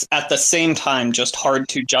it's at the same time just hard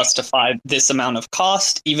to justify this amount of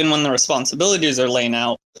cost, even when the responsibilities are laying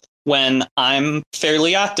out, when I'm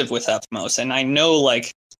fairly active with Evmos and I know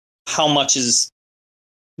like how much is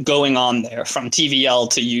going on there, from TVL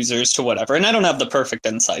to users to whatever. And I don't have the perfect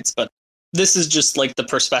insights, but this is just like the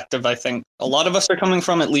perspective I think a lot of us are coming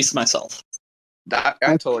from, at least myself. I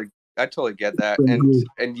totally get that.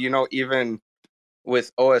 And you know, even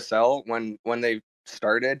with OSL, when they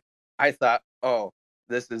started, I thought, oh,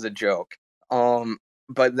 this is a joke.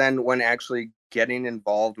 But then when actually getting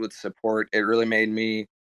involved with support, it really made me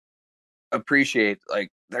appreciate, like,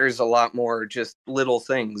 there's a lot more just little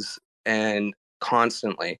things and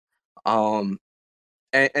constantly. And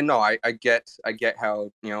no, I get how,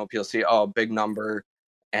 you know, people see, oh, big number,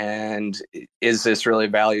 and is this really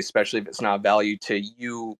value, especially if it's not value to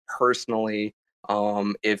you personally.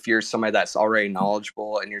 If you're somebody that's already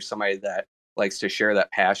knowledgeable and you're somebody that likes to share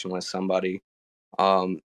that passion with somebody.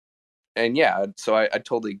 And yeah, so I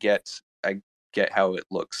totally get how it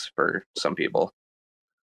looks for some people.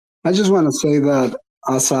 I just want to say that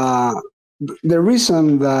the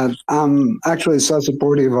reason that I'm actually so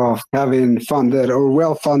supportive of having funded or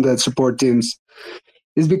well-funded support teams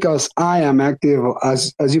is because I am active,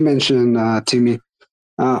 as you mentioned, Timmy.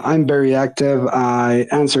 I'm very active. I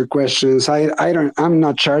answer questions. I'm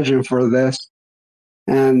not charging for this,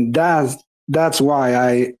 and that's why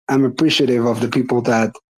I am appreciative of the people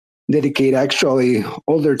that dedicate actually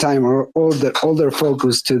all their time or all their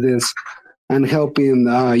focus to this and helping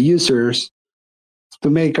users to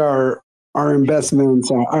make our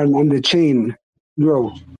investments on the chain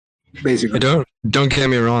grow, basically. Don't get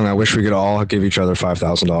me wrong. I wish we could all give each other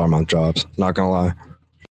 $5,000 a month jobs. Not gonna lie.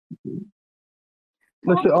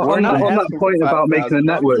 Listen, on that point about making a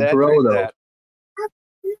network grow, though.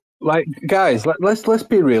 Like, guys, let's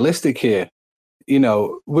be realistic here. You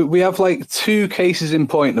know, we have like two cases in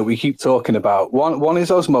point that we keep talking about. One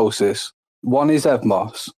is Osmosis, one is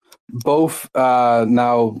Evmos. Both are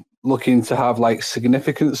now looking to have like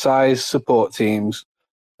significant size support teams.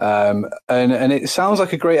 And it sounds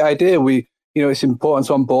like a great idea. It's important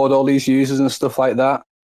to onboard all these users and stuff like that.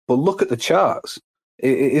 But look at the charts.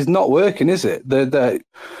 It is not working, is it?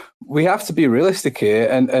 We have to be realistic here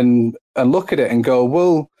and look at it and go,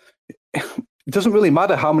 well, it doesn't really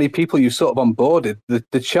matter how many people you sort of onboarded.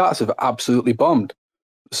 The charts have absolutely bombed.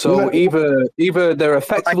 So either they're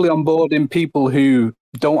effectively onboarding people who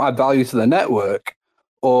don't add value to the network,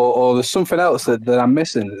 or there's something else that I'm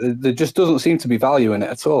missing. There just doesn't seem to be value in it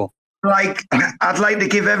at all. Like, I'd like to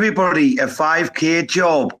give everybody a 5K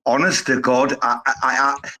job. Honest to God,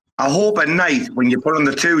 I hope at night when you put on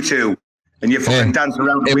the tutu and you fucking dance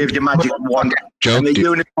around and wave your magic wand and the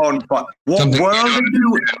unicorn. But what world are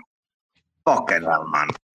you in? Fucking hell, man!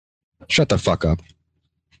 Shut the fuck up.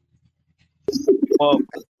 Well,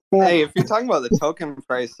 hey, if you're talking about the token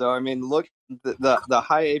price, though, I mean, look, the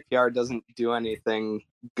high APR doesn't do anything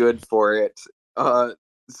good for it.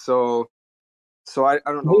 So I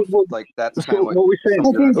don't know if, like, that's kind of what we're saying.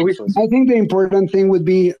 I think the important thing would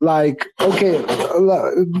be, like, okay,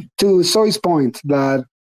 to Soy's point, that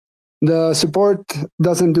the support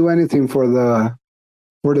doesn't do anything for the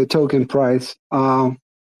token price.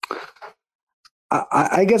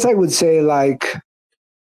 I guess I would say, like,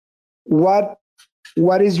 what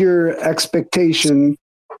is your expectation?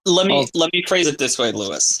 Let me phrase it this way,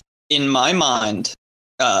 Lewis. In my mind,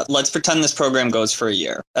 let's pretend this program goes for a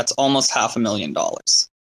year. That's almost $500,000.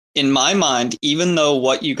 In my mind, even though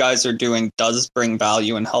what you guys are doing does bring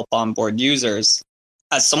value and help onboard users,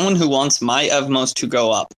 as someone who wants my Evmos to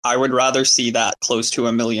go up, I would rather see that close to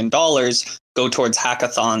 $1 million go towards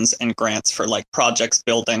hackathons and grants for like projects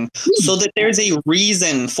building, so that there's a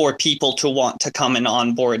reason for people to want to come and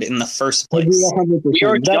onboard in the first place. We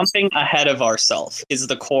are jumping ahead of ourselves is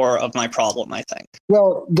the core of my problem, I think.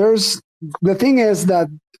 Well, the thing is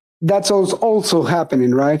that's also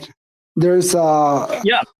happening, right? There's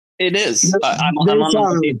yeah, it is. I'm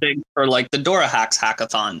on the big for like the Dora Hacks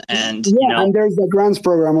hackathon, and and there's the grants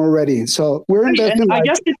program already. So we're investing. I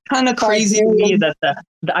guess it's kind of crazy to me that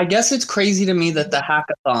the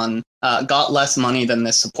hackathon got less money than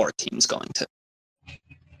this support team's going to.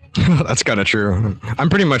 That's kind of true. I'm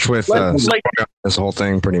pretty much with this whole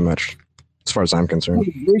thing, pretty much, as far as I'm concerned.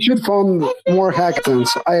 They should fund more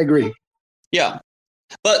hackathons. I agree. Yeah,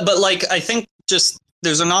 but like, I think just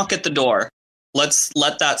there's a knock at the door. Let's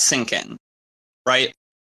let that sink in, right?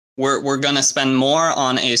 We're gonna spend more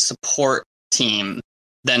on a support team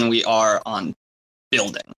than we are on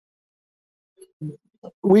building.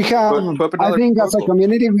 We have, I think, as a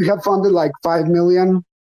community, we have funded like $5 million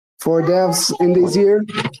for devs in this year.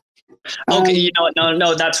 Okay,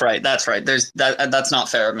 no, that's right. There's that's not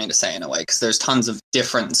fair of me to say in a way, because there's tons of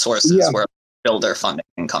different sources where builder funding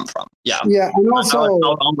can come from. Yeah, and also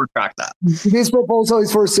I'll retract that. This proposal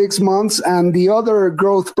is for 6 months, and the other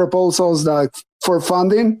growth proposals that for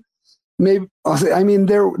funding, maybe, I mean,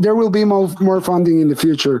 there will be more funding in the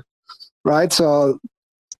future, right? So,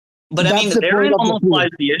 but I mean, therein almost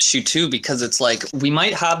lies the issue too, because it's like we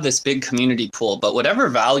might have this big community pool, but whatever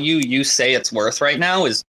value you say it's worth right now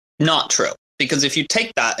is not true, because if you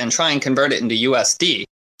take that and try and convert it into USD,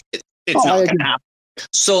 it's not going to happen.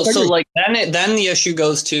 So like then the issue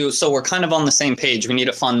goes to, so we're kind of on the same page. We need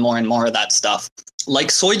to fund more and more of that stuff. Like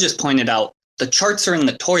Soy just pointed out, the charts are in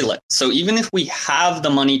the toilet. So even if we have the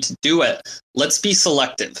money to do it, let's be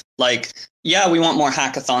selective. Like, yeah, we want more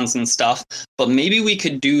hackathons and stuff, but maybe we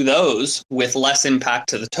could do those with less impact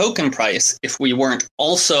to the token price if we weren't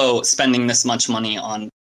also spending this much money on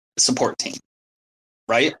the support team,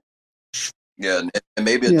 right? Yeah, and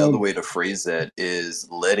maybe another way to phrase that is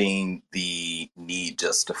letting the need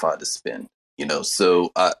justify the spend.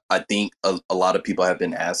 So I think a lot of people have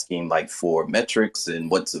been asking like for metrics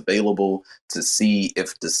and what's available to see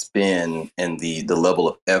if the spend and the level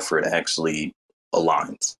of effort actually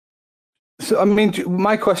aligns. So, I mean,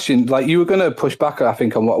 my question, like, you were going to push back, I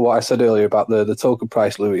think, on what I said earlier about the token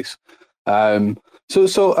price, Luis.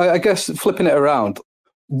 So I guess flipping it around,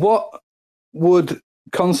 what would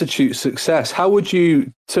constitute success? How would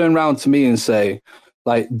you turn around to me and say,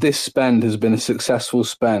 like, this spend has been a successful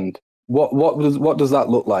spend? What does that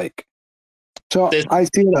look like? So I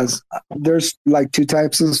see it as there's like two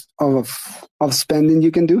types of spending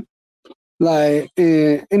you can do. Like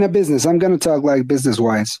in a business, I'm going to talk like business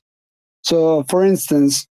wise. So for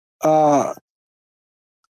instance, Coca-Cola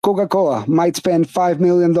might spend $5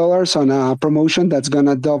 million on a promotion that's going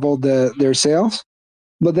to double their sales.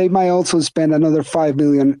 but they might also spend another 5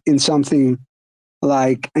 million in something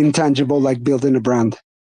like intangible, like building a brand.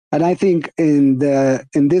 And I think in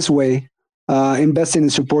this way, investing in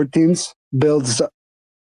support teams builds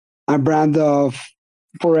a brand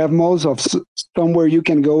for Evmos of somewhere you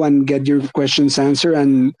can go and get your questions answered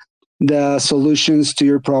and the solutions to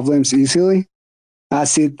your problems easily,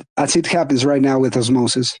 as it happens right now with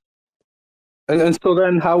osmosis. And so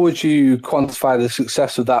then, how would you quantify the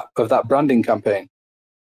success of that branding campaign?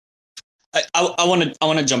 I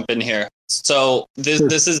want to jump in here. So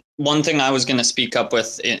this is one thing I was going to speak up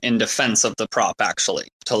with in defense of the prop, actually,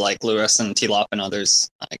 to like Lewis and T-Lop and others,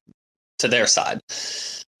 like, to their side.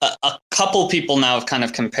 A couple people now have kind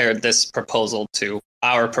of compared this proposal to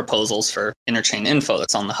our proposals for interchain info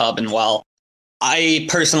that's on the hub. And while I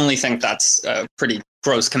personally think that's a pretty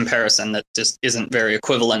gross comparison that just isn't very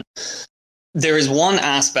equivalent, there is one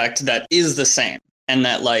aspect that is the same and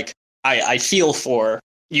that like I feel for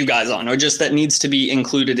you guys on, or just that needs to be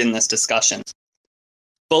included in this discussion.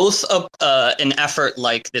 Both an effort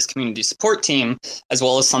like this community support team, as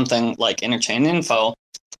well as something like interchain info,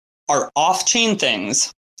 are off-chain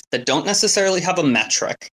things that don't necessarily have a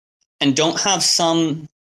metric and don't have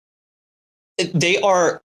they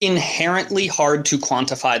are inherently hard to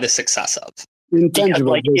quantify the success of. Because,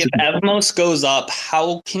 like, if Evmos goes up,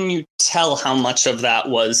 how can you tell how much of that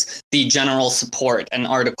was the general support and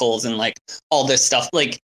articles and like all this stuff?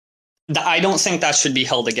 Like, I don't think that should be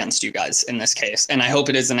held against you guys in this case. And I hope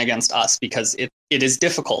it isn't against us, because it is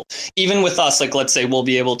difficult. Even with us, like, let's say we'll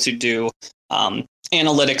be able to do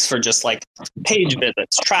analytics for just like page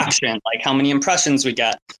visits, traction, like how many impressions we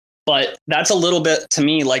get. But that's a little bit, to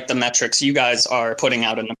me, like the metrics you guys are putting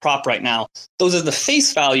out in the prop right now. Those are the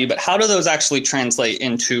face value, but how do those actually translate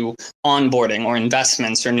into onboarding or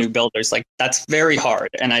investments or new builders? Like, that's very hard.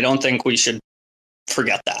 And I don't think we should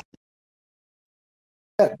forget that.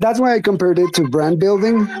 That's why I compared it to brand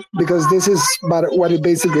building, because this is what it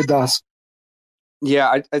basically does.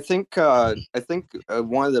 Yeah, I think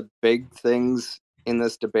one of the big things in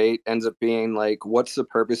this debate ends up being like, what's the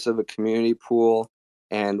purpose of a community pool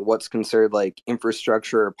and what's considered like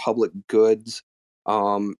infrastructure or public goods?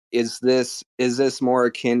 Is this more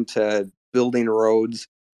akin to building roads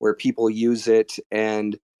where people use it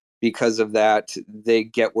and because of that they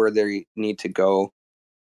get where they need to go?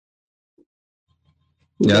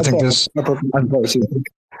 Yeah, I think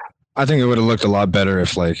it would have looked a lot better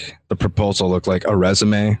if like the proposal looked like a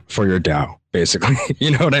resume for your DAO, basically.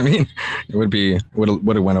 You know what I mean? It would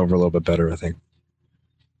have went over a little bit better, I think.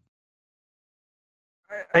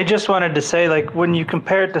 I just wanted to say, like, when you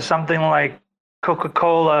compare it to something like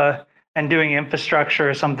Coca-Cola and doing infrastructure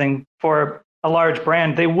or something for a large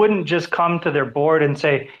brand, they wouldn't just come to their board and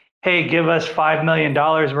say, hey, give us $5 million.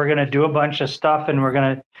 We're going to do a bunch of stuff.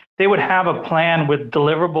 And they would have a plan with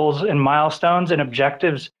deliverables and milestones and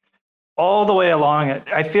objectives all the way along it.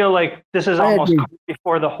 I feel like this is almost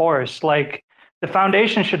before the horse. Like, the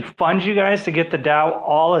foundation should fund you guys to get the DAO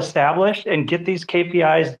all established and get these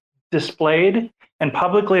KPIs displayed and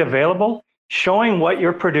publicly available, showing what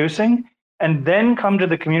you're producing, and then come to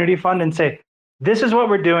the community fund and say, this is what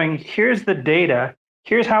we're doing. Here's the data.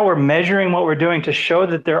 Here's how we're measuring what we're doing to show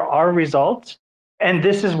that there are results. And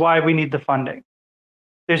this is why we need the funding.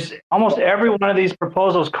 There's almost every one of these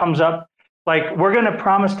proposals comes up like, we're going to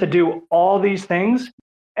promise to do all these things.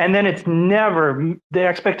 And then it's never, the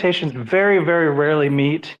expectations very, very rarely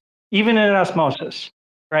meet, even in osmosis,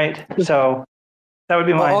 right? So that would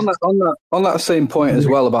be my... On that same point as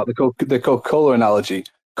well about the Coca-Cola analogy,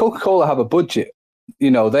 Coca-Cola have a budget. You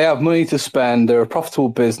know, they have money to spend, they're a profitable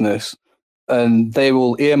business, and they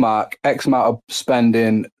will earmark X amount of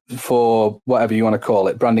spending for whatever you want to call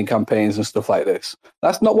it, branding campaigns and stuff like this.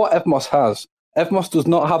 That's not what Evmos has. Evmos does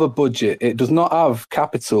not have a budget. It does not have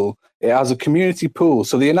capital. It has a community pool.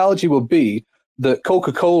 So the analogy would be that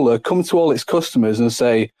Coca-Cola come to all its customers and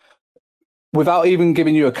say, without even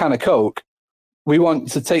giving you a can of Coke, we want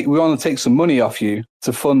to take some money off you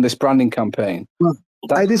to fund this branding campaign. Well,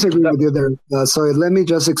 I disagree with you there. So let me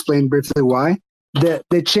just explain briefly why.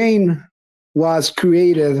 The chain was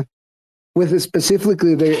created with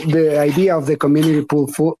specifically the idea of the community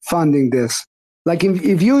pool funding this. Like,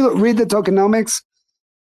 if you read the tokenomics,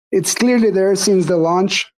 it's clearly there since the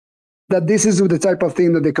launch that this is the type of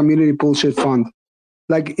thing that the community pool should fund.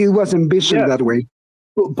 Like, it was envisioned that way.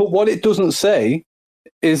 But what it doesn't say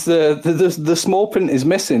is the small print is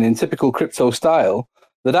missing in typical crypto style,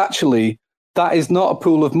 that actually that is not a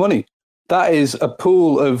pool of money. That is a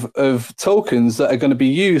pool of tokens that are going to be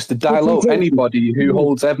used to dial up anybody who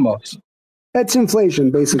holds Evmos. That's inflation,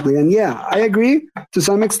 basically. And yeah, I agree to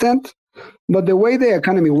some extent. But the way the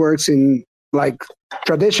economy works in like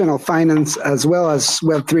traditional finance as well as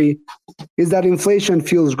Web3, is that inflation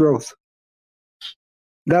fuels growth.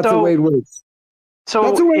 That's the way it works. So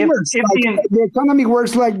that's the way it works. Like, the economy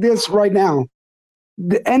works like this right now.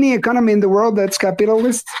 Any economy in the world that's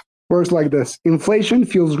capitalist works like this. Inflation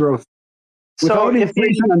fuels growth. Without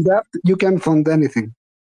inflation and debt, you can't fund anything.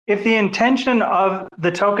 If the intention of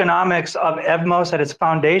the tokenomics of Evmos at its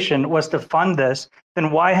foundation was to fund this,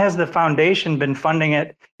 then why has the foundation been funding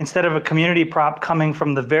it instead of a community prop coming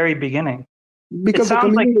from the very beginning? Because the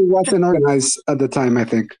community wasn't organized at the time, I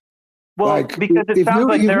think. Well, because it sounds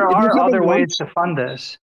like there are other ways to fund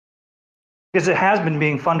this. Because it has been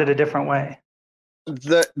being funded a different way.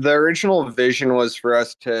 The original vision was for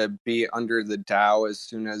us to be under the DAO as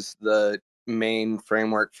soon as the main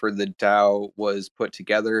framework for the DAO was put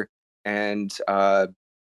together, and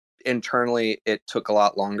internally it took a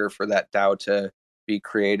lot longer for that DAO to be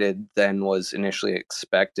created than was initially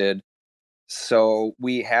expected. So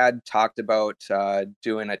we had talked about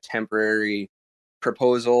doing a temporary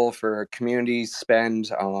proposal for community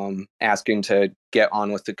spend, asking to get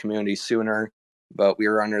on with the community sooner, but we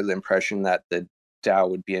were under the impression that the DAO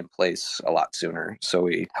would be in place a lot sooner, so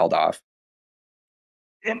we held off.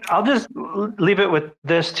 And I'll just leave it with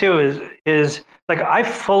this too, is like, I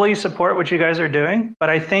fully support what you guys are doing,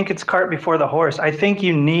 but I think it's cart before the horse. I think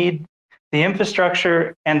you need the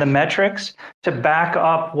infrastructure and the metrics to back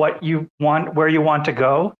up what you want, where you want to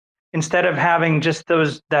go, instead of having just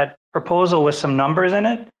that proposal with some numbers in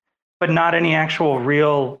it, but not any actual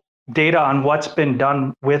real data on what's been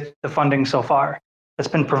done with the funding so far that's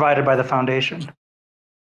been provided by the foundation.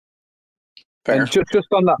 And just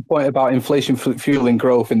on that point about inflation fueling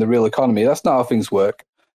growth in the real economy, that's not how things work.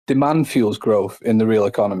 Demand fuels growth in the real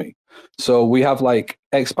economy. So we have like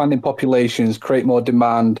expanding populations, create more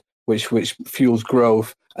demand, which fuels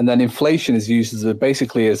growth, and then inflation is used as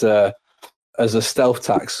basically as a stealth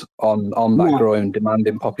tax on that growing demand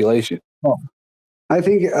in population. I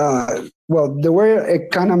think the way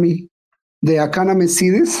the economy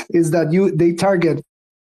see this is that they target.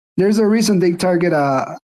 There's a reason they target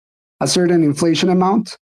a certain inflation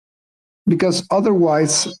amount, because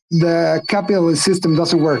otherwise the capitalist system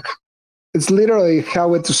doesn't work. It's literally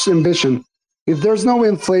how it's envisioned. If there's no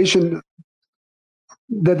inflation,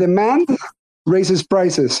 the demand raises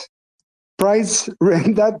prices.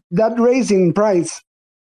 That raising price,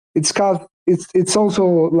 it's also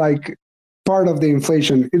like part of the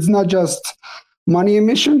inflation. It's not just money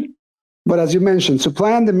emission, but as you mentioned,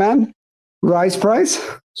 supply and demand rise price.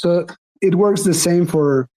 So it works the same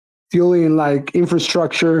for fueling like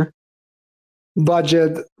infrastructure,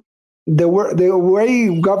 budget, the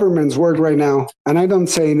way governments work right now, and I don't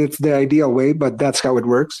say it's the ideal way, but that's how it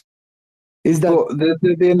works. Is that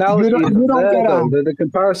the analogy isn't there? The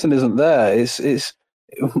comparison isn't there. It's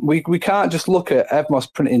we can't just look at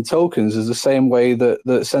Evmos printing tokens as the same way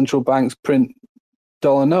that central banks print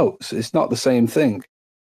dollar notes. It's not the same thing.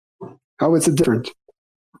 How is it different?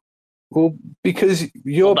 Well, because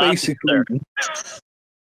you're basically.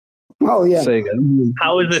 Oh yeah. Say again.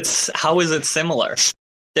 How is it similar?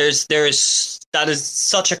 That is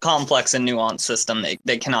such a complex and nuanced system.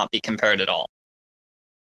 They cannot be compared at all.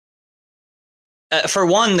 For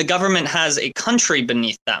one, the government has a country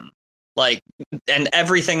beneath them, and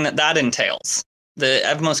everything that entails. The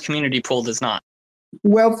Evmos community pool does not.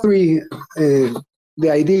 Web3, the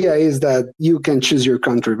idea is that you can choose your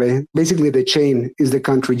country. Basically, the chain is the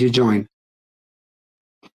country you join.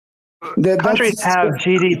 Countries have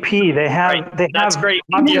GDP. They have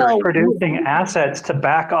producing assets to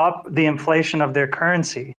back up the inflation of their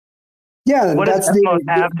currency. Yeah, what does Evmos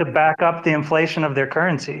have to back up the inflation of their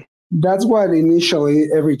currency? That's what initially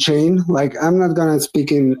every chain, I'm not going to speak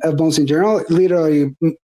in Evmos in general, literally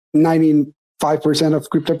 95% of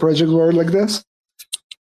crypto projects were like this.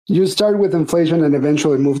 You start with inflation and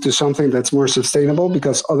eventually move to something that's more sustainable,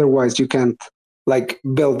 because otherwise you can't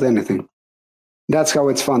build anything. That's how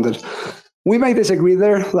it's funded. We may disagree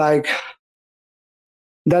there.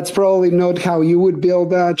 That's probably not how you would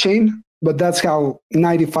build a chain, but that's how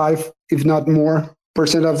 95, if not more, %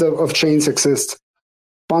 of chains exist.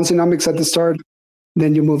 Ponzinomics at the start,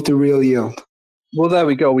 then you move to real yield. Well, there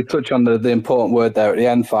we go. We touch on the important word there at the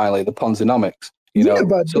end. Finally, the Ponzinomics.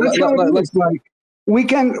 But so that's how it is.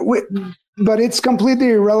 But it's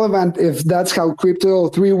completely irrelevant if that's how Crypto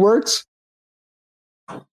 3 works.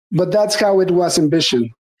 But that's how it was envisioned.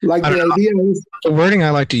 The idea is the wording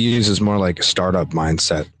I like to use is more like a startup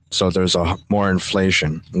mindset. So there's more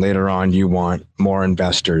inflation. Later on, you want more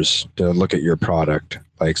investors to look at your product.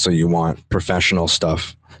 So you want professional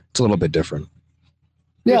stuff. It's a little bit different.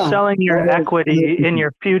 You're selling your equity in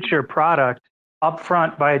your future product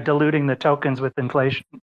upfront by diluting the tokens with inflation.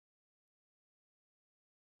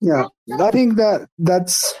 Yeah, I think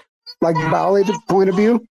that's like valid point of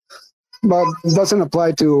view, but it doesn't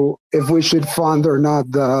apply to if we should fund or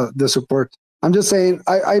not the support. I'm just saying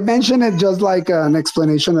I mentioned it just like an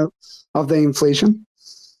explanation of the inflation,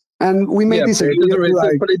 and we may disagree.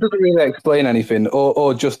 But it doesn't really explain anything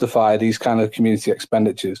or justify these kind of community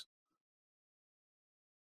expenditures.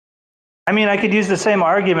 I mean, I could use the same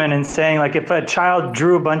argument in saying, like, if a child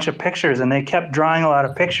drew a bunch of pictures and they kept drawing a lot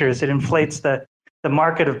of pictures, it inflates the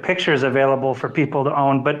market of pictures available for people to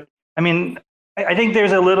own. But I mean, I think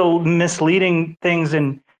there's a little misleading things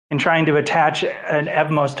in trying to attach an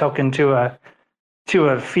Evmos token to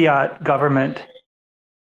a fiat government.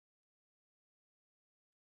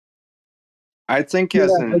 I think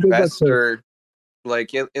as an investor,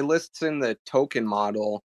 like it lists in the token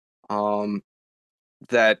model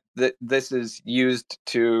that this is used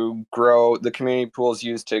to grow, the community pool is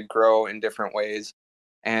used to grow in different ways.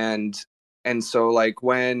 And so like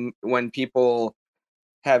when people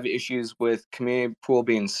have issues with community pool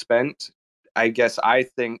being spent, I guess I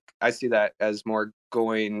see that as more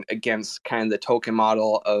going against kind of the token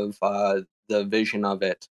model of the vision of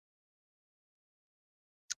it.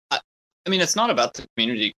 I mean, it's not about the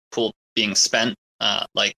community pool being spent.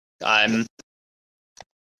 Like I'm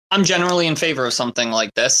generally in favor of something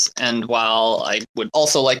like this, and while I would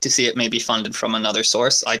also like to see it maybe funded from another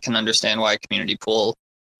source, I can understand why a community pool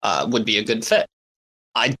would be a good fit.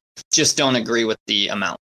 I just don't agree with the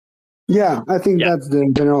amount. Yeah, I think that's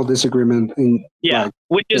the general disagreement.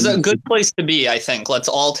 Which is a good place to be, I think. Let's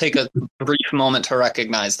all take a brief moment to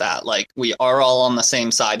recognize that. Like, we are all on the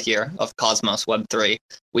same side here of Cosmos Web3.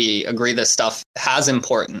 We agree this stuff has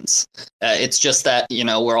importance. It's just that,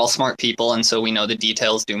 we're all smart people, and so we know the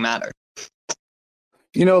details do matter.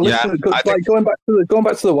 Listen, like going back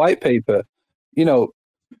to the white paper,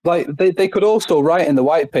 like they could also write in the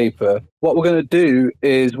white paper, what we're going to do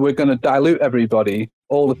is we're going to dilute everybody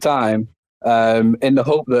all the time in the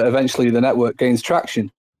hope that eventually the network gains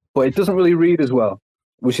traction. But it doesn't really read as well,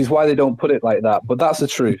 which is why they don't put it like that. But that's the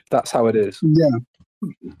truth. That's how it is.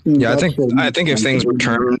 Yeah, I think if things were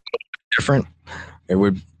turned different, it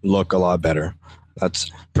would look a lot better.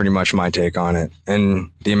 That's pretty much my take on it.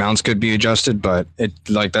 And the amounts could be adjusted, but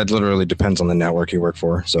that literally depends on the network you work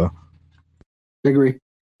for. So I agree.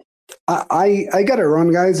 I got to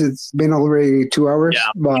run, guys. It's been already 2 hours,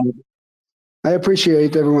 but I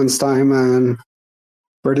appreciate everyone's time and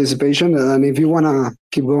participation. And if you want to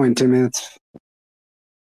keep going 10 minutes.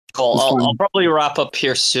 Cool. I'll probably wrap up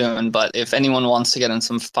here soon, but if anyone wants to get in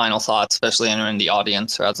some final thoughts, especially anyone in the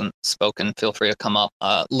audience who hasn't spoken, feel free to come up.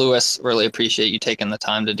 Lewis, really appreciate you taking the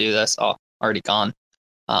time to do this. Oh, already gone.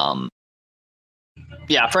 For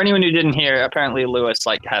anyone who didn't hear, apparently Lewis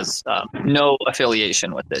has no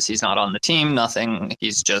affiliation with this. He's not on the team, nothing.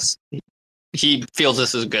 He's just, he feels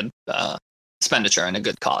this is a good expenditure and a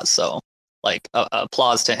good cause. So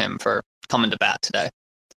applause to him for coming to bat today.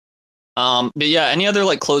 But yeah, any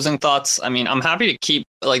other closing thoughts? I mean, I'm happy to keep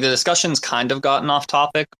the discussion's kind of gotten off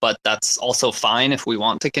topic, but that's also fine if we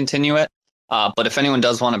want to continue it. But if anyone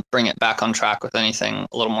does want to bring it back on track with anything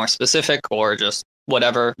a little more specific or just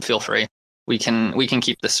whatever, feel free. We can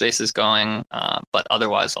keep the spaces going, but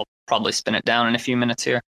otherwise I'll probably spin it down in a few minutes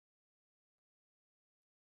here.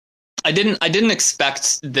 I didn't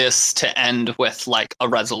expect this to end with a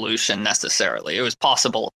resolution necessarily. It was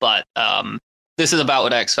possible, but this is about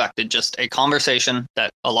what I expected. Just a conversation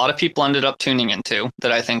that a lot of people ended up tuning into,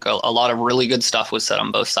 that I think a lot of really good stuff was said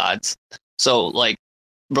on both sides. So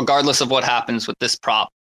regardless of what happens with this prop,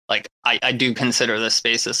 I do consider this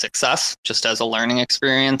space a success just as a learning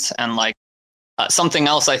experience. And something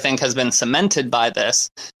else I think has been cemented by this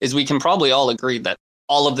is we can probably all agree that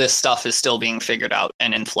all of this stuff is still being figured out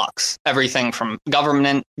and in flux. Everything from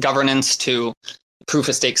governance to proof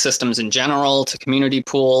of stake systems in general, to community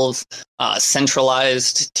pools,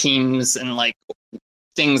 centralized teams, and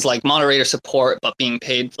things like moderator support, but being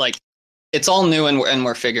paid. It's all new and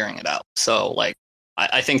we're figuring it out. So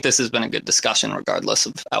I think this has been a good discussion regardless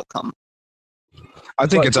of outcome. I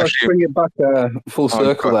think it's actually bring it back full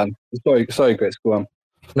circle then. Sorry, Grace, go on.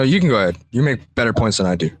 No, you can go ahead. You make better points than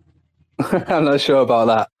I do. I'm not sure about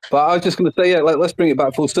that, but I was just going to say, let's bring it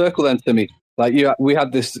back full circle then, Timmy. We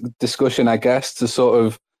had this discussion, I guess, to sort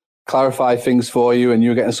of clarify things for you, and you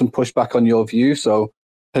were getting some pushback on your view. So,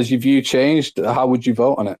 has your view changed? How would you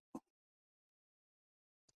vote on it?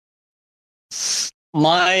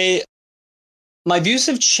 My views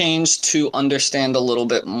have changed to understand a little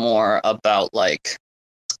bit more about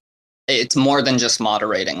it's more than just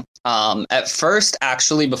moderating. At first,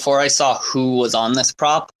 actually, before I saw who was on this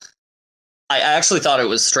prop, I actually thought it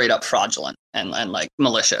was straight up fraudulent and like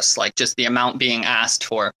malicious, like just the amount being asked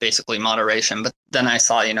for basically moderation. But then I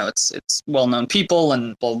saw, it's well-known people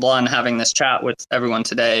and blah, blah, and having this chat with everyone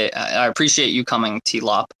today. I appreciate you coming,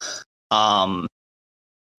 T-Lop.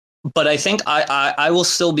 But I think I will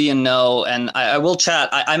still be in no, and I will chat.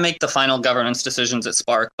 I make the final governance decisions at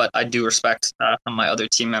Spark, but I do respect some of my other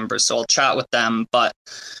team members, so I'll chat with them. But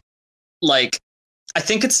like, I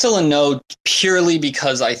think it's still a no purely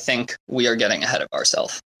because I think we are getting ahead of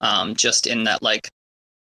ourselves. Just in that, like,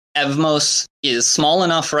 Evmos is small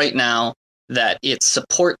enough right now that its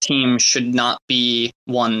support team should not be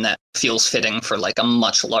one that feels fitting for like a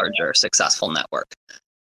much larger successful network.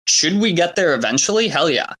 Should we get there eventually? Hell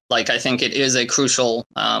yeah. Like, I think it is a crucial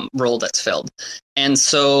role that's filled. And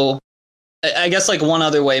so I guess like one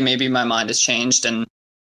other way maybe my mind has changed, and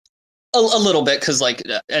a little bit, because like,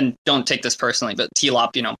 and don't take this personally, but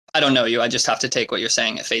T-Lop, I don't know you. I just have to take what you're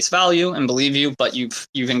saying at face value and believe you, but you've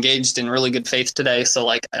engaged in really good faith today. So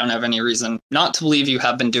like, I don't have any reason not to believe you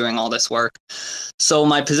have been doing all this work. So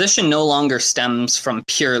my position no longer stems from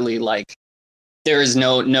purely like, there is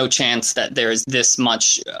no chance that there is this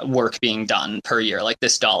much work being done per year, like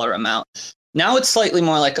this dollar amount. Now it's slightly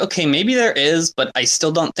more like, okay, maybe there is, but I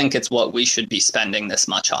still don't think it's what we should be spending this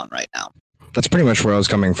much on right now. That's pretty much where I was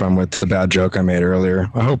coming from with the bad joke I made earlier.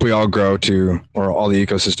 I hope we all grow to, or all the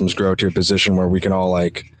ecosystems grow to a position where we can all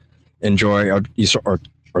like enjoy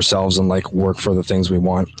ourselves and like work for the things we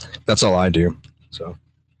want. That's all I do. So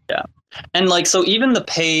yeah, and like, so even the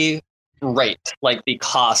pay rate, like the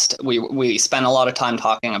cost, we spend a lot of time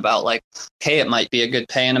talking about like, hey, it might be a good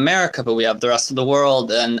pay in America, but we have the rest of the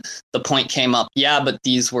world. And the point came up, yeah, but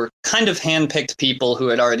these were kind of handpicked people who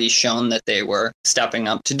had already shown that they were stepping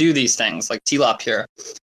up to do these things, like T-Lop here.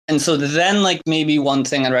 And so then like maybe one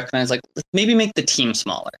thing I'd recommend is like, maybe make the team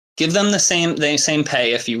smaller. Give them the same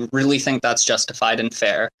pay if you really think that's justified and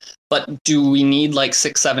fair. But do we need like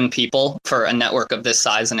 6-7 people for a network of this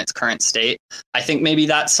size in its current state? I think maybe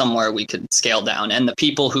that's somewhere we could scale down. And the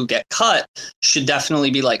people who get cut should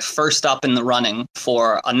definitely be like first up in the running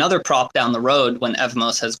for another prop down the road when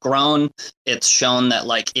Evmos has grown. It's shown that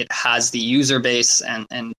like it has the user base and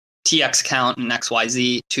TX count and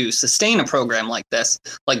XYZ to sustain a program like this.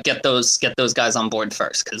 Like get those guys on board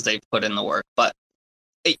first because they've put in the work. But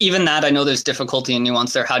even that, I know there's difficulty and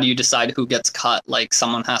nuance there. How do you decide who gets cut? Like,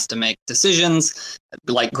 someone has to make decisions.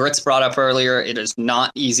 Like Grits brought up earlier, it is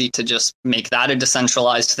not easy to just make that a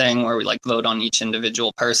decentralized thing where we like vote on each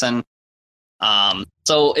individual person.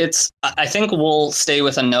 So I think we'll stay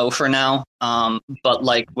with a no for now. But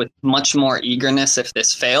like with much more eagerness if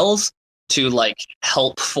this fails to like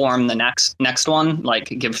help form the next one, like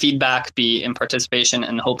give feedback, be in participation,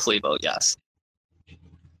 and hopefully vote yes.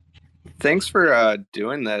 Thanks for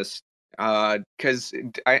doing this, because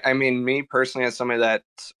I mean, me personally, as somebody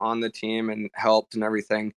that's on the team and helped and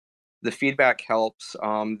everything, the feedback helps.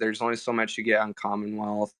 There's only so much you get on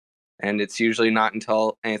Commonwealth, and it's usually not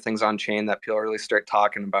until anything's on chain that people really start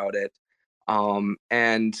talking about it.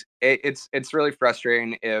 And it's really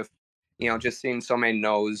frustrating if just seeing so many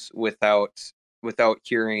no's without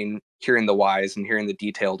hearing the whys and hearing the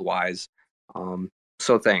detailed whys.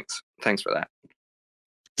 So thanks for that.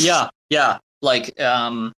 Yeah. Like,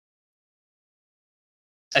 I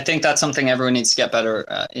think that's something everyone needs to get better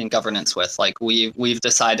in governance with. Like we've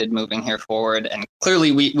decided moving here forward, and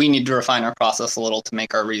clearly we need to refine our process a little to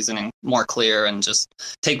make our reasoning more clear and just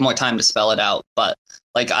take more time to spell it out. But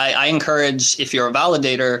like, I encourage, if you're a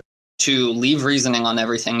validator, to leave reasoning on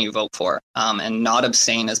everything you vote for, and not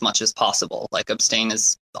abstain as much as possible. Like, abstain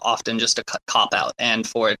is often just a cop out. And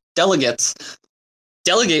for delegates,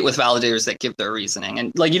 delegate with validators that give their reasoning.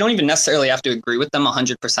 And like, you don't even necessarily have to agree with them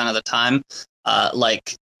 100% of the time.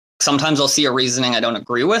 Like, sometimes I'll see a reasoning I don't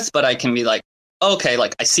agree with, but I can be like, okay,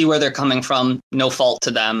 like I see where they're coming from. No fault to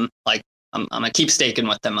them. Like, I'm gonna keep staking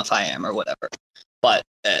with them if I am or whatever. But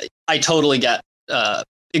I totally get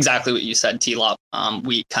exactly what you said, T-Lop.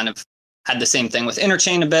 We kind of had the same thing with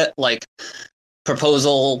Interchain a bit, like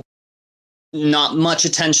proposal, not much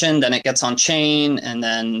attention, then it gets on chain, and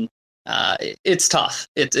then it's tough.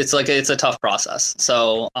 It's a tough process.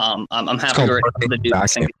 So I'm happy we're able to do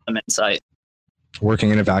this and get some insight.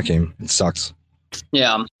 Working in a vacuum, it sucks.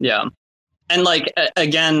 Yeah. And like,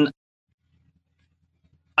 again,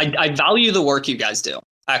 I value the work you guys do.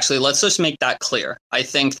 Actually, let's just make that clear. I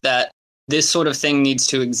think that this sort of thing needs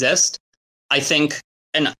to exist. I think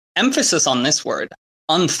an emphasis on this word,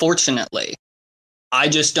 unfortunately, I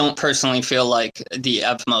just don't personally feel like the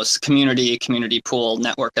Evmos community pool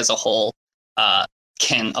network as a whole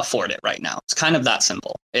can afford it right now. It's kind of that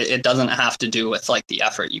simple. It doesn't have to do with like the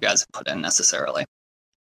effort you guys have put in necessarily.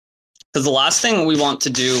 Because the last thing we want to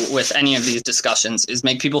do with any of these discussions is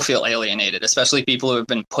make people feel alienated, especially people who have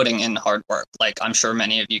been putting in hard work, like I'm sure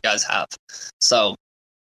many of you guys have. So,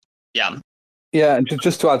 yeah. Yeah, and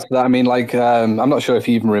just to add to that, I mean, like, I'm not sure if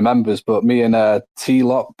he even remembers, but me and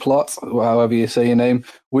T-Lot Plot, however you say your name,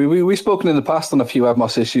 we've spoken in the past on a few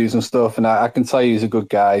Evmos issues and stuff, and I can tell you he's a good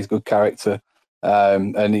guy, he's a good character,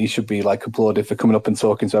 and he should be like applauded for coming up and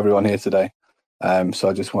talking to everyone here today. So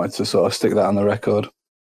I just wanted to sort of stick that on the record.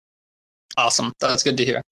 Awesome. That's good to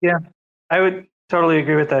hear. Yeah, I would totally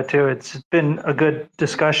agree with that too. It's been a good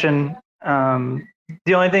discussion.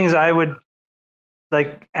 The only things I would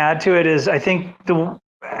like add to it is I think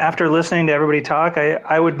after listening to everybody talk,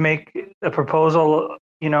 I would make a proposal,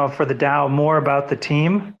 for the DAO more about the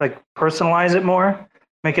team, like personalize it more,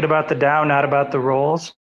 make it about the DAO, not about the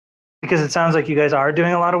roles, because it sounds like you guys are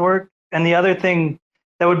doing a lot of work. And the other thing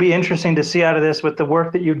that would be interesting to see out of this with the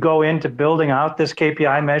work that you'd go into building out this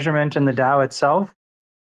KPI measurement and the DAO itself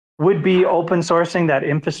would be open sourcing that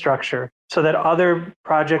infrastructure so that other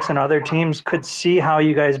projects and other teams could see how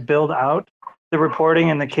you guys build out the reporting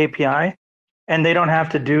and the KPI, and they don't have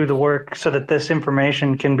to do the work so that this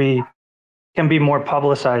information can be more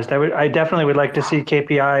publicized. I definitely would like to see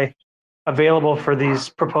KPI available for these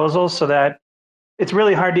proposals so that it's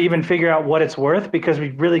really hard to even figure out what it's worth because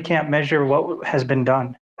we really can't measure what has been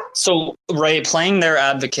done. So, Ray, playing their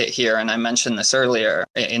advocate here, and I mentioned this earlier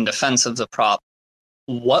in defense of the prop,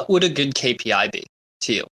 what would a good KPI be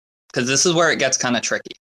to you? Because this is where it gets kind of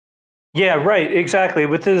tricky. Yeah, right. Exactly.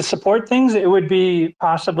 With the support things, it would be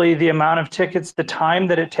possibly the amount of tickets, the time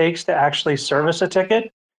that it takes to actually service a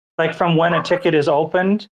ticket, like from when a ticket is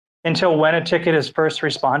opened until when a ticket is first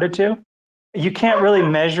responded to. You can't really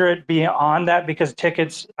measure it beyond that because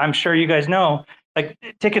tickets, I'm sure you guys know, like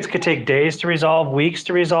tickets could take days to resolve, weeks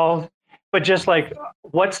to resolve, but just like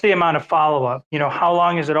what's the amount of follow-up? How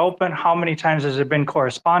long is it open? How many times has there been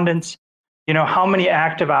correspondence? How many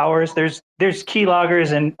active hours? There's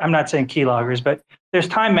keyloggers, and I'm not saying keyloggers, but there's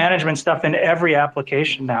time management stuff in every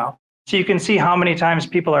application now. So you can see how many times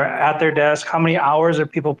people are at their desk, how many hours are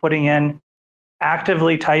people putting in,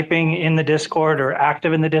 actively typing in the Discord or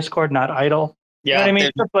active in the Discord, not idle. Yeah, you know what I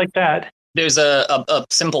mean? Stuff like that. There's a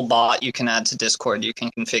simple bot you can add to Discord. You can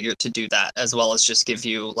configure to do that, as well as just give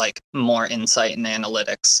you like more insight and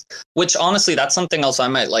analytics, which honestly, that's something else I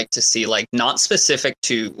might like to see, like not specific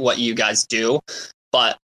to what you guys do,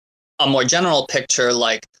 but a more general picture.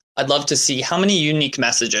 Like I'd love to see how many unique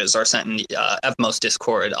messages are sent in Evmos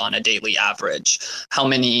Discord on a daily average, how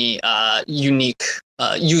many unique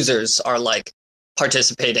users are like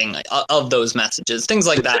participating of those messages, things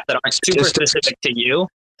like that aren't super specific to you.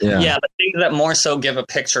 Yeah, but things that more so give a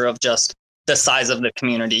picture of just the size of the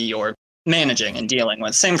community you're managing and dealing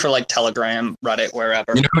with. Same for like Telegram, Reddit,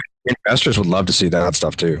 wherever. Investors would love to see that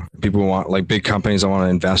stuff too. People want, like big companies that want to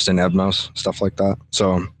invest in Evmos, stuff like that.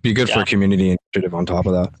 So be good for a community initiative on top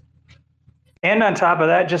of that. And on top of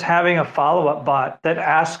that, just having a follow-up bot that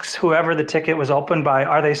asks whoever the ticket was opened by,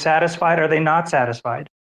 are they satisfied? Are they not satisfied?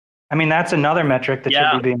 I mean, that's another metric that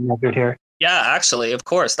should be being measured here. Yeah, actually, of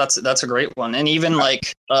course, that's a great one. And even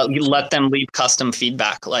like you let them leave custom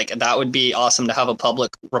feedback. Like that would be awesome to have a public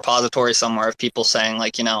repository somewhere of people saying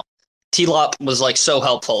like, T-Lop was like so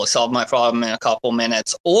helpful, it solved my problem in a couple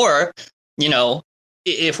minutes. Or,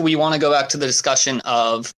 if we want to go back to the discussion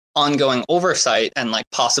of ongoing oversight and like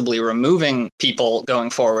possibly removing people going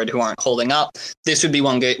forward who aren't holding up, this would be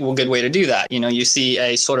one good way to do that. You see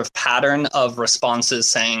a sort of pattern of responses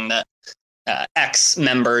saying that X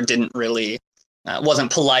member didn't really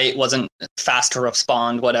wasn't polite, wasn't fast to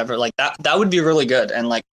respond, whatever. Like that would be really good and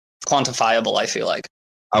like quantifiable. I feel like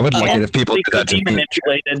I would like it if people did that to me.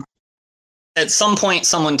 Manipulated. At some point,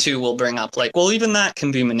 someone too will bring up like, well, even that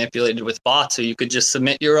can be manipulated with bots, or you could just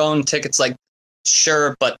submit your own tickets. Like,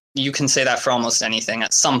 sure, but you can say that for almost anything.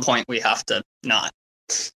 At some point, we have to not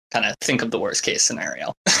kind of think of the worst case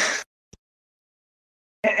scenario.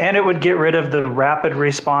 And it would get rid of the rapid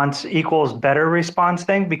response equals better response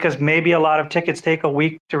thing, because maybe a lot of tickets take a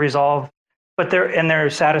week to resolve, but they're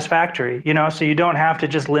satisfactory, so you don't have to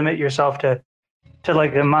just limit yourself to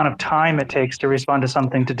like the amount of time it takes to respond to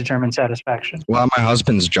something to determine satisfaction. Well, my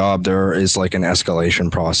husband's job, there is like an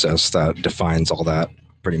escalation process that defines all that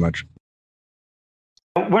pretty much.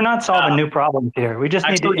 We're not solving new problems here. We just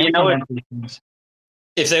need to implement these things.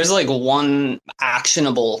 If there's like one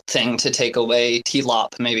actionable thing to take away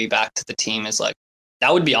T-Lop maybe back to the team is like,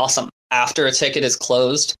 that would be awesome. After a ticket is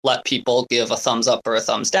closed, let people give a thumbs up or a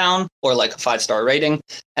thumbs down or like a 5-star rating,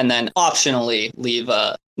 and then optionally leave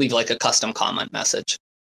like a custom comment message.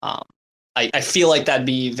 I feel like that'd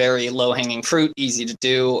be very low hanging fruit, easy to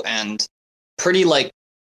do, and pretty like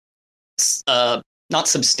not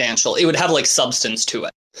substantial. It would have like substance to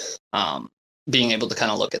it. Being able to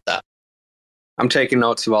kind of look at that. I'm taking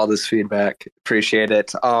notes of all this feedback. Appreciate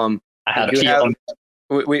it.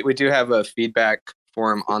 We do have a feedback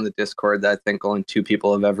form on the Discord that I think only 2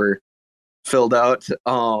 people have ever filled out.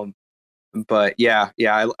 But yeah,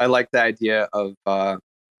 I like the idea of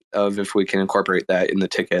if we can incorporate that in the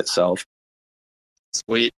ticket itself.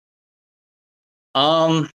 Sweet.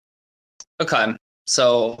 Okay,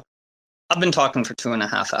 so I've been talking for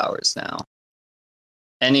 2.5 hours now.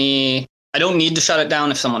 I don't need to shut it down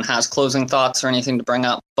if someone has closing thoughts or anything to bring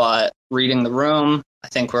up, but reading the room, I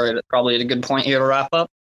think we're probably at a good point here to wrap up.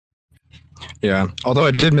 Yeah, although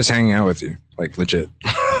I did miss hanging out with you, like legit.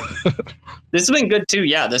 This has been good too.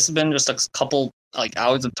 Yeah, this has been just a couple like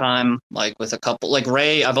hours of time, like with a couple, like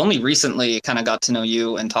Ray, I've only recently kind of got to know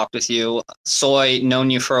you and talked with you. Soy, known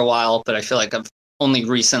you for a while, but I feel like I've only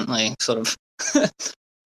recently sort of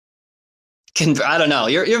I don't know.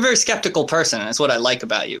 You're a very skeptical person, and it's what I like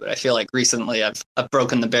about you. But I feel like recently I've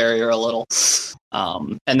broken the barrier a little.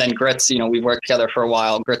 And then Grits, we worked together for a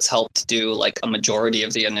while. Grits helped do like a majority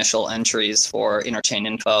of the initial entries for interchain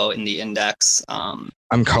info in the index. I'm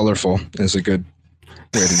colorful is a good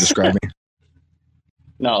way to describe me.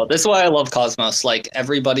 No, this is why I love Cosmos. Like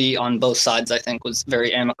everybody on both sides, I think, was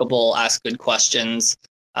very amicable, asked good questions.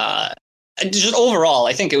 Just overall,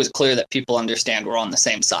 I think it was clear that people understand we're on the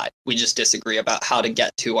same side. We just disagree about how to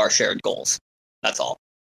get to our shared goals. That's all.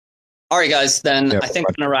 All right, guys, then I think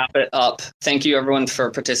I'm going to wrap it up. Thank you, everyone, for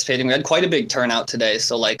participating. We had quite a big turnout today,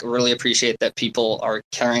 so really appreciate that people are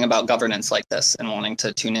caring about governance like this and wanting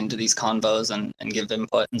to tune into these convos and give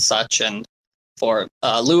input and such. And for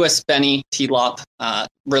Lewis, Benny, T-Lop,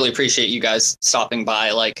 really appreciate you guys stopping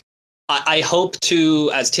by. I hope to,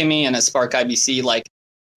 as Timmy and as SparkIBC,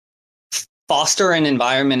 foster an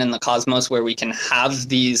environment in the Cosmos where we can have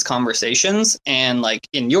these conversations. And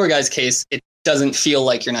in your guys' case, it doesn't feel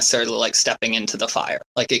like you're necessarily stepping into the fire.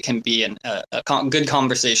 It can be a good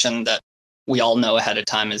conversation that we all know ahead of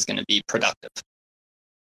time is going to be productive.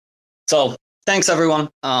 So thanks, everyone.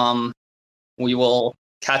 We will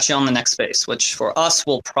catch you on the next space, which for us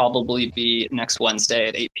will probably be next Wednesday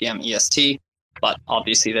at 8 p.m. EST. But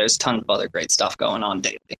obviously there's tons of other great stuff going on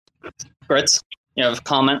daily. Grits? You have a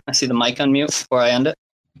comment? I see the mic on mute before I end it.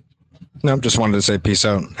 No, just wanted to say peace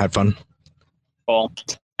out. Had fun. Cool.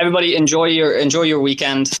 Everybody enjoy your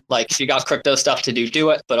weekend. If you got crypto stuff to do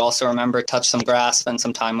it. But also remember, touch some grass, spend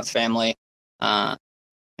some time with family. And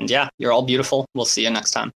yeah, you're all beautiful. We'll see you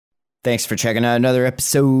next time. Thanks for checking out another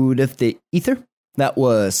episode of The Ether. That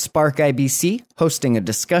was SparkIBC hosting a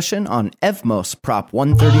discussion on Evmos Prop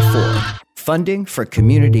 134, funding for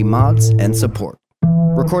community mods and support.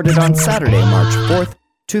 Recorded on Saturday, March 4th,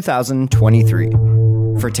 2023.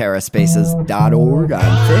 For TerraSpaces.org,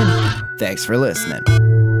 I'm Finn. Thanks for listening.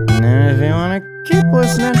 And if you want to keep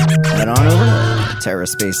listening, head on over to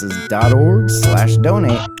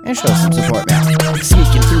TerraSpaces.org/donate and show some support, man.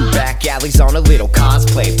 Sneaking through back alleys on a little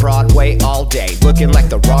cosplay. Broadway all day, looking like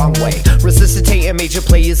the wrong way. Resuscitating major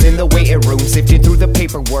players in the waiting room. Sifting through the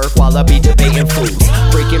paperwork while I be debating fools.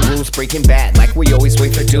 Breaking rules, breaking bad, like we always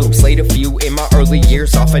wait for doom. Slayed a few in my early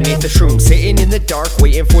years off beneath the shrooms. Sitting in the dark,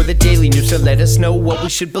 waiting for the daily news to let us know what we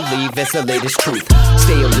should believe as the latest truth.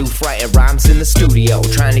 Stay aloof, writing rhymes in the studio.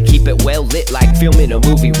 Trying to keep it well lit like filming a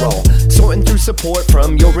movie roll. Sorting through support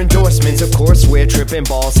from your endorsements. Of course, we're tripping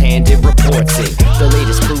balls, handed reports in. The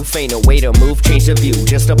latest proof ain't a way to move, change the view.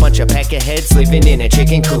 Just a bunch of peckerheads living in a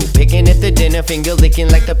chicken coop. Picking at the dinner, finger licking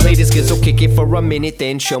like the plate is good. So kick it for a minute,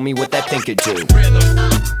 then show me what that thing could do.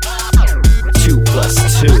 2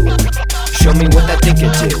 + 2. Show me what that thing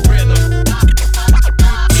could do.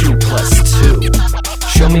 2 + 2.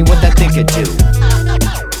 Show me what that thing could do.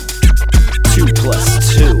 2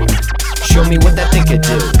 + 2. Show me what that thing could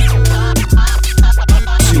do.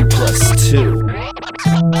 2 + 2.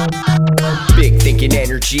 Big thinking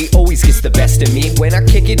energy always gets the best of me when I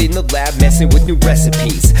kick it in the lab, messing with new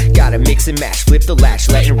recipes. Gotta mix and match, flip the latch,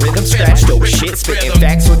 letting rhythm scratch. Dope shit, spitting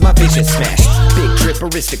facts with my vision smashed. Big drip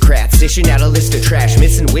aristocrats, dishing out a list of trash.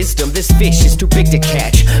 Missing wisdom, this fish is too big to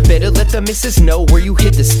catch. Better let the missus know where you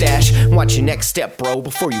hid the stash. Watch your next step, bro,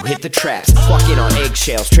 before you hit the traps. Walking on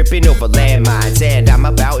eggshells, tripping over landmines. And I'm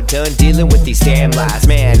about done dealing with these damn lies.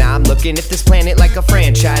 Man, I'm looking at this planet like a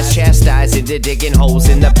franchise. Chastised into digging holes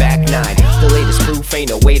in the back nine. The latest proof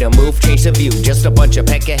ain't a way to move, change the view. Just a bunch of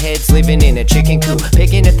peckerheads living in a chicken coop.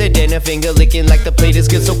 Picking at the dinner, finger licking like the plate is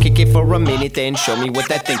good. So kick it for a minute, then show me what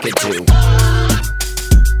that thing could do.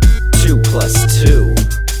 2 + 2.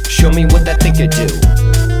 Show me what that thing could do.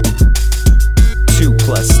 2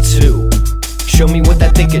 + 2. Show me what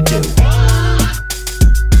that thing could do.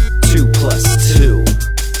 2 plus 2.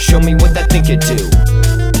 Show me what that thing could do.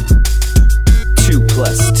 2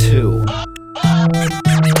 plus 2.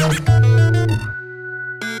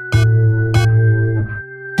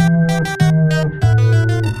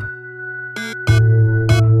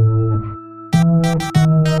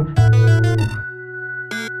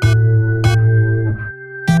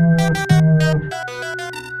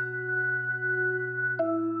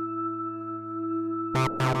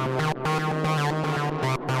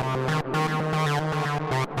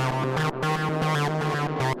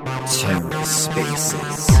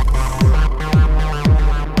 TerraSpaces.